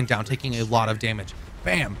 Howitzer going down, taking a lot of damage.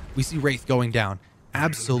 Bam. We see Wraith going down.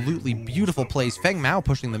 Absolutely beautiful plays. Feng Mao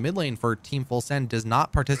pushing the mid lane for Team Full Send does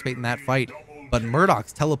not participate in that fight, but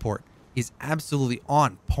Murdoch's teleport is absolutely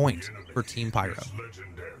on point for Team Pyro.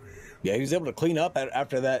 Yeah, he was able to clean up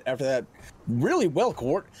after that really well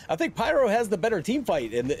court. I think Pyro has the better team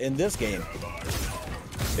fight in this game.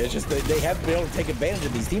 It's just they haven't been able to take advantage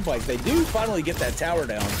of these team fights. They do finally get that tower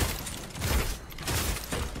down.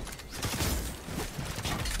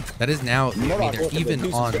 That is now, I mean, they're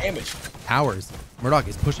even on damage. towers. Murdoch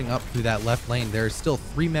is pushing up through that left lane. There are still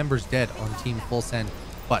 3 members dead on Team Full Send,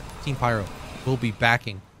 but Team Pyro will be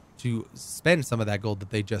backing to spend some of that gold that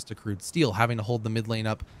they just accrued. Steel having to hold the mid lane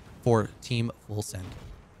up for Team Full Send.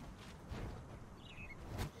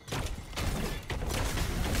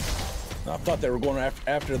 I thought they were going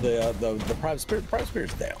after the Prime Spirit. Prime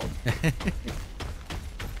Spirit's down.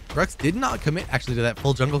 Grux did not commit actually to that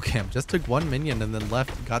full jungle camp. Just took one minion and then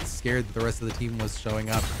left. Got scared that the rest of the team was showing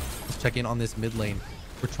up. Let's check in on this mid lane.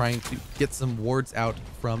 We're trying to get some wards out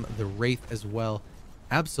from the Wraith as well.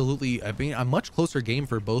 Absolutely, I mean, a much closer game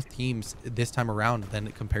for both teams this time around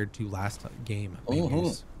than compared to last game.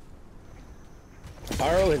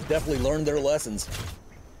 Pyro has definitely learned their lessons.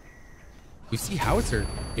 We see Howitzer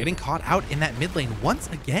getting caught out in that mid lane once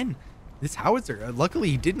again. This Howitzer,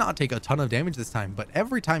 luckily he did not take a ton of damage this time, but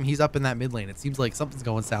every time he's up in that mid lane, it seems like something's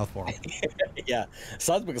going south for him. Yeah,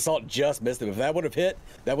 Seismic Assault just missed him. If that would have hit,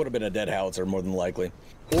 that would have been a dead Howitzer more than likely.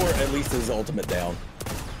 Or at least his ultimate down.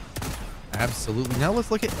 Absolutely. Now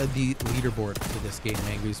let's look at the leaderboard for this game,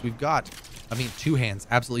 Mangoose. We've got, I mean, Two Hands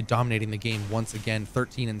absolutely dominating the game once again,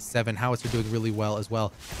 13-7. Howitzer doing really well as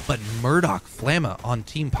well. But Murdoch Flamma on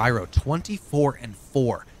Team Pyro,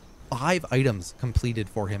 24-4. 5 items completed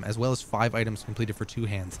for him, as well as 5 items completed for Two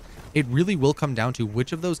Hands. It really will come down to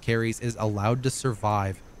which of those carries is allowed to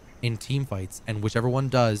survive in team fights, and whichever one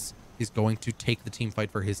does is going to take the team fight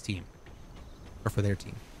for his team, or for their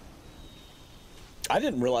team. I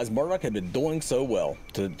didn't realize Murdoch had been doing so well,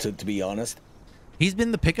 to be honest. He's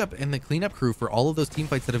been the pickup and the cleanup crew for all of those team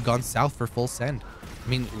fights that have gone south for full send. I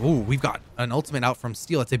mean, ooh, we've got an ultimate out from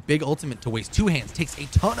Steel. It's a big ultimate to waste. Two Hands takes a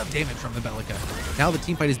ton of damage from the Bellica. Now the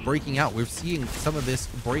team fight is breaking out. We're seeing some of this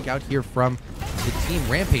break out here from the team.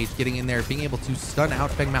 Rampage getting in there, being able to stun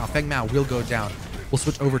out Feng Mao. Feng Mao will go down. We'll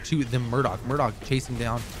switch over to the Murdoch. Murdoch chasing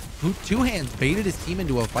down. Two Hands baited his team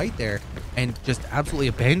into a fight there and just absolutely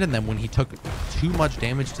abandoned them when he took too much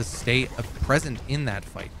damage to stay present in that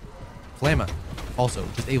fight. Flamma also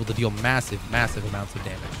just able to deal massive amounts of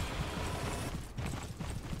damage.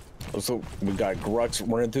 So we got Grux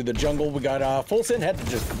running through the jungle. We got Full Send had to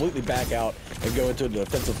just completely back out and go into a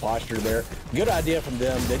defensive posture there. Good idea from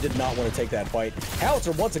them. They did not want to take that fight.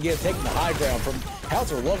 Howitzer once again taking the high ground.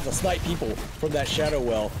 Howitzer loves to snipe people from that shadow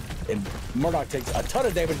well. And Murdoch takes a ton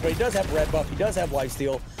of damage, but he does have a red buff. He does have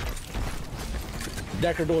lifesteal.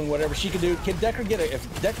 Decker doing whatever she can do. Can Decker get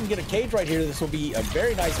if Decker can get a cage right here, this will be a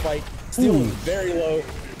very nice fight. Steel is very low.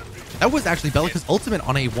 That was actually Bellica's ultimate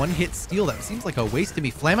on a one-hit steal. That seems like a waste to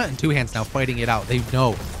me. Flamma and Two Hands now fighting it out. They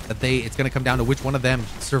know that it's going to come down to which one of them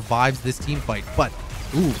survives this team fight. But,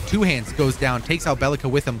 ooh, Two Hands goes down, takes out Bellica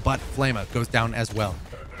with him, but Flamma goes down as well.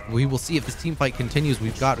 We will see if this team fight continues.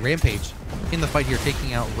 We've got Rampage in the fight here,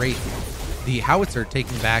 taking out Wraith. The Howitzer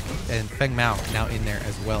taking back, and Feng Mao now in there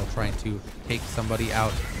as well, trying to take somebody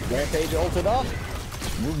out. Rampage ulted up.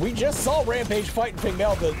 We just saw Rampage fighting Feng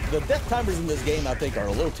Mao. The death timers in this game, I think, are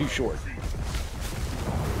a little too short.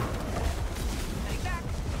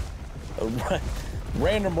 A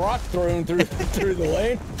random rock thrown through the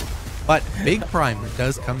lane. But Big Prime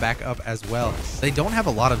does come back up as well. They don't have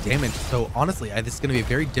a lot of damage, so honestly, this is going to be a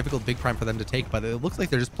very difficult Big Prime for them to take, but it looks like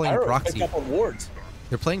they're just playing proxy.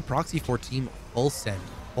 They're playing proxy for Team Full Send.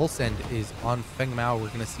 Full Send is on Feng Mao. We're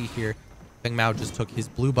going to see here, Feng Mao just took his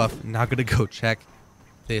blue buff. Now going to go check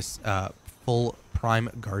this full Prime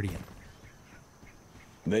Guardian.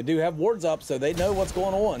 They do have wards up, so they know what's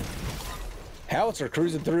going on. Howitzer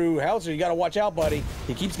cruising through. Howitzer, you got to watch out, buddy.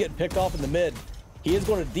 He keeps getting picked off in the mid. He is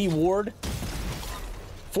going to de-ward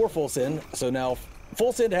for Full Send. So now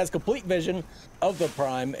Full Send has complete vision of the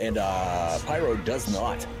Prime, and Pyro does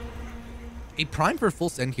not. A Prime for Full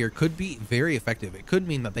Send here could be very effective. It could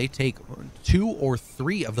mean that they take 2 or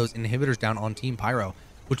 3 of those inhibitors down on Team Pyro,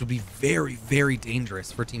 which would be very, very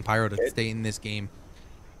dangerous for Team Pyro to stay in this game.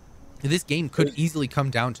 This game could easily come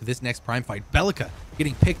down to this next Prime fight. Bellica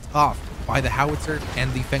getting picked off by the Howitzer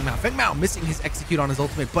and the Feng Mao. Feng Mao missing his execute on his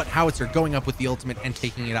ultimate, but Howitzer going up with the ultimate and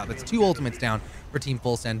taking it out. That's 2 ultimates down for Team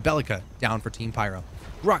Full Send. Bellica down for Team Pyro.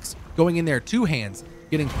 Grux going in there, Two Hands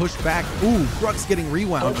getting pushed back. Ooh, Grux getting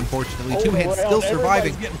rewound, unfortunately. Two Hands still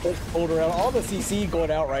surviving. Pulled around. All the CC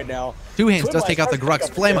going out right now. Two Hands does take out the Grux.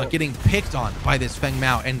 Flamma getting picked on by this Feng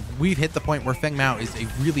Mao, and we've hit the point where Feng Mao is a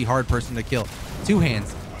really hard person to kill. Two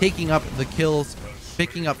Hands taking up the kills,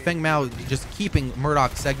 picking up Feng Mao, just keeping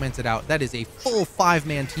Murdoch segmented out. That is a full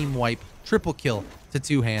 5-man team wipe, triple kill to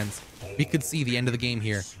Two Hands. We could see the end of the game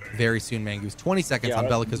here very soon, Mangoose. 20 seconds on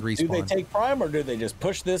Bellica's respawn. Do they take Prime, or do they just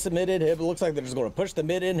push this mid inhib? It looks like they're just going to push the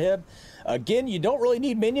mid inhib. Again, you don't really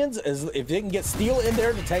need minions. If they can get Steel in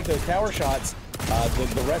there to take those tower shots,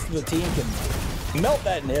 the rest of the team can melt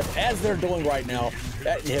that inhib, as they're doing right now.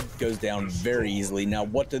 That inhib goes down very easily. Now,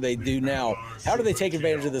 what do they do now? How do they take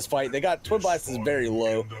advantage of this fight? They got Twin Blast is very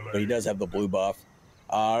low, but he does have the blue buff.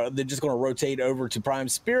 They're just going to rotate over to Prime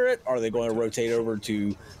Spirit. Are they going to rotate over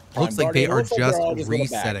to Prime Looks like they Guardian? are just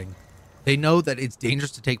resetting. They know that it's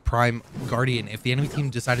dangerous to take Prime Guardian. If the enemy team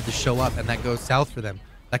decided to show up and that goes south for them,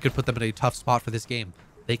 that could put them in a tough spot for this game.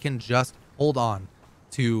 They can just hold on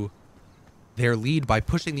to their lead by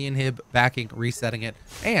pushing the inhib, backing, resetting it,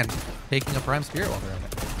 and taking a Prime Spirit while they're in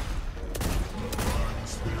it. Prime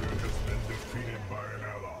Spirit has been defeated by an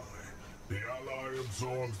ally. The ally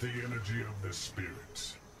absorbs the energy of the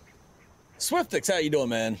spirit. Swiftix, how you doing,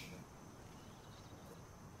 man?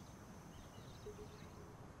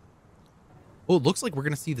 Oh, it looks like we're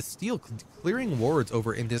going to see the Steel clearing wards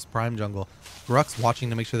over in this Prime jungle. Grux watching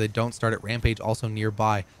to make sure they don't start at Rampage, also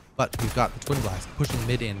nearby. But we've got the Twin Blast pushing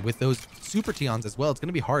mid in with those Super Tions as well. It's going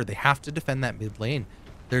to be hard. They have to defend that mid lane.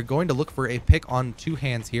 They're going to look for a pick on Two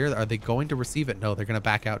Hands here. Are they going to receive it? No, they're going to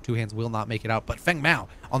back out. Two Hands will not make it out. But Feng Mao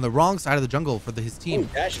on the wrong side of the jungle for his team.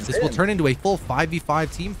 This will turn into a full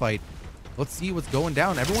 5v5 team fight. Let's see what's going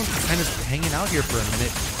down. Everyone's kind of hanging out here for a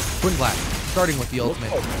minute. Twin Blast starting with the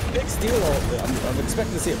ultimate. Big steal ult. I'm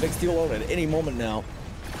expecting to see a big steal ult at any moment now.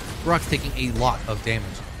 Grux taking a lot of damage.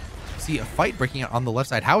 See a fight breaking out on the left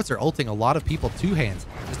side. Howitzer ulting a lot of people. Two Hands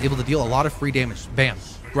just able to deal a lot of free damage. Bam.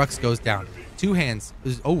 Grux goes down. Two Hands.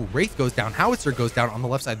 Oh, Wraith goes down. Howitzer goes down on the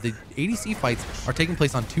left side. The ADC fights are taking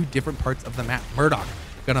place on two different parts of the map. Murdoch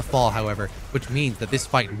gonna fall, however, which means that this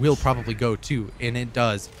fight will probably go to, and it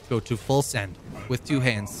does, go to full send with Two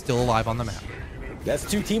Hands still alive on the map. That's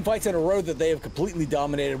two team fights in a row that they have completely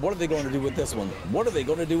dominated. What are they going to do with this one? What are they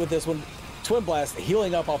going to do with this one? Twin Blast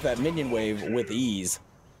healing up off that minion wave with ease.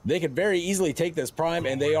 They could very easily take this Prime,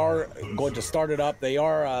 and they are going to start it up. They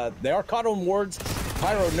are caught on wards.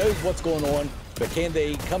 Pyro knows what's going on, but can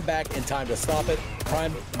they come back in time to stop it?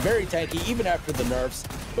 Prime very tanky even after the nerfs,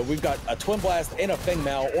 but we've got a Twin Blast and a Feng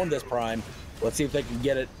Mao on this Prime. Let's see if they can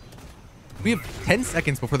get it. We have 10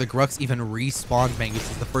 seconds before the Grux even respawns Mangus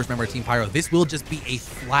as the first member of Team Pyro. This will just be a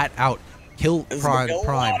flat out kill Prime.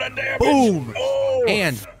 Boom! Oh.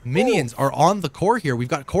 And minions are on the core here. We've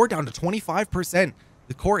got core down to 25%.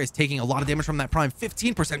 The core is taking a lot of damage from that Prime.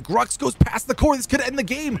 15%. Grux goes past the core. This could end the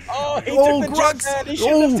game. Oh, he took the Grux. Jump pad. He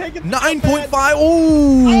shouldn't have taken the 9.5.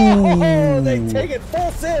 Oh, they take it.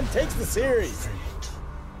 Full send takes the series.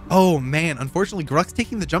 Oh man, unfortunately Grux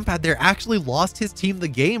taking the jump pad there actually lost his team the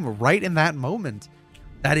game right in that moment.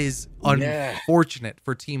 That is unfortunate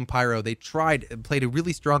for Team Pyro. They tried and played a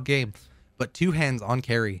really strong game, but Two Hands on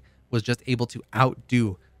carry was just able to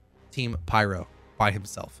outdo Team Pyro by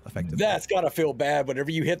himself effectively. That's gotta feel bad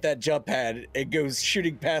whenever you hit that jump pad, it goes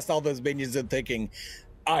shooting past all those minions and thinking,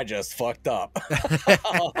 I just fucked up.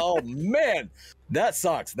 Oh man, that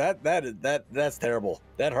sucks. That's terrible.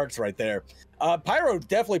 That hurts right there. Pyro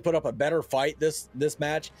definitely put up a better fight this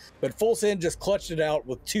match, but Full Send just clutched it out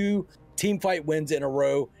with two team fight wins in a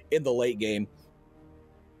row in the late game.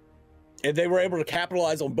 And they were able to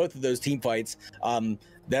capitalize on both of those team fights.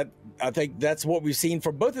 I think that's what we've seen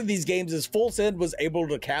from both of these games is Full Send was able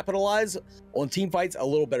to capitalize on team fights a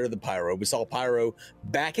little better than Pyro. We saw Pyro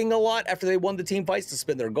backing a lot after they won the team fights to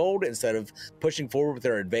spend their gold instead of pushing forward with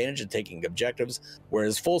their advantage and taking objectives.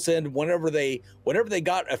 Whereas Full Send, whenever they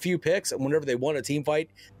got a few picks and whenever they won a team fight,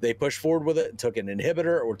 they pushed forward with it, took an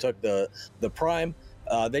inhibitor or took the Prime.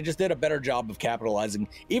 They just did a better job of capitalizing,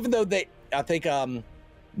 even though I think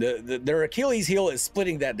their Achilles heel is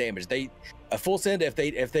splitting that damage. A Full Send, if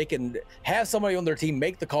they can have somebody on their team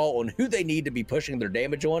make the call on who they need to be pushing their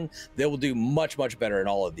damage on, they will do much better in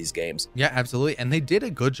all of these games. Yeah, absolutely. And they did a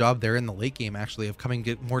good job there in the late game actually of coming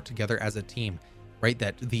more together as a team, right?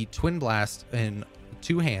 That the Twin Blast and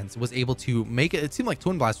Two Hands was able to make it seemed like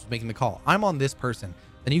Twin Blast was making the call. I'm on this person.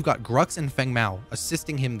 Then you've got Grux and Feng Mao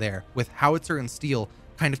assisting him there with Howitzer and Steel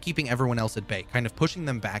kind of keeping everyone else at bay, kind of pushing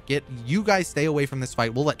them back. You guys stay away from this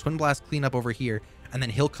fight. We'll let Twin Blast clean up over here, and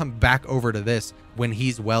then he'll come back over to this when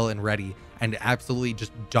he's well and ready, and absolutely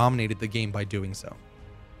just dominated the game by doing so.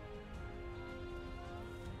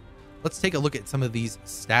 Let's take a look at some of these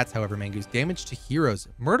stats, however, Mangoose. Damage to heroes.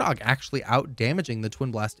 Murdoch actually out damaging the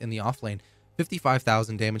Twin Blast in the offlane.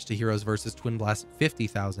 55,000 damage to heroes versus Twin Blast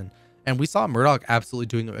 50,000. And we saw Murdoch absolutely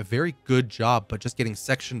doing a very good job, but just getting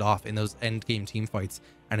sectioned off in those end game team fights.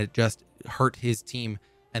 And it just hurt his team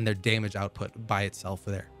and their damage output by itself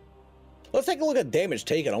there. Let's take a look at damage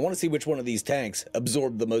taken. I want to see which one of these tanks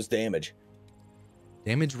absorbed the most damage.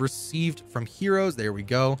 Damage received from heroes. There we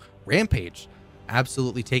go. Rampage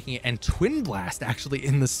absolutely taking it. And Twin Blast actually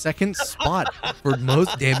in the second spot for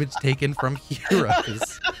most damage taken from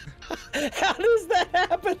heroes. How does that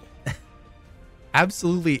happen?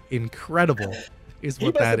 Absolutely incredible is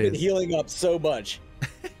what that is. He must have been healing up so much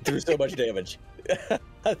through so much damage.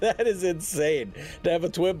 That is insane to have a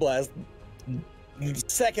Twin Blast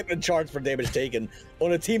second in charge for damage taken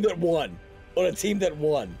on a team that won. on a team that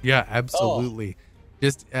won. Yeah, absolutely.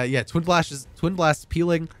 Just yeah, Twin Blast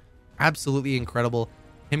peeling, absolutely incredible.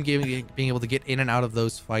 Him being able to get in and out of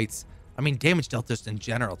those fights. I mean, damage dealt just in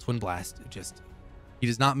general. Twin Blast he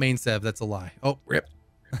does not main sev. That's a lie. Oh, rip.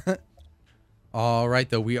 All right,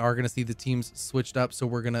 though, we are going to see the teams switched up, so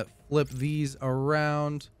we're going to flip these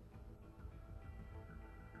around.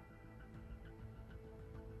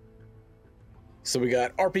 So we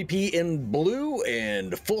got RPP in blue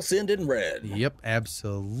and Full Send in red. Yep,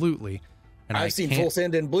 absolutely. And I've seen Full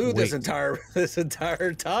Send in blue this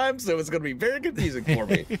entire time, so it's going to be very confusing for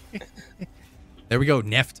me. There we go.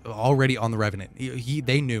 Neft already on the Revenant.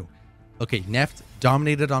 They knew. Okay, Neft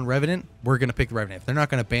dominated on Revenant. We're going to pick the Revenant. If they're not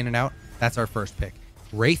going to ban it out, that's our first pick.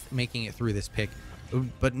 Wraith making it through this pick.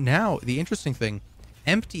 But now, the interesting thing,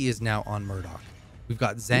 Empty is now on Murdoch. We've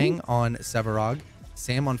got Zhang on Sevarog,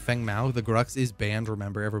 Sam on Feng Mao. The Grux is banned,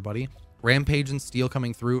 remember, everybody. Rampage and Steel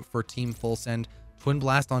coming through for Team Full Send. Twin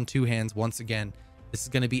Blast on 2 hands once again. This is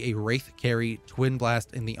going to be a Wraith carry, Twin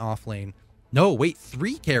Blast in the off lane. No, wait,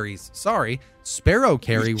 3 carries. Sorry. Sparrow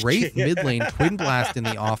carry, Wraith mid lane, Twin Blast in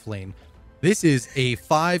the off lane. This is a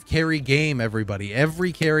 5 carry game, everybody.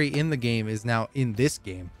 Every carry in the game is now in this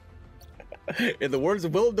game. In the words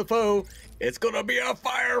of Willem Dafoe, it's going to be a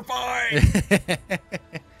firefight.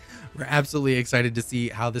 We're absolutely excited to see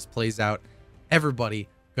how this plays out. Everybody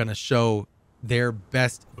going to show their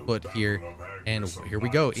best foot here. And here we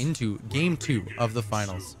go into game 2 of the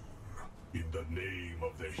finals. In the name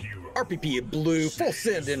of the hero. RPP in blue, Full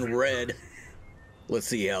Send in red. Let's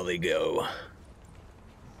see how they go.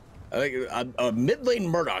 I think a mid lane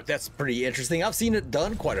Murdoch, that's pretty interesting. I've seen it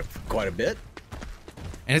done quite a bit.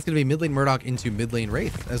 And it's going to be mid lane Murdoch into mid lane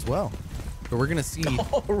Wraith as well. So we're going to see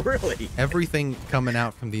really everything coming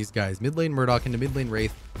out from these guys. Mid lane Murdoch into mid lane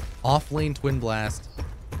Wraith, off lane Twin Blast.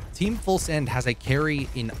 Team Full Send has a carry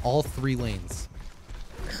in all 3 lanes.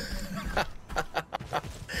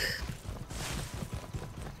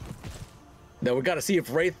 Now we got to see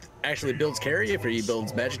if Wraith actually builds carry, if he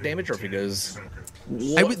builds magic damage, or if he does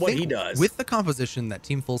what he does. With the composition that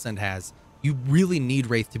Team Full Send has, you really need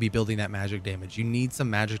Wraith to be building that magic damage. You need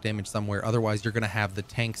some magic damage somewhere. Otherwise, you're going to have the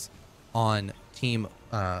tanks on Team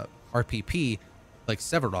RPP, like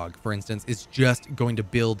Sevarog, for instance, is just going to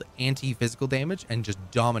build anti-physical damage and just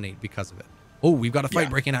dominate because of it. Oh, we've got a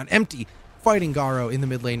fight breaking out. Empty fighting Garo in the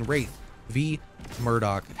mid lane. Wraith v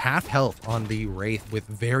Murdoch, half health on the Wraith with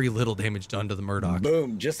very little damage done to the Murdoch.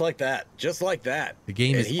 Boom, just like that, just like that. The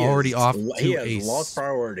game is already off to a lost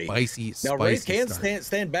priority. Spicy now Wraith can start.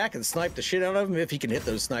 stand back and snipe the shit out of him if he can hit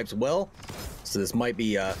those snipes well. So this might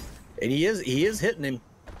be and he is hitting him.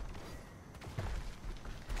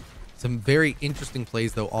 Some very interesting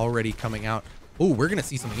plays though already coming out. Oh, we're gonna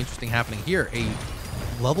see something interesting happening here. A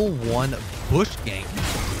level 1 bush gang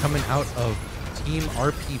coming out of Team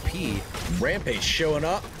RPP. Rampage showing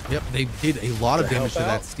up. Yep, they did a lot of damage to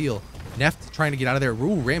that Steel. Neft trying to get out of there.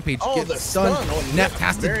 Ooh, Rampage gets stunned. Neft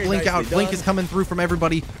has to blink out. Blink is coming through from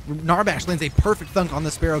everybody. Narbash lands a perfect thunk on the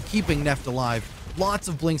Sparrow, keeping Neft alive. Lots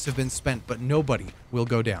of blinks have been spent, but nobody will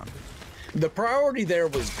go down. The priority there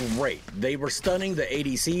was great. They were stunning the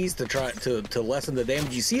ADCs to try to lessen the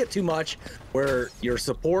damage. You see it too much where your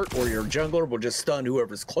support or your jungler will just stun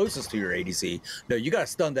whoever's closest to your ADC. No, you got to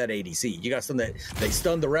stun that ADC. You got to stun that. They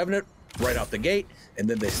stunned the Revenant right off the gate, and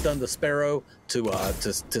then they stunned the Sparrow to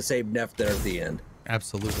save Neft there at the end.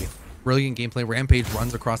 Absolutely. Brilliant gameplay. Rampage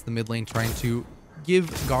runs across the mid lane trying to give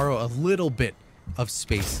Garo a little bit of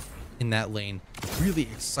space in that lane. Really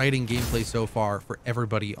exciting gameplay so far for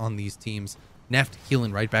everybody on these teams. Neft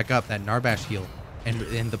healing right back up, that Narbash heal, and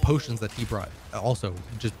the potions that he brought also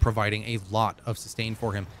just providing a lot of sustain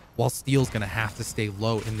for him, while Steel's gonna have to stay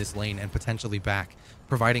low in this lane and potentially back,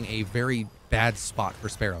 providing a very bad spot for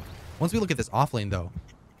Sparrow. Once we look at this off lane though,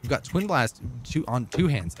 we've got Twin Blast on 2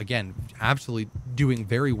 hands, again, absolutely doing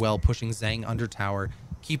very well, pushing Zhang under tower,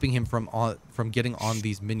 keeping him from getting on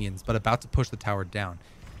these minions, but about to push the tower down.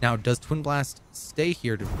 Now, does Twin Blast stay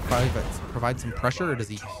here to provide some pressure, or does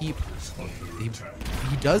he keep...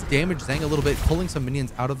 He does damage Zhang a little bit, pulling some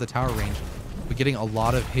minions out of the tower range, but getting a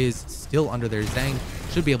lot of his still under there. Zhang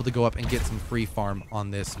should be able to go up and get some free farm on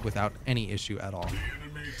this without any issue at all.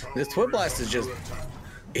 This Twin Blast is just...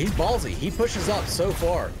 He's ballsy. He pushes up so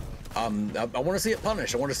far. I want to see it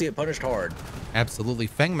punished. I want to see it punished hard. Absolutely.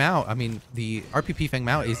 Feng Mao, I mean, the RPP Feng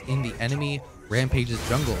Mao is in the enemy Rampage's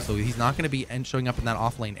jungle, so he's not going to be showing up in that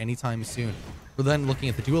off lane anytime soon. We're then looking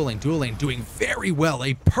at the dual lane doing very well.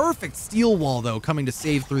 A perfect steel wall, though, coming to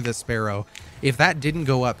save through the Sparrow. If that didn't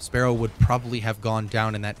go up, Sparrow would probably have gone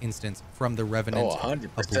down in that instance from the Revenant. Oh,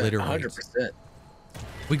 100%. Obliterate. 100%.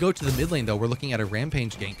 We go to the mid lane, though. We're looking at a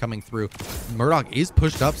Rampage gank coming through. Murdoch is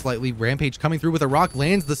pushed up slightly. Rampage coming through with a rock,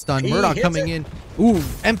 lands the stun. Murdoch coming in. Ooh,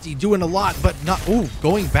 Empty doing a lot, but not. Ooh,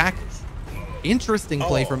 going back. Interesting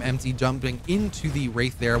play from Empty, jumping into the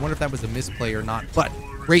Wraith there. I wonder if that was a misplay or not, but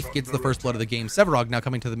Wraith gets the first blood of the game. Sevarog now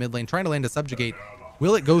coming to the mid lane, trying to land a Subjugate.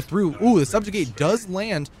 Will it go through? Ooh, the Subjugate does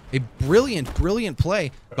land. A brilliant, brilliant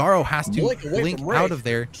play. Garo has to blink out of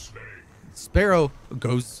there. Sparrow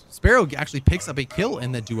actually picks up a kill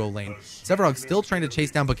in the duo lane. Sevarog still trying to chase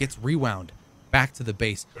down, but gets rewound back to the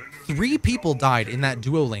base. 3 people died in that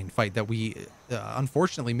duo lane fight that we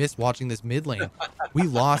unfortunately missed watching this mid lane. We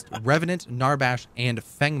lost Revenant, Narbash, and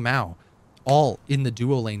Feng Mao all in the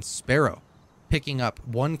duo lane. Sparrow picking up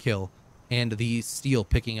 1 kill and the Steel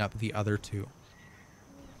picking up the other 2.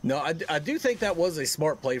 No, I do think that was a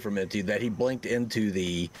smart play from Empty, that he blinked into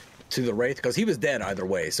the Wraith, because he was dead either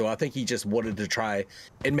way. So I think he just wanted to try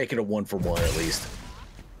and make it a 1-for-1 at least,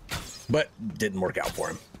 but didn't work out for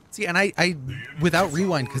him. See, and I without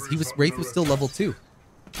rewind, because Wraith was still level 2,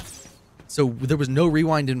 so there was no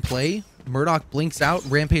rewind in play. Murdoch blinks out.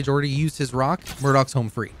 Rampage already used his rock. Murdoch's home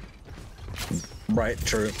free. Right,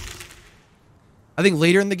 true. I think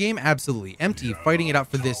later in the game, absolutely. Empty fighting it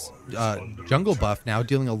out for this jungle buff now,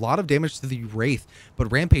 dealing a lot of damage to the Wraith,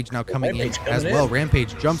 but Rampage now coming in as well.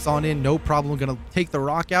 Rampage jumps on in, no problem, gonna take the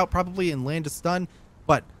rock out probably and land a stun,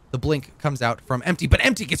 but the blink comes out from Empty, but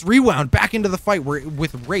Empty gets rewound back into the fight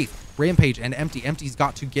with Wraith, Rampage, and Empty. Empty's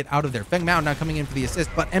got to get out of there. Feng Mao now coming in for the assist,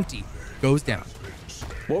 but Empty goes down.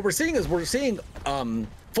 What we're seeing is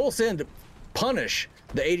Full Send punish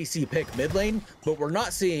the ADC pick mid lane, but we're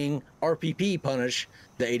not seeing RPP punish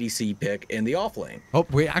the ADC pick in the off lane. Oh,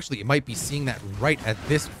 we actually might be seeing that right at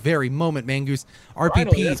this very moment, Mangoose.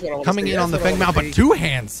 RPP coming in on the Feng Mao, but 2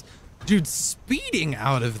 hands. Dude, speeding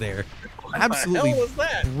out of there. Absolutely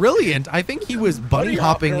brilliant. I think he was bunny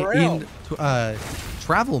hopping in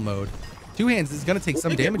travel mode. 2 hands is going to take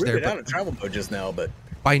some damage there. Out of travel mode just now, but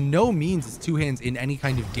by no means is 2 hands in any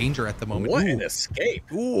kind of danger at the moment. What an escape.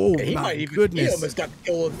 Ooh, he my might even, goodness. He almost got the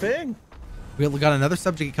kill of the thing. We got another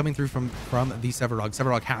Subjugate coming through from the Sevarog.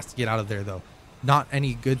 Sevarog has to get out of there, though. Not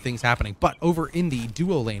any good things happening. But over in the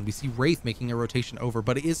duo lane, we see Wraith making a rotation over,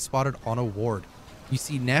 but it is spotted on a ward. We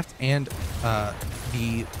see Neft and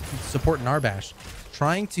the support Narbash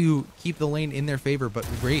trying to keep the lane in their favor, but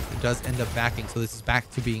Wraith does end up backing, so this is back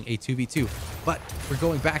to being a 2v2. But we're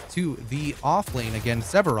going back to the off lane again.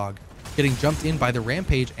 Sevarog getting jumped in by the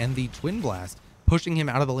Rampage and the Twin Blast, pushing him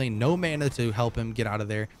out of the lane. No mana to help him get out of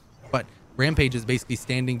there, but Rampage is basically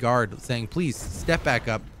standing guard, saying, please step back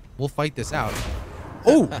up, we'll fight this out.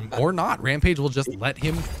 Oh, or not. Rampage will just let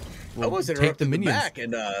him take the minions. Back,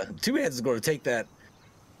 and 2 hands is going to take that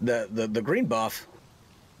the green buff,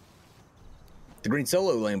 the green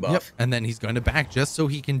solo lane buff. Yep. And then he's going to back just so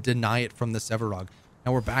he can deny it from the Sevarog.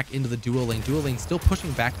 Now we're back into the duo lane. Duo lane still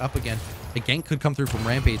pushing back up again. A gank could come through from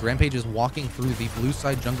Rampage. Rampage is walking through the blue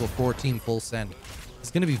side jungle for Team Full Send. It's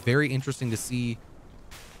going to be very interesting to see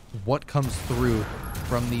what comes through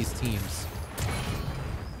from these teams.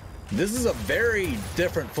 This is a very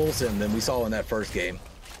different Full Send than we saw in that first game.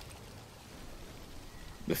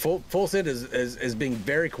 The full Send is being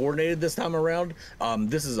very coordinated this time around.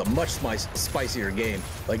 This is a much spicier game.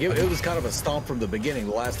 Like it was kind of a stomp from the beginning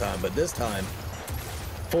the last time, but this time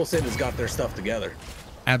Full Send has got their stuff together.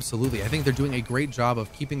 Absolutely. I think they're doing a great job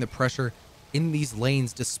of keeping the pressure in these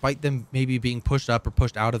lanes despite them maybe being pushed up or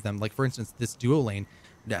pushed out of them. Like for instance, this duo lane,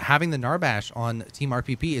 having the Narbash on Team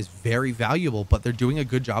RPP is very valuable, but they're doing a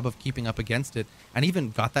good job of keeping up against it and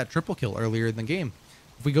even got that triple kill earlier in the game.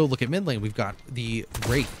 If we go look at mid lane, we've got the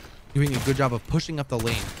Wraith doing a good job of pushing up the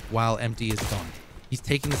lane while Empty is gone. He's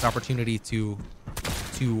taking this opportunity to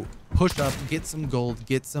push up, get some gold,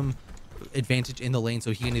 get some advantage in the lane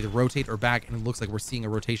so he can either rotate or back, and it looks like we're seeing a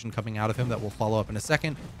rotation coming out of him that we'll follow up in a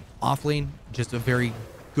second. Off lane, just a very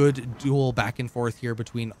good duel back and forth here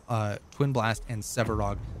between Twin Blast and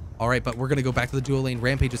Sevarog. All right, but we're going to go back to the duo lane.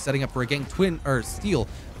 Rampage is setting up for a gank. Steel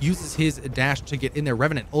uses his dash to get in there.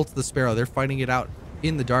 Revenant ults the Sparrow. They're fighting it out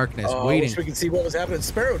in the darkness, waiting. I wish we could see what was happening.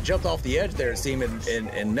 Sparrow jumped off the edge there, it seemed, and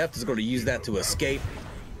Neft is going to use that to escape.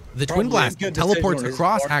 The Twin Blast teleports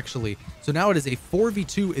across, actually. So now it is a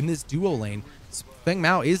 4v2 in this duo lane. Feng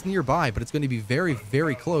Mao is nearby, but it's going to be very,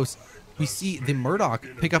 very close. We see the Murdoch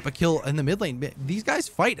pick up a kill in the mid lane. These guys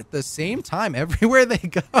fight at the same time everywhere they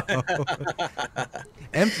go.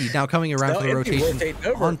 Empty now coming around for the rotation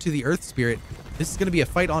onto the Earth Spirit. This is going to be a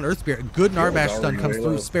fight on Earth Spirit. Good Narbash stun comes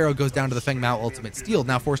through. Sparrow goes down to the Feng Mao ultimate. Steel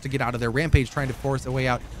now forced to get out of there. Rampage trying to force a way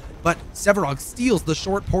out. But Sevarog steals the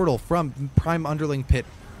short portal from Prime Underling Pit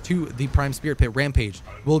to the Prime Spirit Pit. Rampage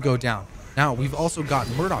will go down. Now, we've also got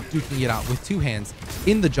Murdoch duking it out with two hands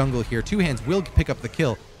in the jungle here. Two hands will pick up the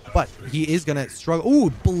kill, but he is going to struggle. Ooh,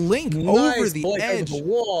 blink over the edge. Over the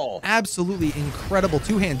wall. Absolutely incredible.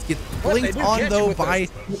 Two hands gets blinked on, though, by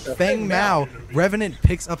Feng Mao. Revenant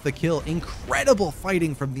picks up the kill. Incredible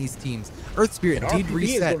fighting from these teams. Earth Spirit did RPP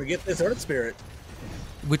reset. Is going to get this Earth Spirit.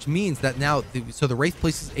 Which means that now, so the Wraith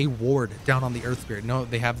places a ward down on the Earth Spirit. No,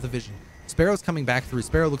 they have the vision. Sparrow's coming back through.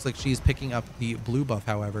 Sparrow looks like she's picking up the blue buff,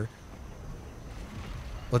 however.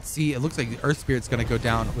 Let's see. It looks like the Earth Spirit's going to go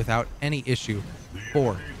down without any issue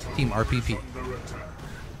for Team RPP.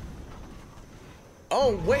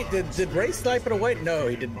 Oh, wait. Did Ray snipe it away? No,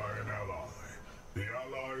 he didn't.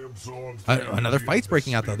 Another fight's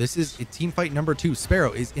breaking out, though. This is team fight number 2.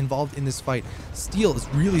 Sparrow is involved in this fight. Steel is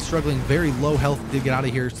really struggling, very low health to get out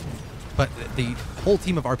of here. But the whole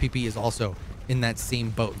team of RPP is also in that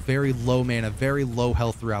same boat. Very low mana, very low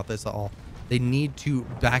health throughout this all. They need to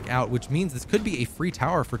back out, which means this could be a free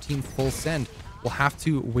tower for Team Full Send. We'll have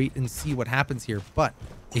to wait and see what happens here. But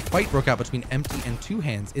a fight broke out between Empty and Two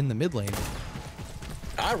Hands in the mid lane.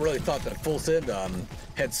 I really thought that Full Send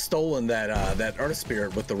had stolen that Earth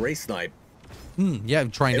Spirit with the Ray snipe. Yeah,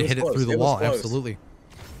 trying to hit it through the wall. Close. Absolutely.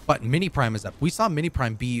 But Mini Prime is up. We saw Mini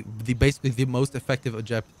Prime be basically the most effective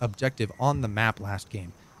objective on the map last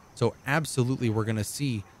game. So absolutely, we're going to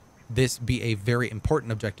see this be a very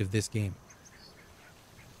important objective this game.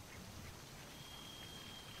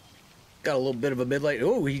 Got a little bit of a mid lane.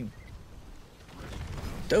 Oh, he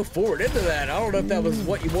dove forward into that. I don't know if that was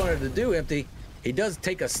what you wanted to do, Empty. He does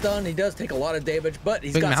take a stun. He does take a lot of damage, but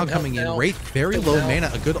he's got some health coming now. in. Wraith, very low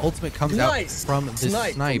mana. A good ultimate comes out from this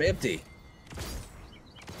snipe. From Empty.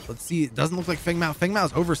 Let's see. It doesn't look like Feng Mao. Feng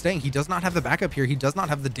Mao's overstaying. He does not have the backup here. He does not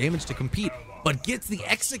have the damage to compete, but gets the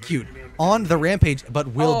execute on the Rampage, but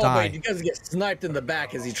will die. Wait, he does get sniped in the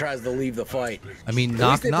back as he tries to leave the fight. I mean,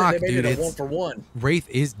 knock, dude. It's 1-for-1. Wraith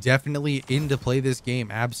is definitely in to play this game.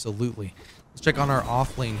 Absolutely. Let's check on our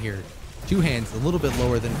off lane here. Two Hands, a little bit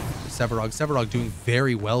lower than Sevarog. Sevarog doing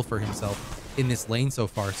very well for himself in this lane so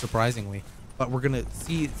far, surprisingly. But we're going to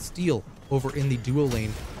see Steel over in the dual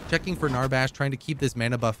lane, checking for Narbash, trying to keep this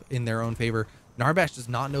mana buff in their own favor. Narbash does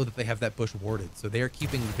not know that they have that bush warded, so they are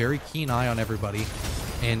keeping a very keen eye on everybody.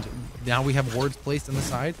 And now we have wards placed on the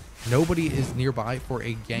side. Nobody is nearby for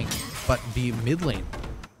a gank, but the mid lane,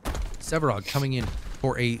 Sevarog coming in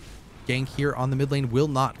for a gank here on the mid lane, will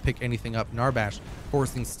not pick anything up. Narbash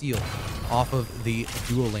forcing Steel off of the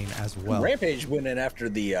dual lane as well. Rampage went in after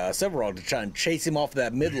the Sevarog to try and chase him off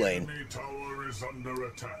that mid lane.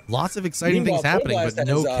 Lots of exciting things happening, but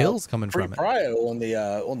no kills coming from it. Prio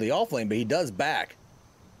on the off lane, but he does back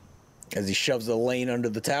as he shoves the lane under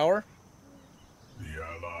the tower.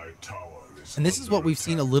 And this is what we've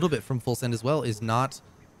seen a little bit from Full Send as well, is not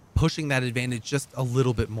pushing that advantage just a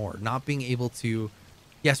little bit more, not being able to.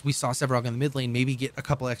 Yes, we saw Sevarog in the mid lane, maybe get a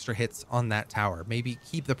couple extra hits on that tower, maybe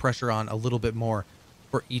keep the pressure on a little bit more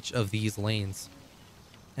for each of these lanes.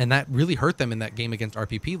 And that really hurt them in that game against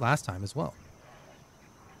RPP last time as well.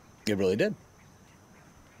 It really did.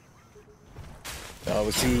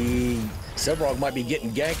 We see Sevarog might be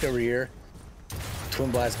getting ganked over here.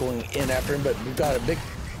 Twin Blast going in after him, but we've got a big,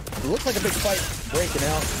 it looks like a big fight breaking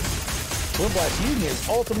out. Twin Blast using his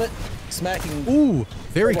ultimate, smacking. Ooh,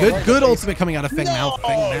 very good. Right good ultimate coming out of Feng Mao.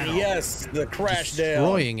 Oh, yes, the crash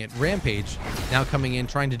destroying it. Rampage now coming in,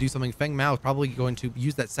 trying to do something. Feng Mao probably going to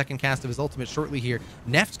use that second cast of his ultimate shortly here.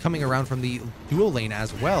 Neft coming around from the dual lane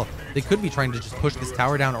as well. They could be trying to just push this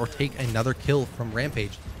tower down or take another kill from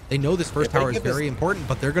Rampage. They know this first tower is very important,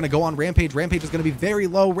 but they're going to go on Rampage. Rampage is going to be very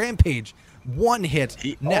low. Rampage, one hit.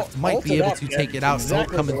 Neft might be able to take it out.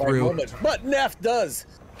 Exactly coming through. Moment. But Neft does.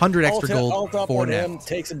 100 extra gold for Neft.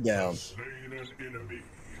 Takes him down.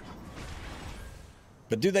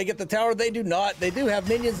 But do they get the tower? They do not. They do have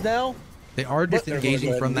minions now. They are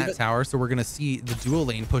disengaging from that tower, so we're going to see the dual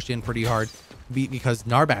lane push in pretty hard because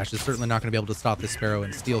Narbash is certainly not going to be able to stop the Sparrow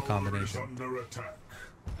and Steel combination.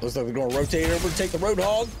 Looks like they're going to rotate over and take the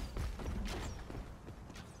Roadhog.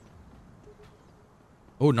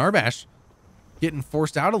 Oh, Narbash getting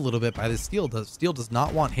forced out a little bit by the Steel. Steel does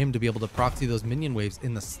not want him to be able to proxy those minion waves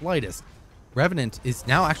in the slightest. Revenant is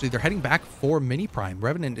now actually, they're heading back for Mini Prime.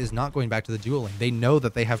 Revenant is not going back to the dual lane. They know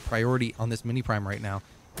that they have priority on this Mini Prime right now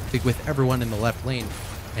with everyone in the left lane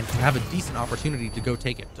and to have a decent opportunity to go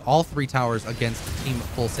take it. All three towers against Team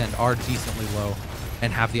Full Send are decently low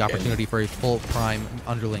and have the opportunity for a full Prime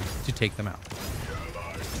underling to take them out.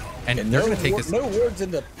 And they're going to take this. No words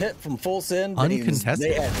in the pit from Full Send.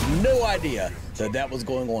 Uncontested. They had no idea that was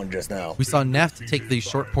going on just now. We saw Neft take the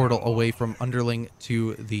short portal away from underling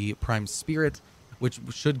to the Prime Spirit, which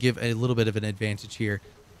should give a little bit of an advantage here.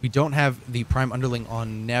 We don't have the Prime Underling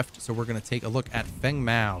on Neft, so we're going to take a look at Feng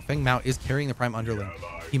Mao. Feng Mao is carrying the Prime Underling.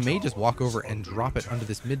 He may just walk over and drop it under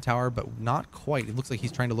this mid tower, but not quite. It looks like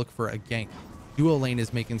he's trying to look for a gank. Duo lane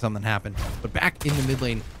is making something happen. But back in the mid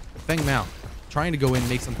lane, Feng Mao trying to go in,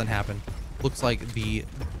 make something happen. Looks like the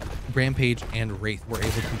Rampage and Wraith were able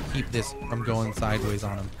to keep this from going sideways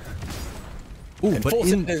on him. Ooh, and but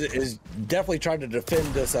Fulson is definitely trying to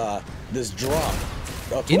defend this this drop.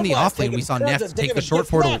 In the off lane, we saw Neft take the short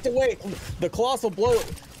portal. Away. The Colossal Blow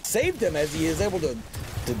saved him as he is able to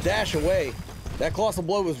dash away. That Colossal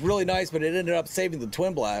Blow was really nice, but it ended up saving the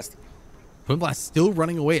Twin Blast. Twin Blast still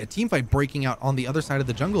running away. A team fight breaking out on the other side of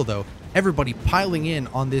the jungle, though. Everybody piling in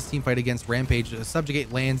on this team fight against Rampage.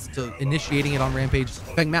 Subjugate lands to initiating it on Rampage.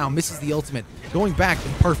 Feng Mao misses the ultimate. Going back,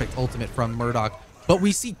 perfect ultimate from Murdoch. But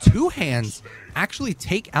we see two hands actually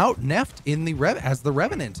take out Neft in the as the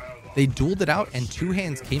Revenant. They dueled it out, and two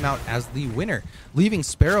hands came out as the winner, leaving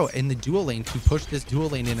Sparrow in the dual lane to push this dual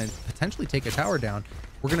lane in and potentially take a tower down.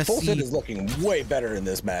 We're going to see... Fulson is looking way better in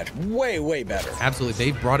this match. Way, way better. Absolutely.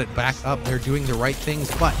 They've brought it back up. They're doing the right things,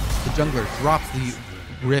 but the jungler drops the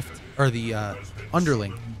Rift, or the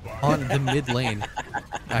Underling, on the mid lane.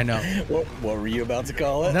 I know. What were you about to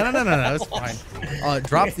call it? No, that's fine.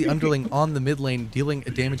 Drops the Underling on the mid lane, dealing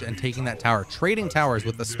damage and taking that tower. Trading towers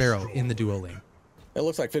with the Sparrow in the duo lane. It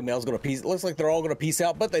looks like Feng Mao's going to peace. It looks like they're all going to peace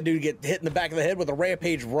out, but they do get hit in the back of the head with a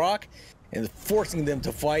Rampage Rock and forcing them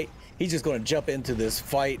to fight. He's just going to jump into this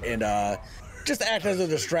fight and just act as a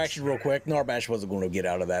distraction real quick. Narbash wasn't going to get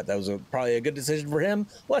out of that. That was probably a good decision for him.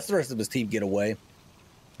 Let the rest of his team get away.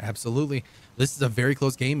 Absolutely. This is a very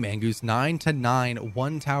close game, Mangoose. 9-9,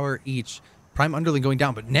 one tower each. Prime Underling going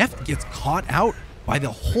down, but Neft gets caught out by the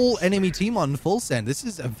whole enemy team on full send. This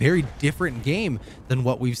is a very different game than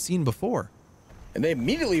what we've seen before. And they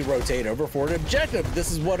immediately rotate over for an objective.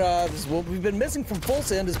 This is what we've been missing from Full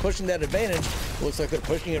Send, is pushing that advantage. Looks like they're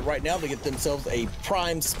pushing it right now to get themselves a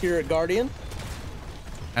Prime Spirit Guardian.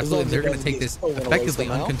 Absolutely, they're going to take this effectively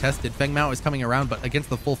uncontested. Feng Mao is coming around, but against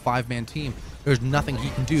the full 5-man team, there's nothing he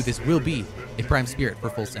can do. This will be a Prime Spirit for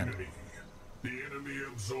Full Send. The enemy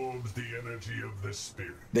absorbs the energy of the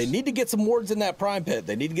spirit. They need to get some wards in that Prime Pit.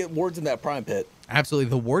 They need to get wards in that Prime Pit. Absolutely,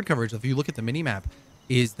 the ward coverage, if you look at the minimap,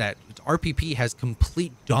 is that RPP has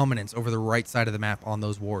complete dominance over the right side of the map on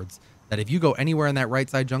those wards. That if you go anywhere in that right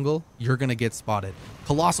side jungle, you're going to get spotted.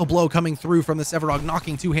 Colossal Blow coming through from the Sevarog,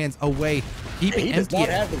 knocking two hands away, keeping empty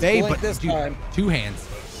at bay, but dude, two hands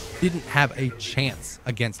didn't have a chance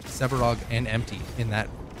against Sevarog and empty in that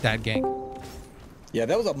gank. Yeah,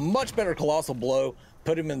 that was a much better Colossal Blow.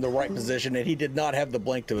 Put him in the right position, and he did not have the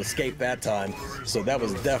blink to escape that time. So that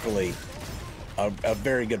was definitely a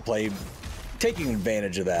very good play, taking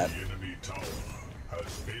advantage of that. The enemy tower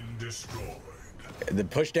has been destroyed. And then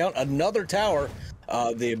push down another tower.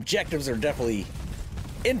 The objectives are definitely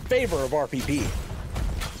in favor of RPP.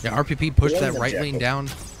 Yeah, RPP pushed that right lane down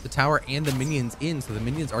the tower and the minions in, so the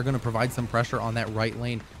minions are going to provide some pressure on that right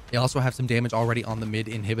lane. They also have some damage already on the mid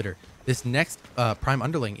inhibitor. This next Prime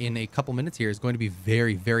Underling in a couple minutes here is going to be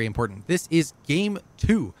very, very important. This is game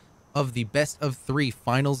 2 of the best of 3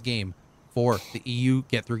 finals game for the EU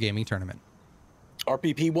Get Through Gaming Tournament.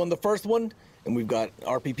 RPP won the first one, and we've got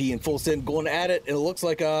RPP and Full Send going at it. And it looks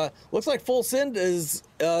like Full Send is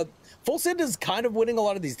kind of winning a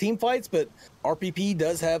lot of these team fights, but RPP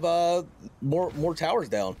does have more towers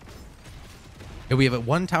down. Yeah, we have a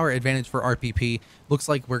 1 tower advantage for RPP. Looks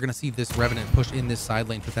like we're going to see this Revenant push in this side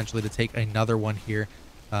lane potentially to take another one here.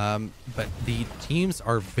 But the teams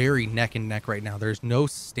are very neck and neck right now. There's no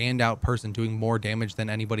standout person doing more damage than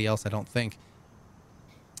anybody else, I don't think.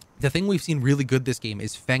 The thing we've seen really good this game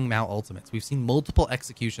is Feng Mao ultimates. We've seen multiple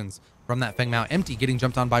executions from that Feng Mao. Empty getting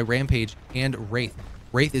jumped on by Rampage and Wraith.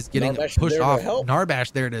 Wraith is getting pushed off.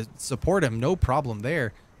 Narbash there to support him. No problem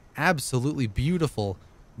there. Absolutely beautiful.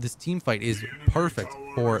 This team fight is perfect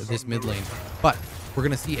for this mid lane. But we're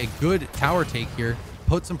going to see a good tower take here.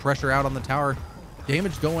 Put some pressure out on the tower.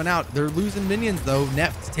 Damage going out. They're losing minions, though.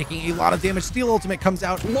 Neft's taking a lot of damage. Steel ultimate comes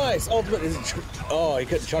out. Nice. Ultimate is... Oh, he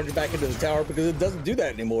couldn't charge it back into the tower because it doesn't do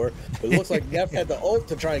that anymore. But it looks like Neft had the ult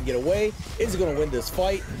to try and get away. Is he going to win this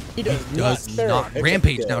fight? He does not.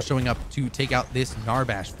 Rampage now showing up to take out this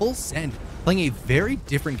Narbash. Full Send playing a very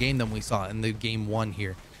different game than we saw in the game 1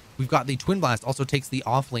 here. We've got the Twin Blast also takes the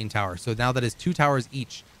off lane tower. So now that is 2 towers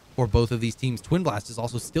each for both of these teams. Twin Blast is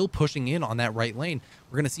also still pushing in on that right lane.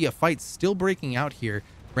 We're going to see a fight still breaking out here.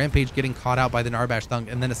 Rampage getting caught out by the Narbash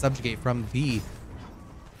Thunk, and then a subjugate from the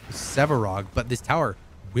Sevarog. But this tower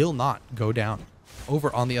will not go down.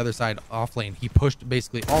 Over on the other side, off lane, he pushed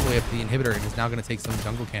basically all the way up to the inhibitor and is now going to take some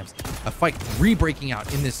jungle camps. A fight re-breaking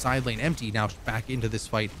out in this side lane. Empty now back into this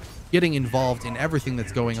fight, getting involved in everything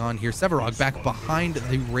that's going on here. Sevarog back behind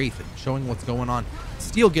the Wraith, showing what's going on.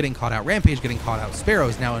 Steel getting caught out. Rampage getting caught out.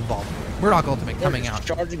 Sparrow's now involved. Murdoch ultimate coming out.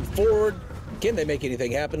 Charging forward. Can they make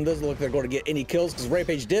anything happen? Doesn't look like they're going to get any kills because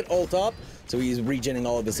Rampage did ult up, so he's regenerating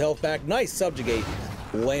all of his health back. Nice subjugate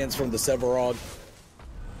lands from the Sevarog.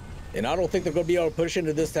 And I don't think they're going to be able to push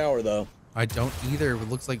into this tower, though. I don't either. It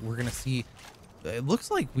looks like we're going to see... It looks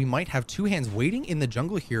like we might have two hands waiting in the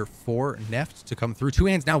jungle here for Neft to come through. Two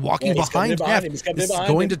hands now walking behind Neft. This is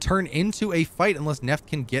going to turn into a fight unless Neft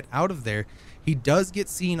can get out of there. He does get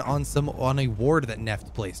seen on a ward that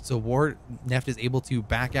Neft placed. So Neft is able to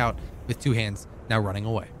back out with two hands, now running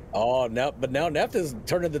away. Oh, no, but now Neft is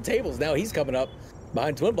turning the tables. Now he's coming up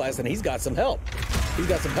behind Twin Blast, and he's got some help. He's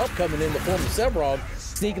got some help coming in the form of Sevarog,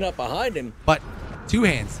 sneaking up behind him. But two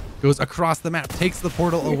hands goes across the map, takes the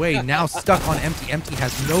portal away, now stuck on Empty. Empty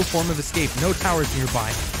has no form of escape, no towers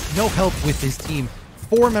nearby, no help with his team.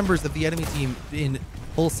 Four members of the enemy team in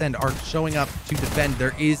full send are showing up to defend.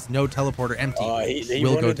 There is no teleporter. Empty he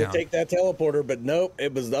will go wanted down. to take that teleporter, but nope,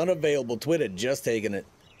 it was unavailable. Twin had just taken it.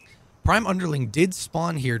 Prime Underling did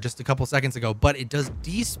spawn here just a couple seconds ago, but it does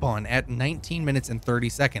despawn at 19 minutes and 30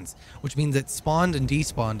 seconds, which means it spawned and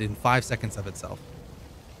despawned in 5 seconds of itself.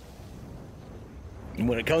 And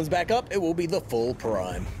when it comes back up, it will be the full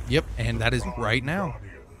Prime. Yep, and that is right now.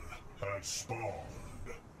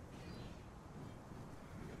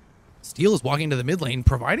 Steel is walking to the mid lane,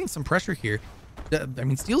 providing some pressure here. I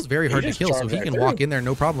mean, Steel's very hard to kill, so he can walk in there,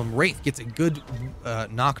 no problem. Wraith gets a good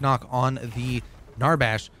knock on the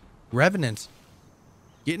Narbash. Revenant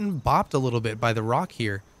getting bopped a little bit by the rock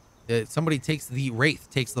here. Somebody takes the Wraith,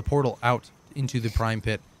 takes the portal out into the Prime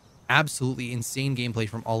Pit. Absolutely insane gameplay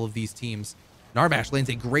from all of these teams. Narbash lands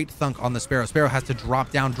a great thunk on the Sparrow. Sparrow has to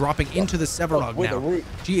drop down, dropping into the Sevarog now.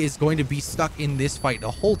 She is going to be stuck in this fight. The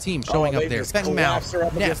whole team showing up there.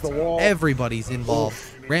 Fengmao, Neft, everybody's involved.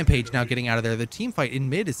 Rampage now getting out of there. The team fight in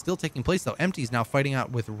mid is still taking place, though. Empty's now fighting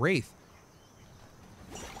out with Wraith.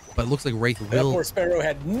 But it looks like Wraith will... That poor Sparrow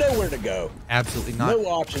had nowhere to go. Absolutely not. No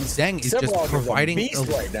options. Zeng is just providing...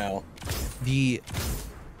 right now. The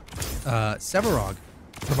Sevarog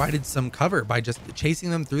provided some cover by just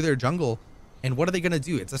chasing them through their jungle. And what are they going to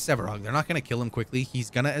do? It's a Sevarog. They're not going to kill him quickly.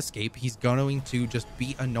 He's going to escape. He's going to just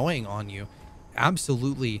be annoying on you.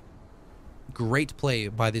 Absolutely great play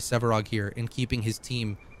by the Sevarog here in keeping his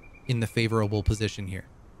team in the favorable position here.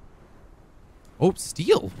 Oh,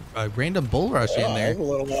 Steel. A random bull rush in there.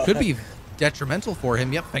 Could be detrimental for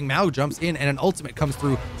him. Yep, Feng Mao jumps in and an ultimate comes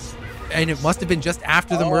through. And it must have been just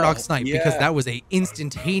after the Murdoch snipe because that was a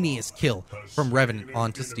instantaneous kill from Revenant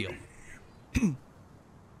onto Steel.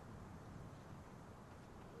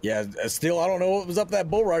 Yeah, Steel, I don't know what was up that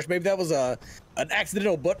bull rush. Maybe that was an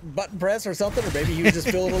accidental button press or something, or maybe he was just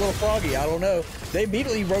feeling a little froggy. I don't know. They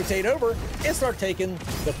immediately rotate over and start taking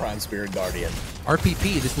the Prime Spirit Guardian.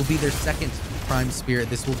 RPP, this will be their second Prime Spirit.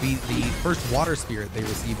 This will be the first Water Spirit they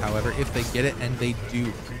receive, however, if they get it, and they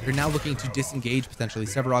do. They're now looking to disengage, potentially.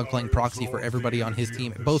 Sevarog playing proxy for everybody on his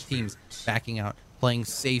team. Both teams backing out, playing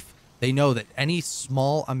safe. They know that any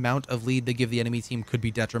small amount of lead they give the enemy team could be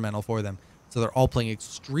detrimental for them. So they're all playing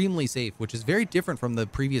extremely safe, which is very different from the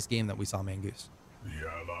previous game that we saw Mangoose.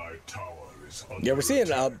 Yeah, we're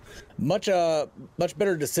seeing much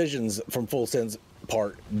better decisions from Full Send's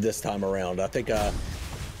part this time around. I think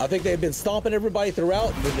they've been stomping everybody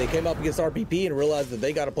throughout, and then they came up against RPP and realized that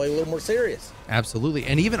they got to play a little more serious. Absolutely,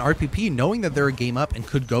 and even RPP, knowing that they're a game up and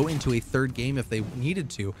could go into a third game if they needed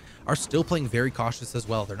to, are still playing very cautious as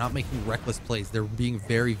well. They're not making reckless plays. They're being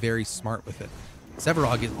very, very smart with it.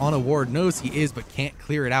 Sevarog is on a ward, knows he is, but can't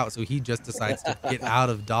clear it out, so he just decides to get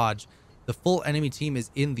out of dodge. The full enemy team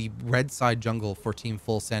is in the red side jungle for Team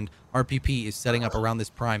Full Send. RPP is setting up around this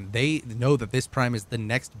Prime. They know that this Prime is the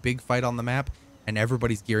next big fight on the map, and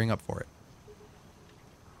everybody's gearing up for it.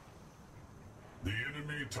 The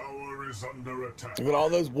enemy tower is under attack. Look at all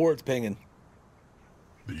those wards pinging.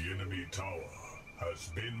 The enemy tower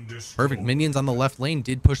has been destroyed. Perfect. Minions on the left lane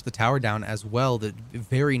did push the tower down as well. The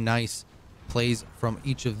very nice plays from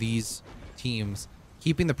each of these teams,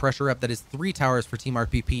 keeping the pressure up. That is 3 towers for Team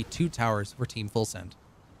RPP, 2 towers for Team Full Send.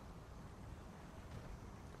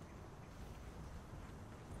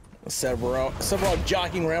 Sevarog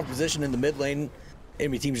jockeying around position in the mid lane.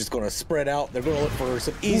 Enemy team's just going to spread out. They're going to look for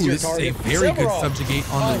some easier targets. This is a very good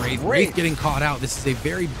subjugate on the Wraith. Wraith getting caught out. This is a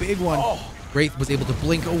very big one. Wraith was able to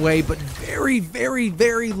blink away, but very, very,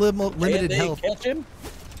 very limited health. Catch him?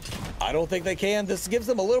 I don't think they can. This gives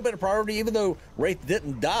them a little bit of priority, even though Wraith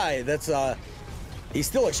didn't die. That's He's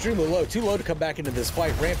still extremely low, too low to come back into this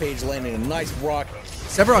fight. Rampage landing a nice rock.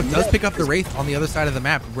 Sevarog does pick up the Wraith on the other side of the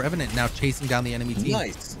map. Revenant now chasing down the enemy team.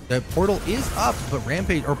 Nice. The portal is up, but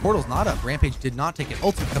Rampage, or portal's not up. Rampage did not take it.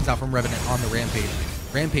 Ultimate comes out from Revenant on the Rampage.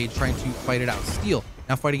 Rampage trying to fight it out. Steel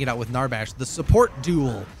now fighting it out with Narbash. The support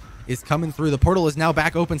duel is coming through. The portal is now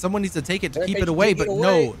back open. Someone needs to take it to keep it away, but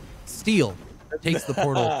no. Steel takes the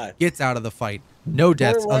portal, gets out of the fight. No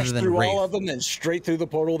deaths other than through Wraith. all of them and straight through the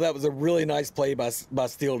portal. That was a really nice play by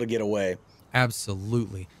Steel to get away.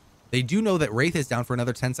 Absolutely. They do know that Wraith is down for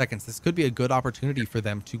another 10 seconds. This could be a good opportunity for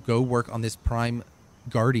them to go work on this Prime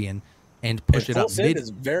Guardian and push it up. Full is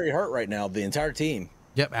very hurt right now, the entire team.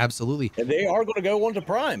 Yep, absolutely. And they are going to go on to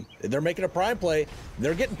Prime. They're making a Prime play.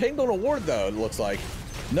 They're getting pinged on a ward, though, it looks like.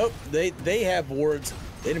 Nope, they have wards.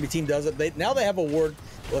 The enemy team does it. Now they have a ward.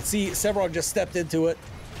 Let's see, Sevarog just stepped into it.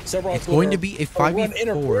 It's going to be a 5v4.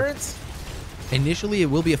 Interference. Initially, it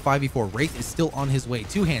will be a 5v4. Wraith is still on his way.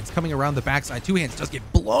 Two Hands coming around the backside. Two Hands just get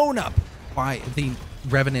blown up by the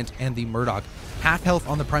Revenant and the Murdoch. Half health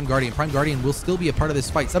on the Prime Guardian. Prime Guardian will still be a part of this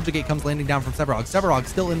fight. Subjugate comes landing down from Sevarog. Sevarog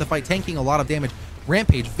still in the fight, tanking a lot of damage.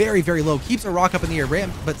 Rampage, very, very low. Keeps a rock up in the air,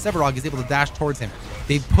 but Sevarog is able to dash towards him.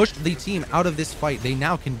 They've pushed the team out of this fight. They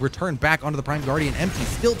now can return back onto the Prime Guardian empty,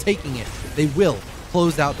 still taking it. They will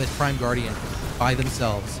close out this Prime Guardian by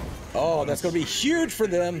themselves. Oh, that's going to be huge for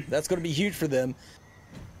them. That's going to be huge for them.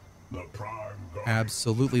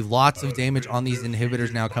 Absolutely. Lots of damage on these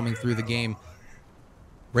inhibitors now coming through the game.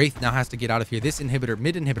 Wraith now has to get out of here. This inhibitor,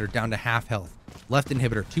 mid inhibitor, down to half health. Left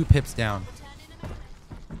inhibitor, 2 pips down.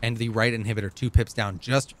 And the right inhibitor, 2 pips down,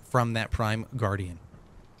 just from that Prime Guardian.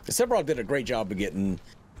 Sevarog did a great job of getting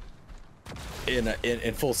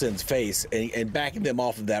in Full Sin's face and backing them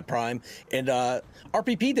off of that Prime. And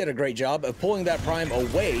RPP did a great job of pulling that Prime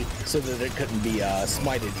away so that it couldn't be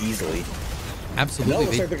smited easily. Absolutely.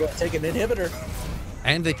 Looks like they're going to take an inhibitor.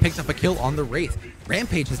 And they picked up a kill on the Wraith.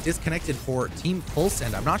 Rampage has disconnected for Team Full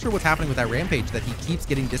Send. I'm not sure what's happening with that Rampage, that he keeps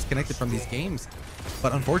getting disconnected from these games.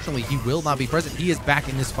 But unfortunately, he will not be present. He is back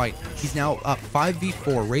in this fight. He's now up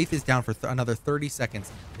 5v4. Wraith is down for another 30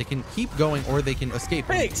 seconds. They can keep going or they can escape.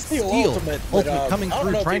 Big Steel ultimate coming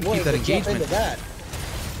through, trying to keep that engagement.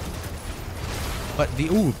 But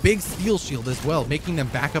the big Steel shield as well, making them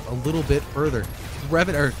back up a little bit further.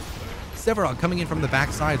 Sevarog coming in from the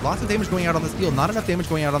backside. Lots of damage going out on the Steel. Not enough damage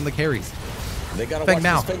going out on the carries. They got Feng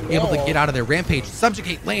Mao able to get out of there. Rampage,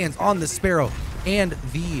 Subjugate lands on the Sparrow and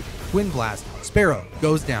the Twin Blast. Sparrow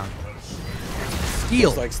goes down.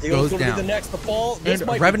 Steel goes down. The next to fall. And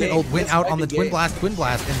Revenant went out on the Twin Blast,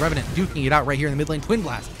 and Revenant duking it out right here in the mid lane. Twin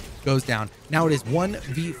Blast goes down. Now it is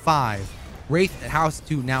 1v5. Wraith has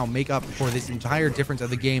to now make up for this entire difference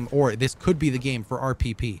of the game, or this could be the game for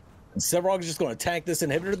RPP. Sevarog is just going to tank this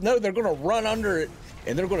inhibitor. No, they're going to run under it,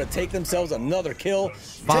 and they're going to take themselves another kill.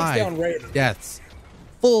 5 deaths.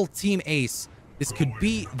 Full team ace. This could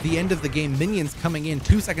be the end of the game. Minions coming in.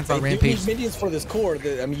 2 seconds on Rampage. You need minions for this core.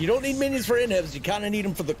 I mean, you don't need minions for inhibs. You kind of need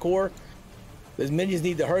them for the core. Those minions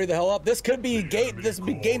need to hurry the hell up. This could be game. This could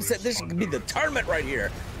be game set. This could be the tournament right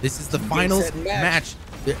here. This is the finals match.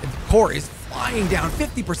 The core is flying down.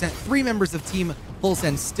 50%. 3 members of Team Full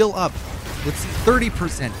Send still up. Let's see,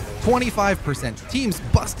 30%, 25%. Teams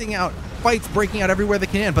busting out, fights breaking out everywhere they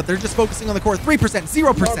can, but they're just focusing on the core. 3%,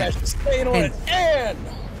 0%. Staying on it, and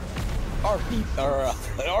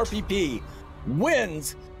RPP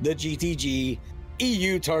wins the GTG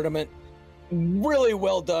EU tournament. Really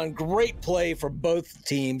well done. Great play for both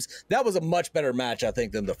teams. That was a much better match, I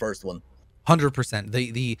think, than the first one.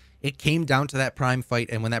 100%. It came down to that Prime fight,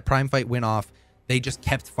 and when that Prime fight went off, they just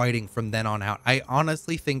kept fighting from then on out. I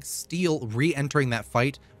honestly think Steel re-entering that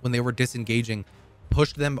fight when they were disengaging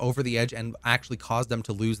pushed them over the edge and actually caused them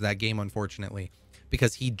to lose that game, unfortunately,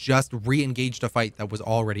 because he just re-engaged a fight that was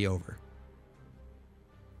already over.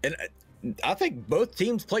 And I think both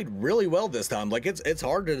teams played really well this time. Like it's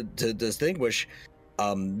hard to distinguish,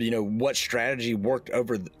 what strategy worked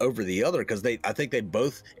over the other, because I think they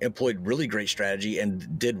both employed really great strategy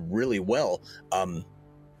and did really well.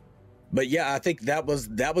 But yeah, I think that was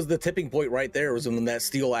the tipping point right there, was when that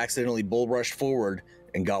Steel accidentally bull rushed forward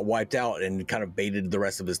and got wiped out and kind of baited the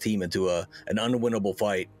rest of his team into an unwinnable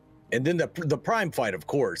fight. And then the Prime fight, of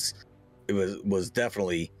course, it was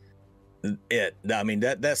definitely it. I mean,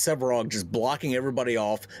 that Sevarog just blocking everybody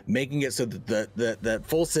off, making it so that that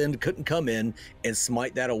Full Send couldn't come in and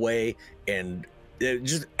smite that away, and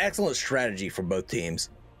just excellent strategy for both teams.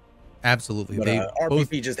 Absolutely. But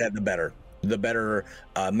RPP just had the better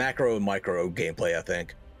macro and micro gameplay, I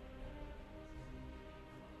think.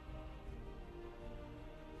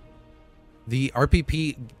 The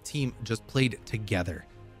RPP team just played together.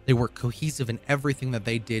 They were cohesive in everything that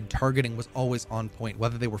they did. Targeting was always on point,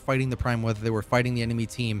 whether they were fighting the Prime, whether they were fighting the enemy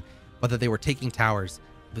team, whether they were taking towers.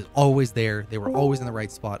 It was always there. They were always in the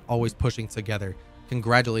right spot, always pushing together.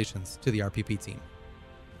 Congratulations to the RPP team.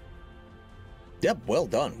 Yep, well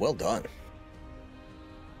done, well done.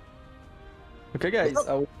 Okay, guys,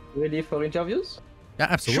 are we ready for interviews? Yeah,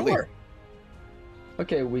 absolutely. Sure.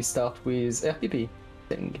 Okay, we start with RPP.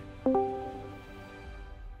 Thing.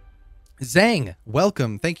 Zhang,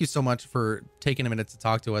 welcome. Thank you so much for taking a minute to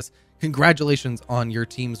talk to us. Congratulations on your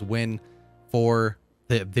team's win for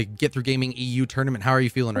the Get Through Gaming EU Tournament. How are you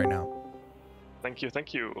feeling right now? Thank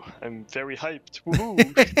you. I'm very hyped. Woohoo!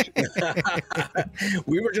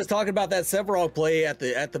 We were just talking about that Severog play at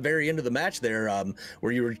the very end of the match there,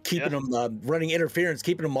 where you were keeping them running interference,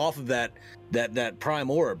 keeping them off of that prime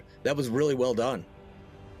orb. That was really well done.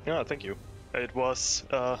 Yeah, thank you. It was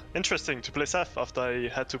interesting to play Seth after I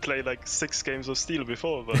had to play like 6 games of Steel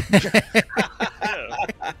before. But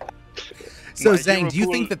yeah. So My Zhang, hero do you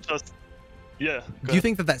pool think that? just- Yeah. Do you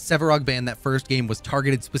think that Severog ban that first game was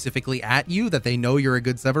targeted specifically at you, that they know you're a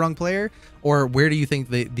good Severog player, or where do you think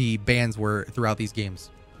the bans were throughout these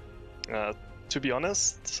games? To be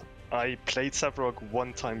honest, I played Severog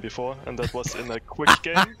one time before, and that was in a quick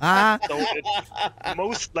game. So it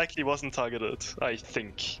most likely wasn't targeted, I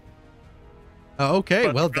think. Okay,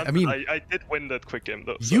 But well, I mean, I did win that quick game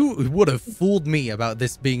though. So. you would have fooled me about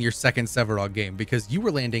this being your second Severog game, because you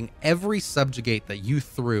were landing every subjugate that you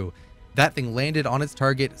threw. That thing landed on its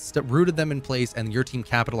target, rooted them in place, and your team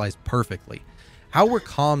capitalized perfectly. How were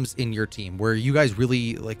comms in your team? Were you guys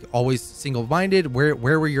really like always single-minded? Where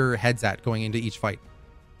were your heads at going into each fight?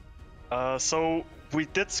 So we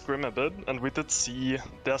did scrim a bit, and we did see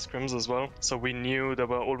their scrims as well. So we knew they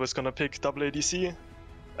were always gonna pick double ADC,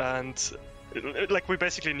 and like we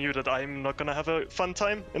basically knew that I'm not gonna have a fun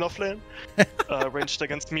time in offlane. Ranged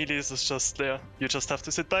against melees is just there. You just have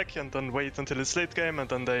to sit back and then wait until it's late game, and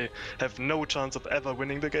then they have no chance of ever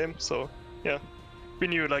winning the game. So yeah, we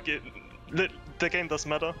knew like the game doesn't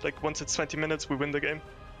matter. Like once it's 20 minutes, we win the game,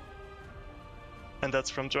 and that's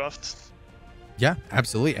from draft. Yeah,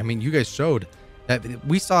 absolutely. I mean, you guys showed that.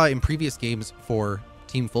 We saw in previous games for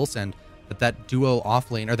Team Full Send that duo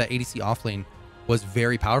offlane, or that ADC offlane, was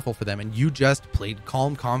very powerful for them, and you just played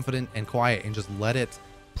calm, confident, and quiet, and just let it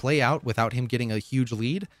play out without him getting a huge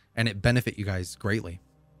lead, and it benefit you guys greatly.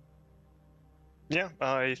 Yeah,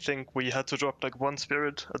 I think we had to drop like 1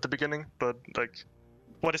 spirit at the beginning, but like,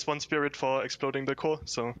 what is 1 spirit for exploding the core?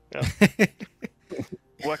 So yeah,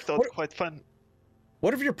 worked out quite fun.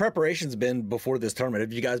 What have your preparations been before this tournament?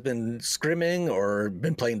 Have you guys been scrimming or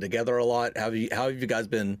been playing together a lot? How have you guys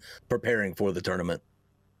been preparing for the tournament?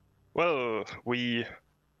 Well, we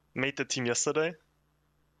made the team yesterday,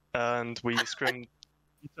 and we scrimmed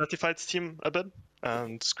 35's team a bit,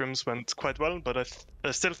 and scrims went quite well, but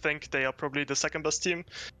I still think they are probably the second best team,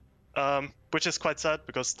 which is quite sad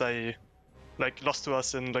because they like lost to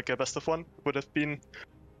us in like a best of 1. Would have been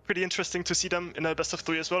pretty interesting to see them in a best of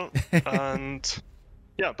 3 as well. And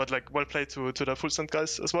yeah, but like well played to the full send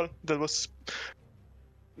guys as well. That was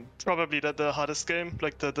probably the hardest game,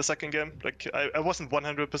 like the second game. Like I wasn't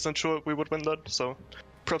 100% sure we would win that, so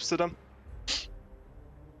props to them.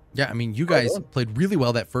 Yeah, I mean, you guys played really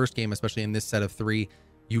well that first game, especially in this set of 3.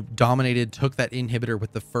 You dominated, took that inhibitor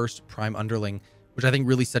with the first prime underling, which I think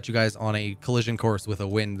really set you guys on a collision course with a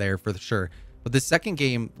win there for sure. But the second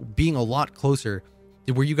game being a lot closer,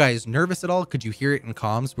 were you guys nervous at all? Could you hear it in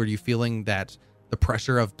comms? Were you feeling that the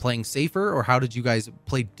pressure of playing safer, or how did you guys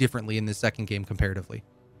play differently in the second game comparatively?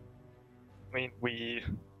 I mean,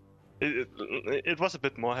 it was a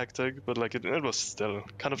bit more hectic, but like it was still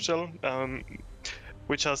kind of chill.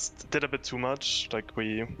 We just did a bit too much. Like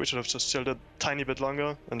we should have just chilled a tiny bit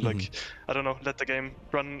longer and like I don't know, let the game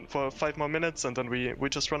run for 5 more minutes, and then we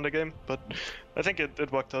just run the game. But I think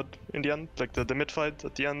it worked out in the end. Like the mid fight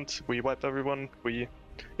at the end, we wiped everyone. We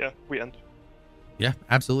end. Yeah,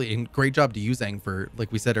 absolutely. And great job to you, Zhang, for,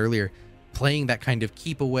 like we said earlier, playing that kind of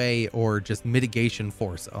keep away or just mitigation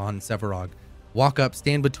force on Severog. Walk up,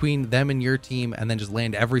 stand between them and your team, and then just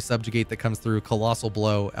land every subjugate that comes through, colossal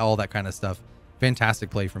blow, all that kind of stuff.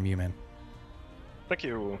 Fantastic play from you, man. Thank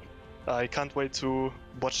you. I can't wait to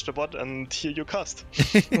watch the bot and hear you cast.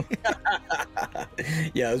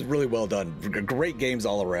 Yeah, it was really well done. Great games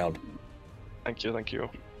all around. Thank you.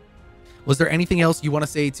 Was there anything else you want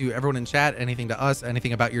to say to everyone in chat? Anything to us?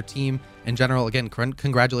 Anything about your team in general? Again,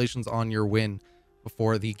 congratulations on your win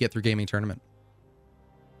before the Get Through Gaming tournament.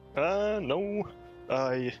 No.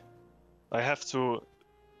 I have to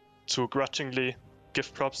grudgingly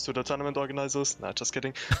give props to the tournament organizers. Nah, just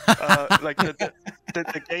kidding. Like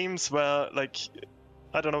the games were like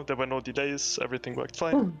I don't know, there were no delays, everything worked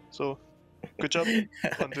fine. So good job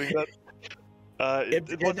on doing that.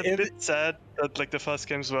 It was a bit sad that like the first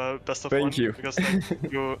games were best of one. Thank you. Because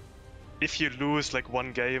like if you lose like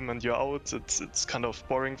one game and you're out, it's kind of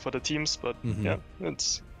boring for the teams. But yeah,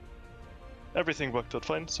 everything worked out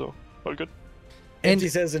fine, so all good. And he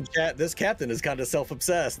says in chat, this captain is kind of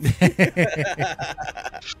self-obsessed.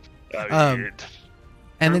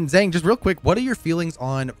 And then Zhang, just real quick, what are your feelings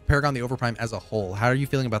on Paragon the Overprime as a whole? How are you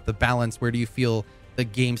feeling about the balance? Where do you feel the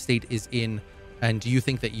game state is in? And do you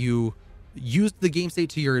think that you used the game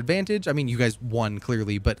state to your advantage? I mean, you guys won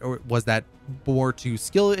clearly, but was that more to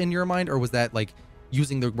skill in your mind, or was that like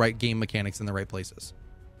using the right game mechanics in the right places?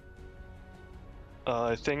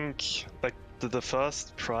 I think like the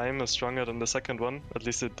first prime is stronger than the second one. At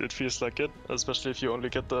least it feels like it, especially if you only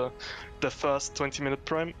get the first 20-minute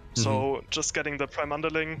prime. So just getting the prime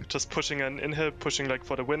underling, just pushing an inhib, pushing like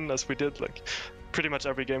for the win as we did like pretty much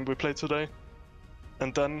every game we played today.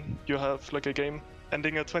 And then you have like a game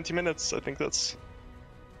ending at 20 minutes. I think that's,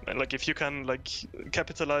 and like if you can like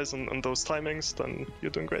capitalize on those timings, then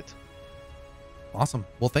you're doing great. Awesome.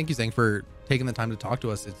 Well, thank you, Zhang, for taking the time to talk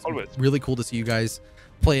to us. It's Always really cool to see you guys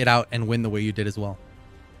play it out and win the way you did as well.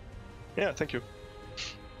 Yeah, thank you.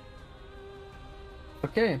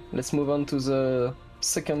 Okay, let's move on to the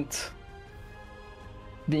second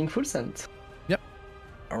being full sent. Yep.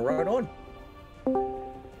 All right, on.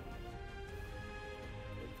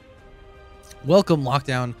 Welcome,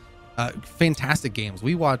 Lockdown. Fantastic games.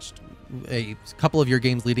 We watched a couple of your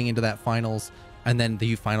games leading into that finals, and then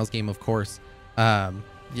the finals game, of course.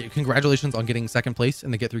 Congratulations on getting second place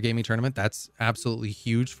in the Get Through Gaming Tournament. That's absolutely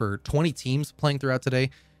huge for 20 teams playing throughout today.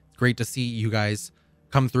 It's great to see you guys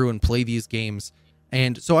come through and play these games.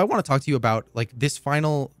 And so I want to talk to you about like this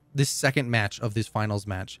second match of this finals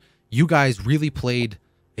match. You guys really played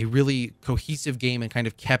a really cohesive game and kind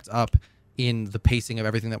of kept up in the pacing of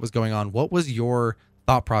everything that was going on. What was your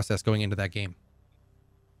thought process going into that game?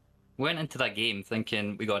 Went into that game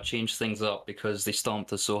thinking we got to change things up because they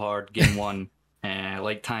stomped us so hard game one.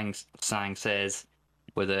 Like Sang says,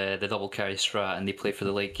 with the double carry strat, and they play for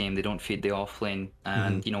the late game, they don't feed the off lane.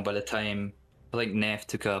 And you know, by the time I think Neff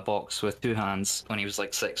took a box with two hands when he was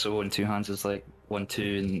like 6-0, and two hands was like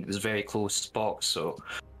 1-2, and it was a very close box. So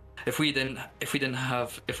if we hadn't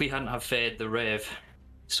have fed the Rev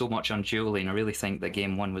so much on dual lane, I really think that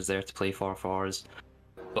game one was there to play for us.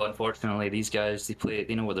 But unfortunately, these guys,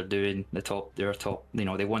 they know what they're doing. They're top. You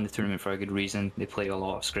know, they won the tournament for a good reason. They play a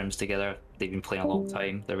lot of scrims together. They've been playing a long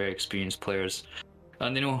time. They're very experienced players,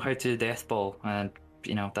 and they know how to deathball. And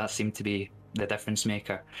you know, that seemed to be the difference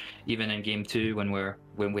maker. Even in game two, when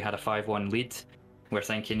we had a 5-1 lead, we're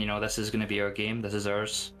thinking, you know, this is going to be our game. This is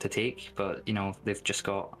ours to take. But you know, they've just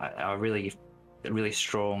got a really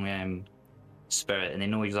strong spirit, and they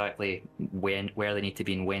know exactly where they need to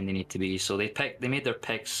be and when they need to be. So they made their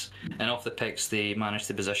picks, and off the picks they managed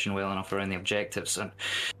to position well enough around the objectives. And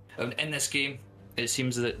in this game, it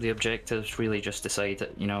seems that the objectives really just decide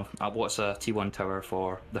that, you know, what's a T1 tower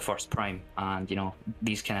for the first prime, and you know,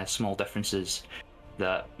 these kind of small differences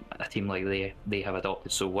that a team like they have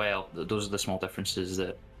adopted so well, those are the small differences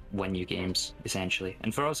that win you games essentially.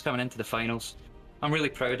 And for us coming into the finals, I'm really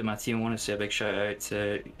proud of my team. I want to say a big shout out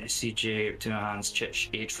to CJ, Two Hands, Chich,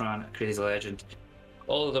 H-Fran, Crazy Legend.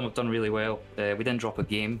 All of them have done really well. We didn't drop a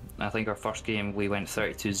game. I think our first game we went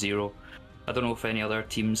 32-0. I don't know if any other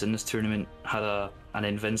teams in this tournament had an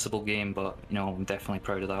invincible game, but you know, I'm definitely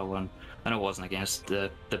proud of that one. And it wasn't against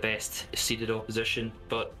the best seeded opposition.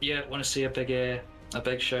 But yeah, I want to say a big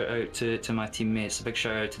shout out to my teammates. A big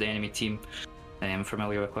shout out to the enemy team. I'm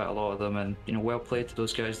familiar with quite a lot of them, and you know, well played to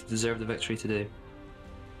those guys that deserve the victory today.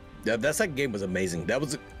 Yeah, that second game was amazing. That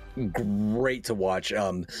was great to watch.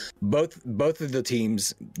 Both of the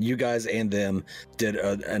teams, you guys and them, did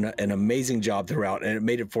an amazing job throughout, and it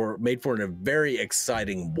made for a very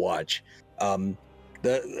exciting watch.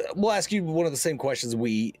 We'll ask you one of the same questions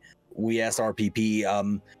we asked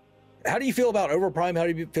RPP. How do you feel about Overprime? How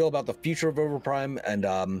do you feel about the future of Overprime?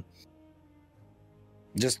 And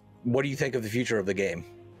just what do you think of the future of the game?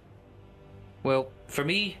 Well, for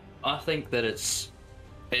me, I think that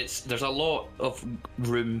there's a lot of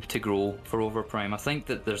room to grow for Overprime. I think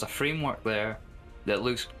that there's a framework there that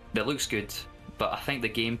looks good, but I think the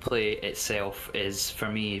gameplay itself is, for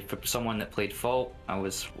me, for someone that played Vault, I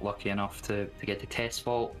was lucky enough to get to test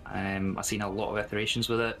Vault. I've seen a lot of iterations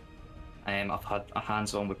with it. I've had a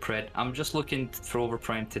hands-on with Pred. I'm just looking for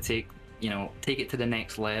Overprime to take it to the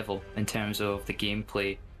next level in terms of the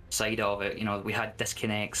gameplay side of it. You know, we had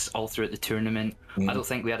disconnects all throughout the tournament. I don't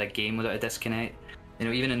think we had a game without a disconnect. You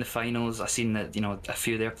know, even in the finals, I seen that, you know, a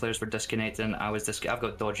few of their players were disconnecting. I've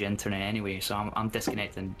got dodgy internet anyway, so I'm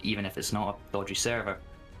disconnecting even if it's not a dodgy server.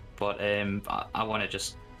 But I want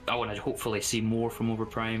to hopefully see more from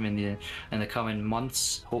Overprime in the coming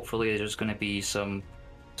months. Hopefully, there's going to be some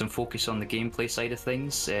focus on the gameplay side of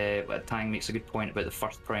things. But Tang makes a good point about the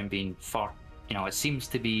first prime being far. You know, it seems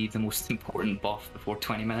to be the most important buff before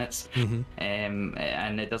 20 minutes, and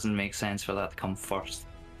it doesn't make sense for that to come first.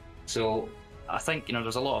 So I think, you know,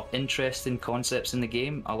 there's a lot of interesting concepts in the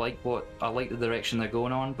game. I like the direction they're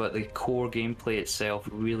going on, but the core gameplay itself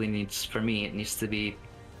really needs, for me, it needs to be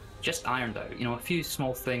just ironed out. You know, a few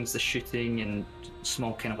small things, the shooting and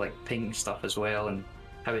small kind of like ping stuff as well, and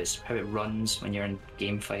how it runs when you're in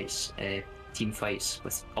game fights, team fights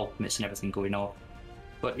with ultimates and everything going off.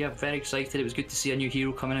 But yeah, very excited. It was good to see a new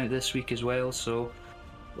hero coming out this week as well. So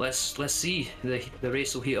let's see. The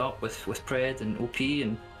race will heat up with Pred and OP,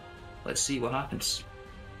 and let's see what happens.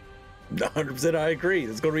 100%, I agree.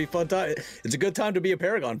 It's going to be a fun time. It's a good time to be a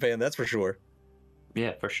Paragon fan, that's for sure.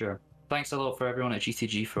 Yeah, for sure. Thanks a lot for everyone at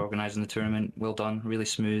GTG for organising the tournament. Well done, really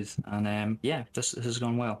smooth, and yeah, this has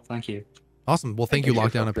gone well. Thank you. Awesome. Well, thank you,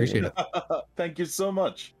 Lockdown. Appreciate it. Thank you so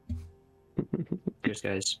much. Cheers,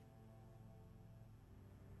 guys.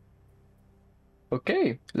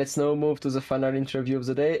 Okay, let's now move to the final interview of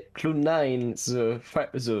the day. Cloud9, the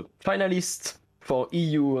finalist for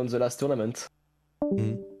EU on the last tournament.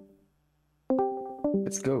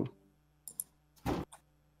 Let's go.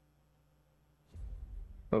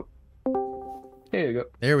 Oh, here you go.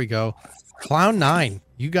 There we go. Cloud9,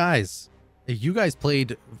 you guys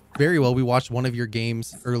played very well. We watched one of your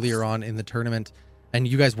games earlier on in the tournament, and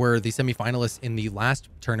you guys were the semifinalists in the last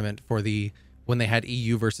tournament for when they had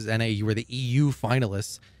EU versus NA. You were the EU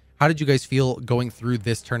finalists. How did you guys feel going through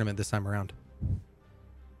this tournament this time around?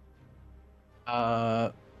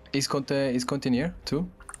 Is Conte here too?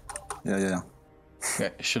 Yeah.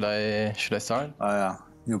 Okay, should I start? Yeah,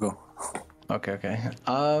 you go. Okay.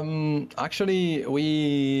 Actually,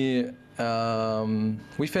 we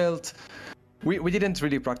felt we didn't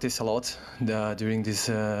really practice a lot during this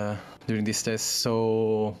test,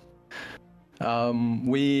 so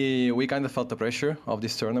we kind of felt the pressure of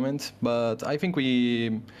this tournament. But I think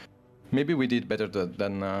we did better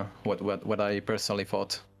than what I personally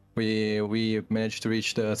thought. We managed to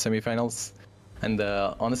reach the semifinals, and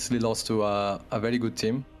honestly lost to a very good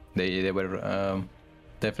team. They were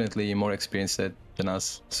definitely more experienced than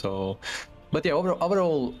us. So, but yeah,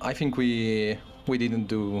 overall, I think we didn't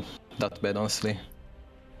do that bad, honestly.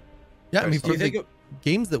 Yeah, I mean, for the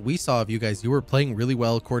games that we saw of you guys, you were playing really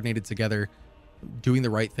well, coordinated together, doing the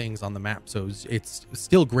right things on the map. So it's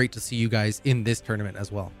still great to see you guys in this tournament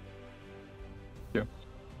as well. Yeah.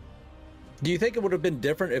 Do you think it would have been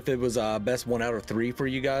different if it was best 1 out of 3 for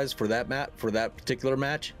you guys for that particular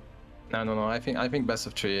match? No. I think best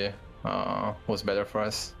of 3 was better for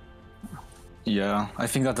us. Yeah, I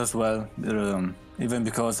think that as well. Even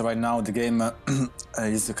because right now the game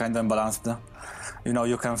is kind of unbalanced. You know,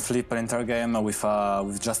 you can flip an entire game with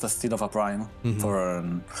just a steal of a prime,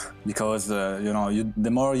 because you know,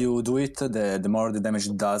 the more you do it, the more the damage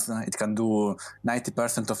it does. It can do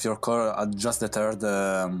 90% of your core at just the third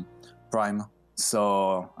prime.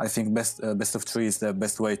 So I think best of 3 is the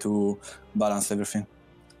best way to balance everything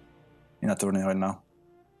in a tournament right now.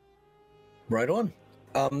 Right on.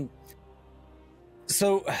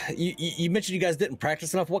 So you mentioned you guys didn't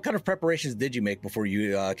practice enough. What kind of preparations did you make before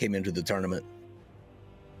you came into the tournament?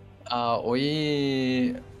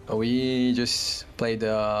 We just played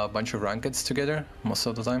a bunch of rankeds together most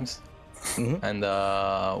of the times, and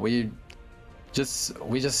we just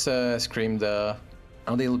screamed a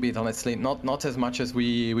little bit, honestly. Not as much as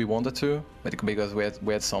we wanted to, but because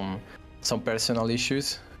we had some personal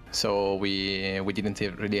issues, so we didn't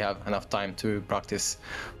really have enough time to practice.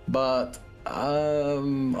 But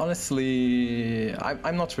honestly,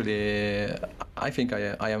 I'm not really. I think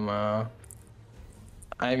I am.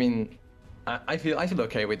 I mean, I feel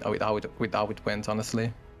okay with how it went,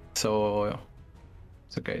 honestly. So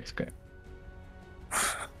it's okay. It's okay.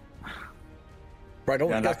 Right on.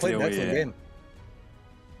 You guys played an excellent game.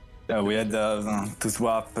 Yeah, we had to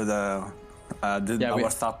swap our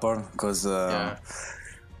support because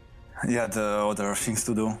he had other things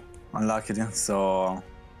to do, unluckily. So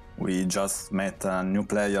we just met a new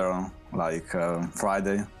player like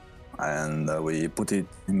Friday, and we put him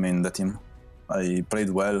in the team. I played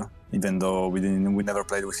well, even though we never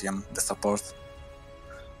played with him, the support.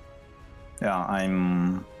 Yeah,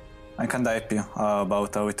 I'm kind of happy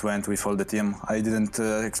about how it went with all the team. I didn't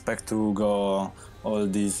expect to go all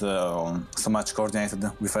these so much coordinated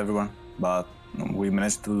with everyone, but we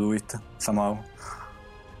managed to do it somehow.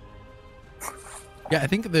 Yeah, I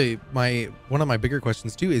think one of my bigger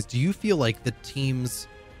questions too is, do you feel like the teams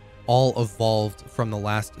all evolved from the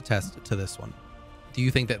last test to this one? Do you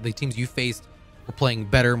think that the teams you faced were playing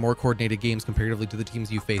better, more coordinated games comparatively to the teams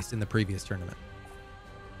you faced in the previous tournament?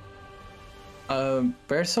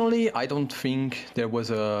 Personally, I don't think there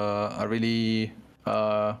was a really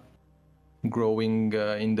growing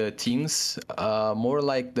in the teams. More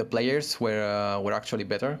like the players were actually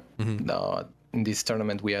better. Mm-hmm. In this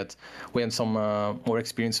tournament, we had some more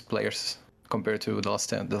experienced players compared to the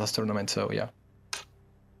last tournament. So yeah.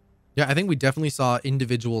 Yeah, I think we definitely saw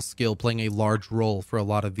individual skill playing a large role for a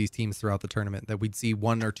lot of these teams throughout the tournament, that we'd see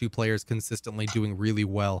one or two players consistently doing really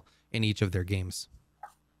well in each of their games.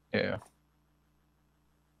 Yeah.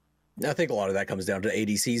 I think a lot of that comes down to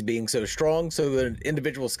ADCs being so strong. So the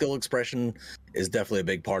individual skill expression is definitely a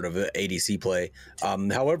big part of the ADC play.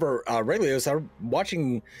 However, Rayleos, I'm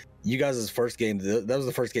watching you guys' first game. That was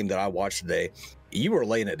the first game that I watched today. You were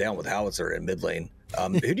laying it down with Howitzer in mid lane.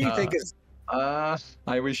 Who do you think is...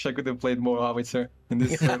 I wish I could have played more Howitzer in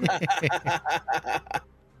this tournament.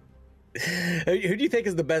 Who do you think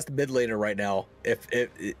is the best mid laner right now?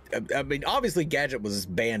 I mean, obviously Gadget was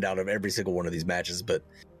banned out of every single one of these matches, but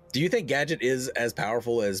do you think Gadget is as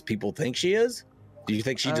powerful as people think she is? Do you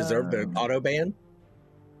think she deserved an auto ban?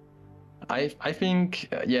 I think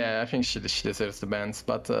I think she deserves the bans,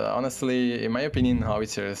 but honestly, in my opinion,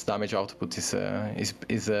 Howitzer's damage output is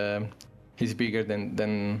bigger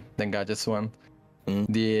than Gadget's one.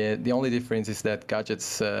 The only difference is that Gadget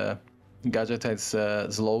has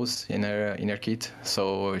slows in her kit,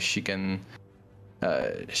 so she can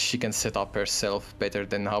set up herself better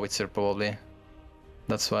than Howitzer probably.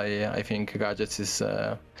 That's why I think Gadget is,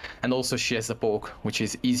 and also she has a poke, which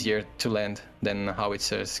is easier to land than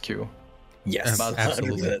Howitzer's Q. Yes, but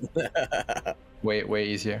absolutely. way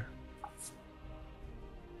easier.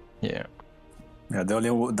 Yeah. Yeah, the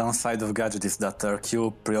only downside of Gadget is that her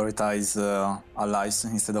Q prioritize allies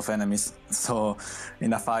instead of enemies. So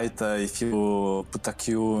in a fight, if you put a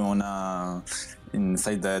Q on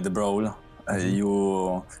inside the brawl,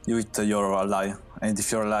 you hit your ally. And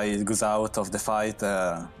if your ally goes out of the fight,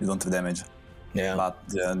 you don't have damage. Yeah. But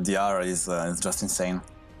the R is just insane.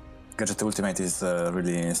 Gadget Ultimate is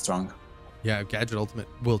really strong. Yeah, Gadget Ultimate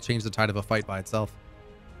will change the tide of a fight by itself.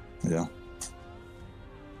 Yeah.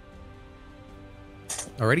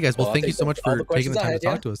 Alrighty, guys. Well, thank you so much for taking the time to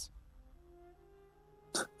talk to us.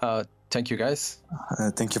 Thank you, guys.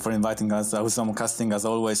 Thank you for inviting us. Awesome casting as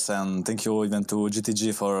always, and thank you even to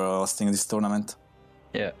GTG for hosting this tournament.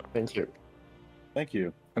 Yeah, thank you. Thank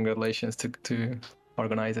you. Congratulations to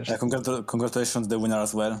organizers. Congratulations to the winner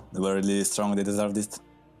as well. They were really strong. They deserved it.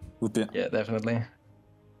 Yeah, definitely.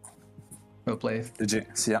 Well played.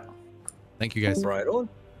 GG. See ya. Thank you, guys. Right on.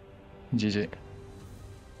 GG.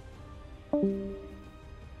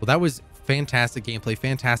 Well, that was fantastic gameplay,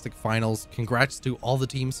 fantastic finals. Congrats to all the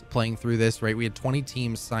teams playing through this, right? We had 20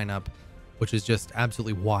 teams sign up, which is just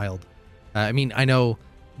absolutely wild. I mean, I know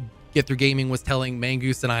Get Through Gaming was telling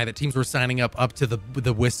Mangoose and I that teams were signing up to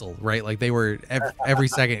the whistle, right? Like they were every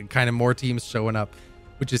second, kind of more teams showing up,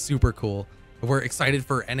 which is super cool. We're excited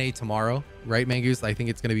for NA tomorrow, right, Mangoose? I think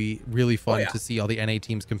it's going to be really fun to see all the NA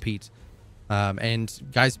teams compete. And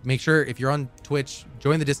guys, make sure if you're on Twitch,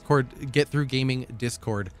 join the Discord, Get Through Gaming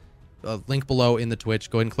Discord. Link below in the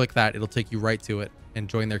Twitch. Go ahead and click that. It'll take you right to it and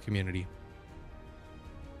join their community.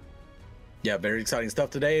 Yeah, very exciting stuff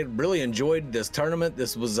today. Really enjoyed this tournament.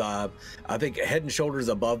 This was, I think, head and shoulders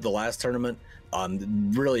above the last tournament.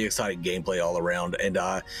 Really exciting gameplay all around. And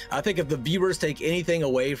I think if the viewers take anything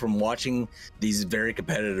away from watching these very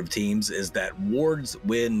competitive teams is that wards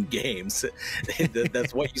win games.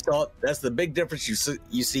 That's what you saw. That's the big difference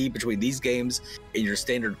you see between these games and your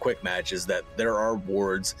standard quick match is that there are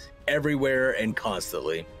wards everywhere and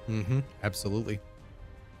constantly. Absolutely.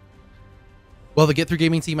 Well, the Get Through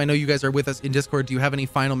Gaming team, I know you guys are with us in Discord. Do you have any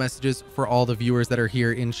final messages for all the viewers that are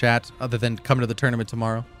here in chat other than coming to the tournament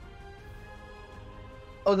tomorrow?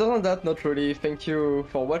 Other than that, not really. Thank you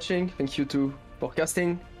for watching. Thank you to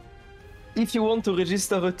forecasting. If you want to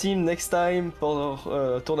register a team next time for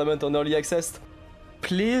a tournament on early access,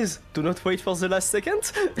 please do not wait for the last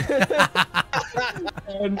second.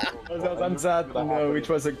 And other than that, no, it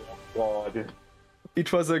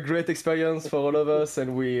was a great experience for all of us,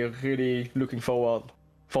 and we're really looking forward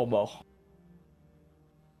for more.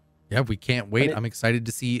 Yeah, we can't wait. I'm excited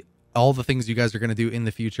to see all the things you guys are going to do in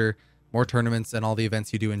the future, more tournaments and all the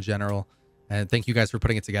events you do in general. And thank you guys for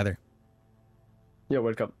putting it together. You're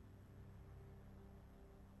welcome.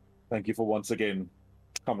 Thank you for once again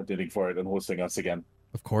commentating for it and hosting us again.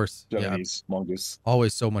 Of course. JellyKnees, Mongoose.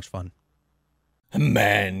 Always so much fun.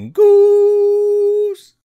 Mangoose!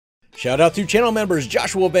 Shout out to channel members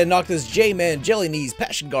Joshua Van Noctis, J-Man, JellyKnees,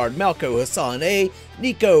 Passion Guard, Malco, Hassan A,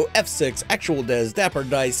 Nico, F6, Actual Dez, Dapper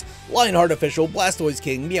Dice, Lionheart Official, Blastoise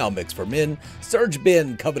King, Meow Mix for Men, Surge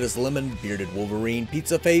Ben, Covetous Lemon, Bearded Wolverine,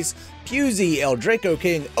 Pizza Face, Pusey, El Draco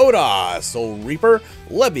King, Oda, Soul Reaper,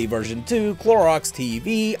 Levy version 2, Clorox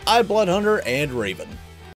TV, iBlood Hunter, and Raven.